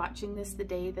if you're watching this the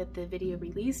day that the video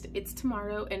released, it's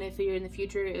tomorrow, and if you're in the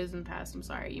future, it is in the past, I'm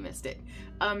sorry you missed it.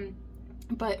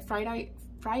 But Friday,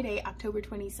 October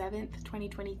 27th,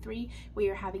 2023, we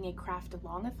are having a craft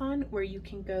along-a-thon where you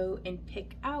can go and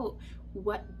pick out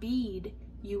what bead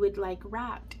you would like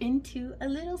wrapped into a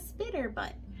little spitter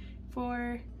butt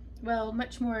for, well,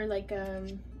 much more like a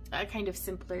kind of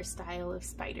simpler style of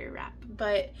spider wrap.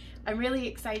 But I'm really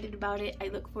excited about it. I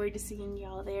look forward to seeing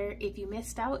y'all there. If you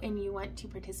missed out and you want to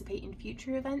participate in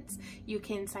future events, you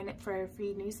can sign up for our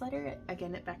free newsletter,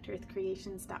 again at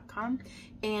backtoearthcreations.com,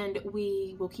 and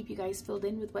we will keep you guys filled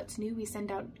in with what's new. We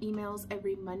send out emails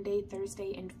every Monday,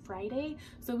 Thursday, and Friday,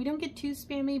 so we don't get too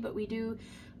spammy, but we do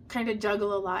kind of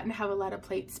juggle a lot and have a lot of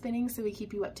plates spinning, so we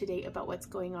keep you up to date about what's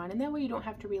going on, and that way you don't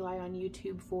have to rely on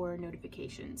YouTube for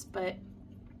notifications. But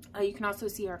you can also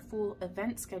see our full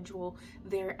event schedule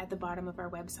there at the bottom of our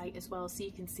website as well, so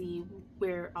you can see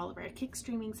where all of our Kick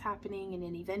streaming's happening, and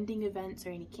any vending events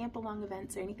or any camp along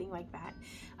events or anything like that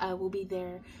will be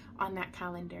there on that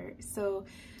calendar. So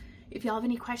if y'all have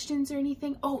any questions or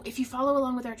anything, oh, if you follow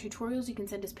along with our tutorials, you can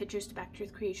send us pictures to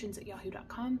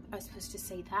backtoearthcreations@yahoo.com. I was supposed to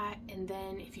say that. And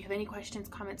then if you have any questions,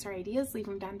 comments, or ideas, leave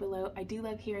them down below. I do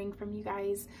love hearing from you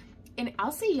guys. And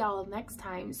I'll see y'all next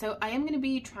time. So I am going to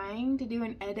be trying to do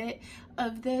an edit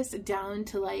of this down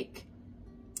to like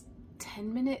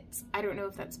 10 minutes. I don't know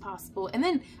if that's possible. And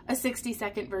then a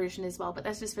 60-second version as well, but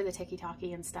that's just for the TikTok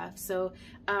and stuff. So,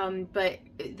 but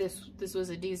this was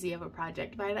a doozy of a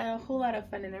project, but I had a whole lot of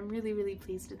fun, and I'm really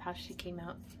pleased with how she came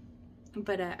out.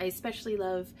 But I especially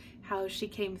love how she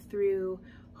came through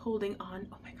holding on.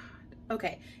 Oh my God.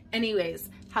 Okay. Anyways,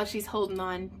 how she's holding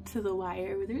on to the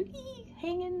wire with her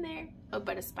hanging there. Oh,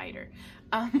 but a spider.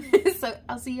 So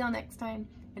I'll see y'all next time.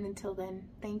 And until then,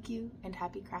 thank you and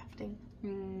happy crafting.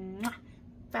 Mwah.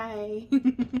 Bye.